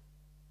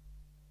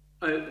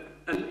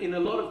 And in a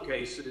lot of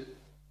cases,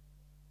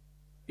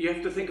 you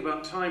have to think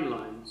about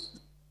timelines.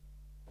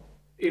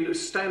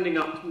 Standing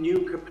up new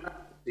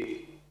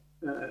capacity,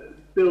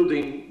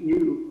 building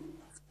new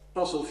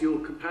fossil fuel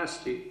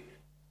capacity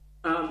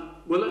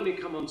will only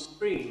come on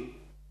stream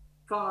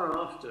far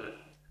after,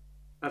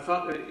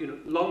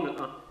 long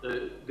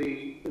after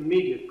the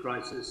immediate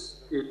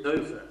crisis is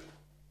over.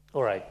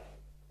 All right.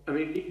 I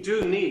mean, you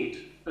do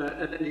need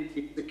an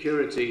energy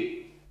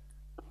security,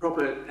 a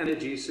proper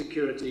energy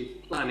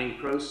security planning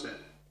process.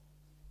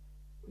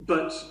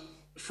 But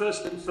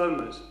first and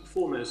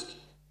foremost,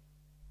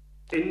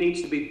 it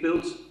needs to be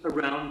built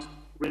around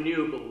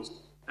renewables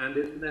and,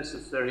 if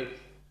necessary,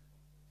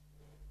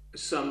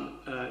 some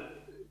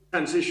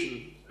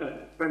transition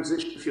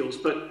fuels.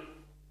 But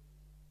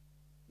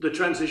the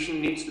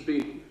transition needs to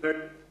be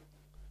very,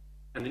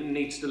 and it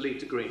needs to lead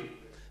to green.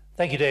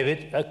 Thank you,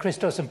 David.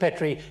 Christos and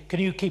Petteri, can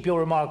you keep your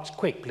remarks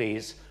quick,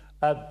 please?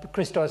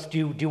 Christos,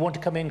 do you want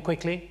to come in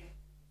quickly?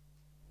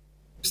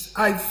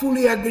 I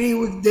fully agree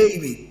with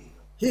David.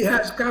 He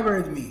has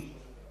covered me.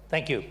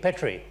 Thank you.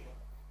 Petteri.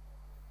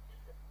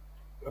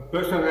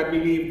 Personally, I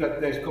believe that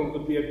there's going to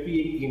be a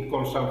peak in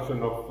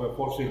consumption of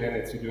fossil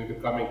energy during the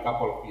coming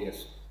couple of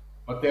years.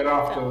 But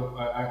thereafter,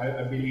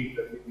 I believe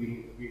that it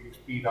will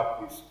speed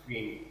up this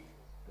green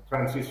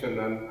transition,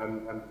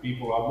 and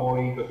people are more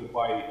eager to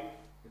buy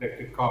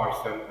electric cars,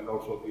 and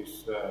also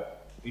this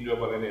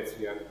renewable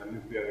energy and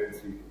nuclear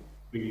energy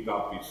build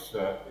up is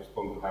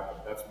going to happen.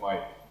 That's my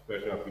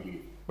personal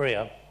belief.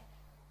 Maria.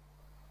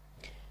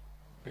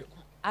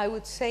 I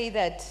would say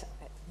that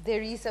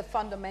there is a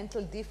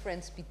fundamental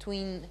difference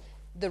between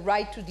the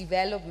right to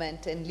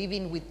development and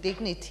living with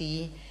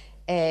dignity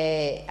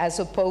as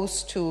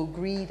opposed to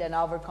greed and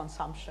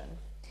overconsumption.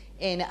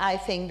 And I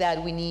think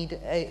that we need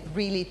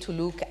really to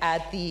look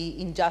at the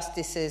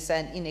injustices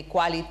and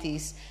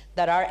inequalities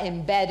that are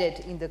embedded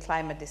in the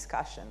climate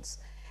discussions.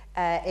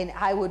 And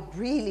I would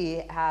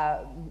really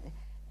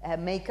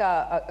make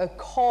a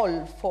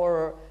call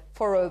for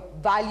a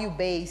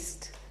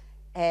value-based,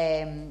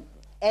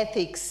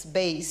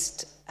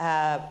 ethics-based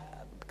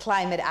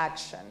climate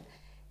action.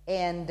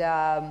 And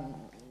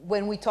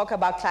when we talk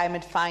about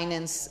climate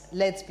finance,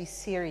 let's be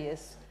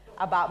serious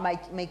about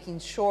making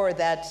sure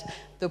that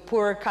the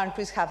poorer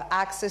countries have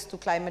access to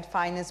climate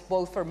finance,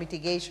 both for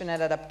mitigation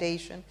and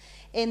adaptation.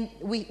 And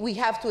we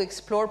have to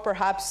explore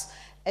perhaps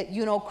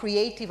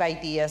creative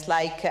ideas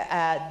like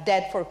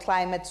debt for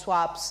climate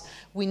swaps.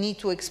 We need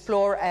to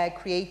explore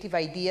creative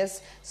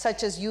ideas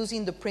such as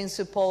using the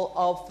principle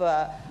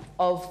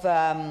of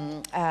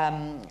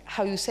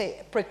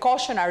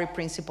precautionary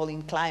principle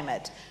in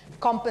climate,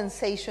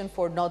 compensation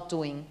for not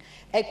doing.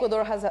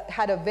 Ecuador has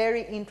had a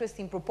very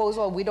interesting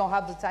proposal. We don't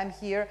have the time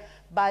here,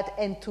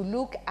 and to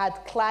look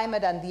at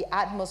climate and the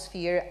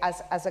atmosphere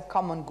as a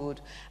common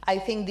good. I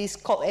think these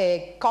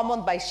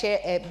common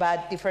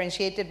but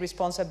differentiated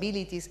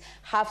responsibilities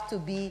have to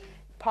be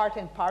part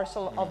and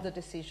parcel of the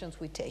decisions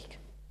we take.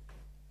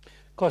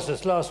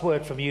 Costas, last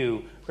word from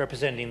you,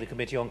 representing the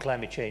Committee on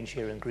Climate Change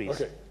here in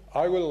Greece. Okay,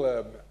 I will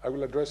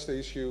address the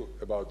issue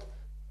about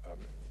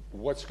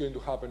what's going to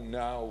happen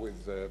now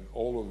with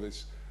all of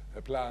these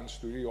plans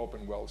to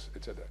reopen wells,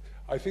 etc.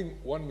 I think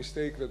one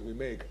mistake that we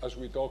make as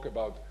we talk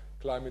about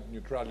climate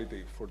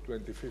neutrality for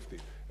 2050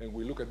 and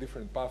we look at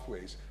different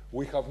pathways,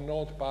 we have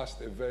not passed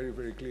a very,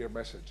 very clear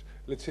message.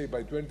 Let's say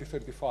by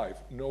 2035,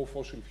 no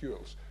fossil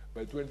fuels.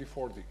 By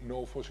 2040,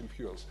 no fossil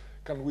fuels.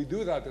 Can we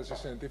do that as a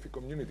scientific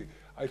community?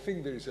 I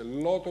think there is a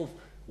lot of,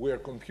 we're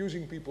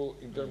confusing people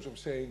in terms of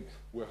saying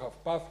we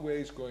have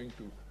pathways going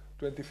to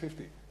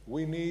 2050.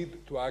 We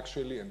need to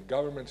actually, and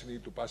governments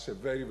need to pass a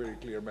very, very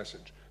clear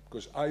message,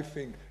 because I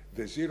think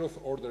the zeroth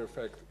order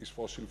effect is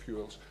fossil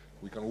fuels.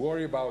 We can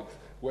worry about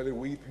whether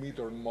we eat meat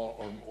or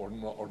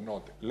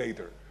not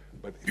later.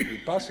 But if we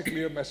pass a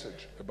clear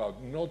message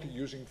about not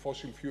using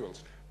fossil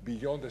fuels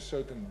beyond a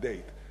certain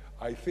date,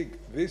 I think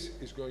this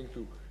is going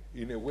to,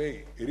 in a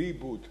way,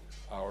 reboot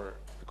our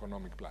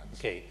economic plans.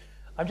 Okay.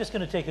 I'm just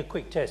going to take a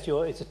quick test.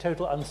 It's a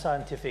total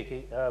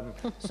unscientific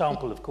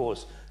sample, of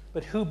course.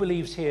 But who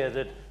believes here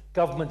that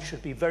government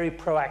should be very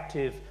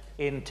proactive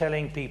in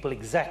telling people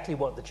exactly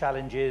what the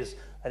challenge is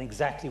and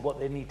exactly what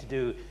they need to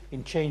do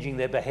in changing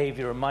their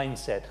behavior and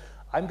mindset?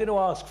 I'm going to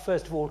ask,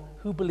 first of all,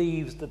 who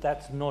believes that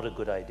that's not a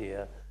good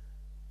idea?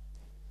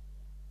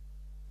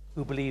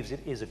 Who believes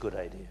it is a good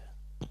idea?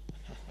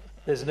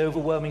 There's an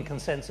overwhelming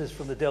consensus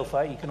from the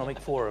Delphi Economic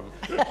Forum.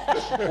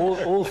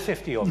 all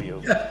 50 of you.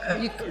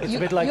 It's a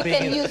bit like you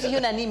can use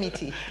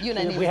unanimity.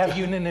 We have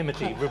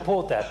unanimity.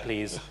 Report that,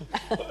 please.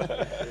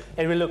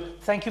 Anyway,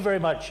 look, thank you very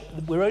much.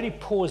 We're only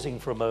pausing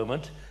for a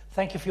moment.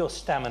 Thank you for your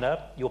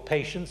stamina, your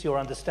patience, your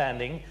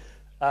understanding.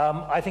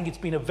 I think it's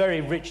been a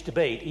very rich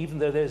debate, even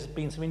though there's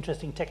been some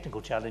interesting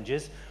technical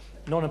challenges,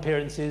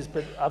 non-appearances,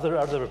 but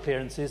other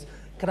appearances.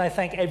 Can I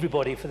thank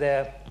everybody for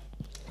their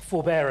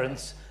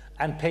forbearance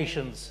and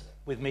patience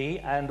with me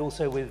and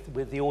also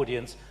with the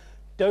audience.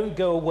 Don't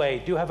go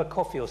away. Do have a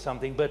coffee or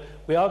something, but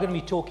we are going to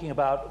be talking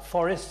about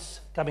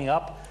forests coming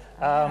up.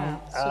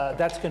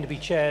 That's going to be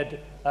chaired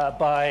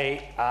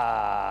by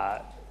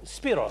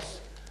Spiros,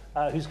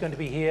 who's going to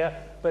be here.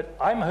 But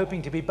I'm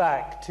hoping to be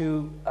back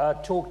to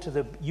talk to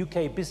the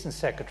UK Business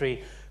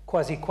Secretary,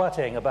 Kwasi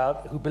Kwarteng,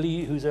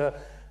 who's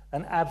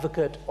an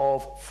advocate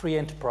of free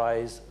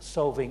enterprise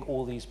solving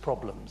all these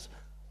problems.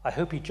 I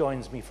hope he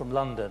joins me from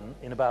London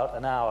in about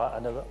an hour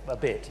and a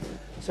bit.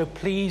 So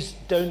please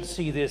don't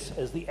see this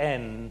as the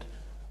end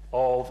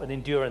of an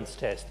endurance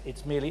test.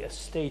 It's merely a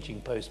staging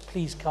post.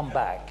 Please come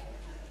back.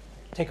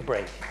 Take a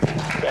break.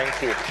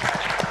 Thank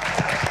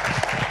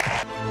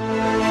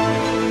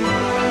you.